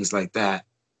 there's things like that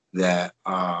that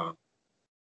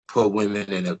put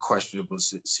women in a questionable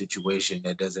situation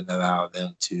that doesn't allow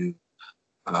them to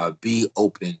be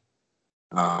open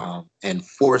and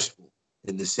forceful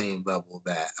in the same level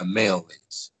that a male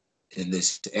is in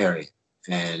this area.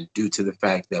 And due to the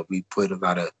fact that we put a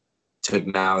lot of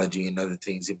technology and other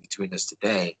things in between us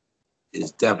today,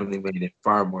 it's definitely made it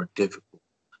far more difficult.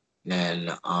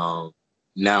 And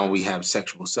now we have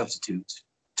sexual substitutes,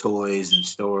 toys and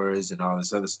stores and all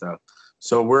this other stuff.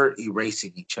 So we're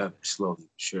erasing each other slowly but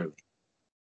surely.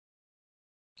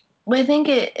 Well, I think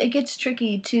it gets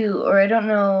tricky too, or I don't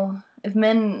know if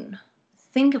men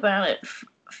think about it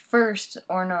first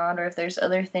or not, or if there's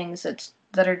other things that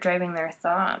are driving their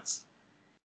thoughts.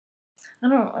 I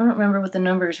don't remember what the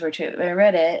numbers were too. I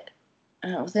read it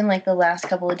within like the last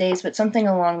couple of days, but something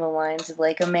along the lines of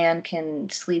like a man can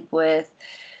sleep with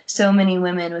so many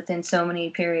women within so many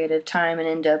period of time and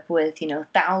end up with, you know,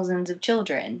 thousands of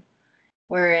children.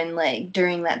 Where in like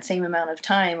during that same amount of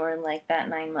time, or in like that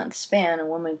 9-month span, a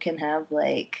woman can have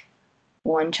like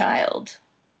one child.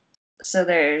 So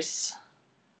there's,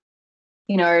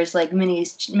 you know, there's like many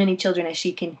children as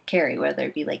she can carry, whether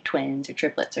it be like twins or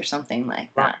triplets or something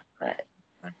like that. But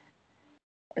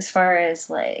as far as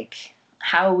like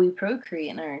how we procreate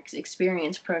and our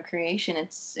experience procreation,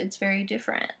 it's very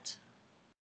different.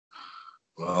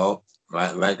 Well,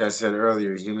 like I said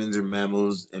earlier, humans are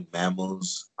mammals, and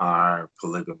mammals are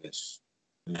polygamous.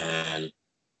 And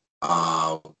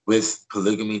with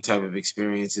polygamy type of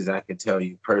experiences, I can tell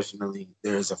you personally,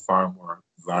 there's a far more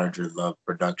larger love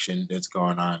production that's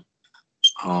going on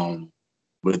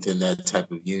within that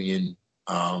type of union.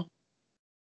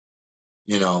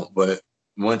 You know, but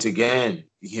once again,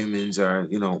 humans are,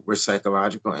 you know, we're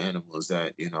psychological animals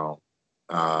that, you know,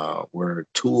 we're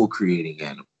tool creating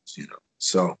animals, you know.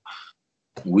 So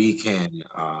we can,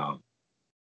 our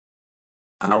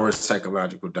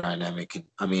psychological dynamic,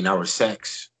 our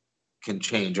sex can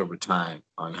change over time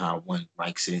on how one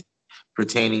likes it,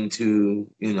 pertaining to,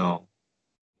 you know,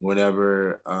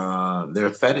 whatever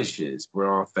their fetish is.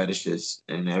 We're all fetishists,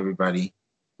 and everybody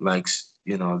likes,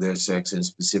 you know, their sex in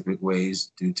specific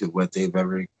ways due to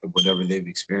whatever they've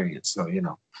experienced. So, you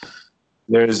know,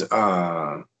 there's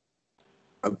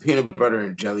a peanut butter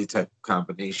and jelly type of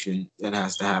combination that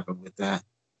has to happen with that.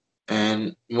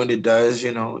 And when it does,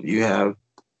 you know, you have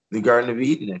the Garden of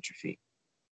Eden at your feet.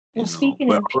 Well,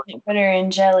 speaking of peanut butter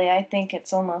and jelly, I think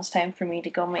it's almost time for me to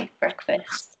go make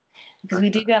breakfast, because we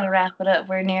do got to wrap it up.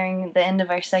 We're nearing the end of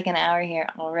our second hour here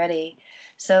already.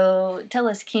 So tell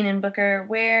us, Keenan Booker,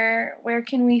 where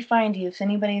can we find you? If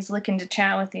anybody's looking to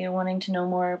chat with you, wanting to know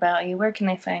more about you, where can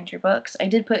they find your books? I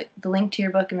did put the link to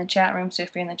your book in the chat room, so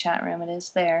if you're in the chat room, it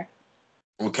is there.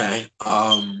 Okay.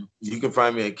 You can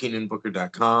find me at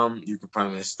KeenanBooker.com. You can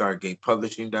find me at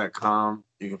StargatePublishing.com.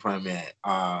 You can find me at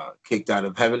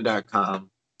KickedOutOfHeaven.com.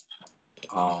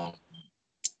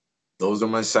 those are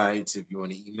my sites. If you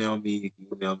want to email me, you can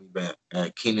email me back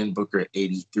at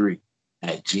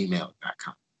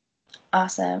KeenanBooker83@gmail.com.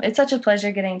 Awesome. It's such a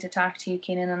pleasure getting to talk to you,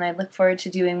 Keenan, and I look forward to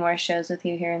doing more shows with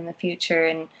you here in the future.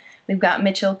 And we've got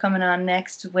Mitchell coming on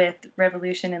next with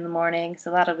Revolution in the morning,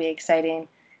 so that'll be exciting.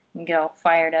 And get all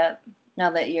fired up now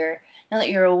that you're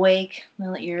awake,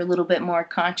 now that you're a little bit more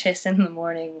conscious in the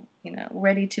morning,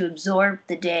 ready to absorb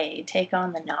the day, take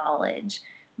on the knowledge,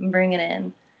 and bring it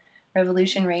in.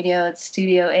 Revolution Radio, it's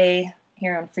Studio A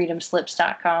here on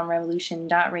freedomslips.com,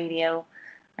 revolution.radio.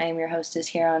 I am your hostess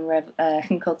here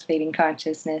on Cultivating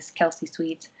Consciousness, Kelsey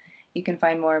Sweet. You can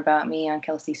find more about me on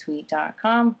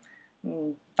kelseysweet.com.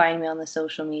 Find me on the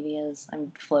social medias.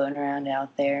 I'm floating around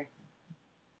out there.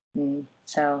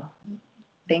 So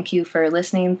thank you for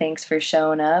listening. Thanks for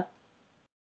showing up.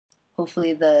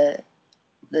 Hopefully this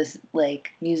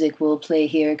music will play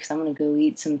here because I'm going to go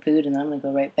eat some food and I'm going to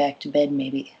go right back to bed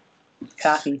maybe.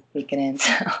 Coffee's kicking in,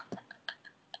 so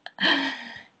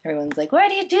everyone's like, why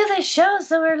do you do this show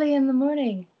so early in the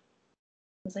morning?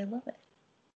 Because I love it.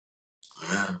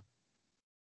 Yeah.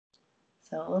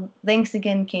 So thanks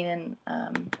again, Keenan.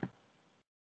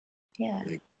 Yeah.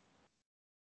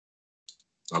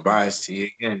 Bye-bye. See you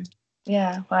again.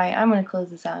 Yeah, bye. I'm going to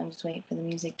close this out and just wait for the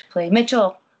music to play.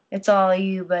 Mitchell, it's all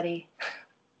you, buddy.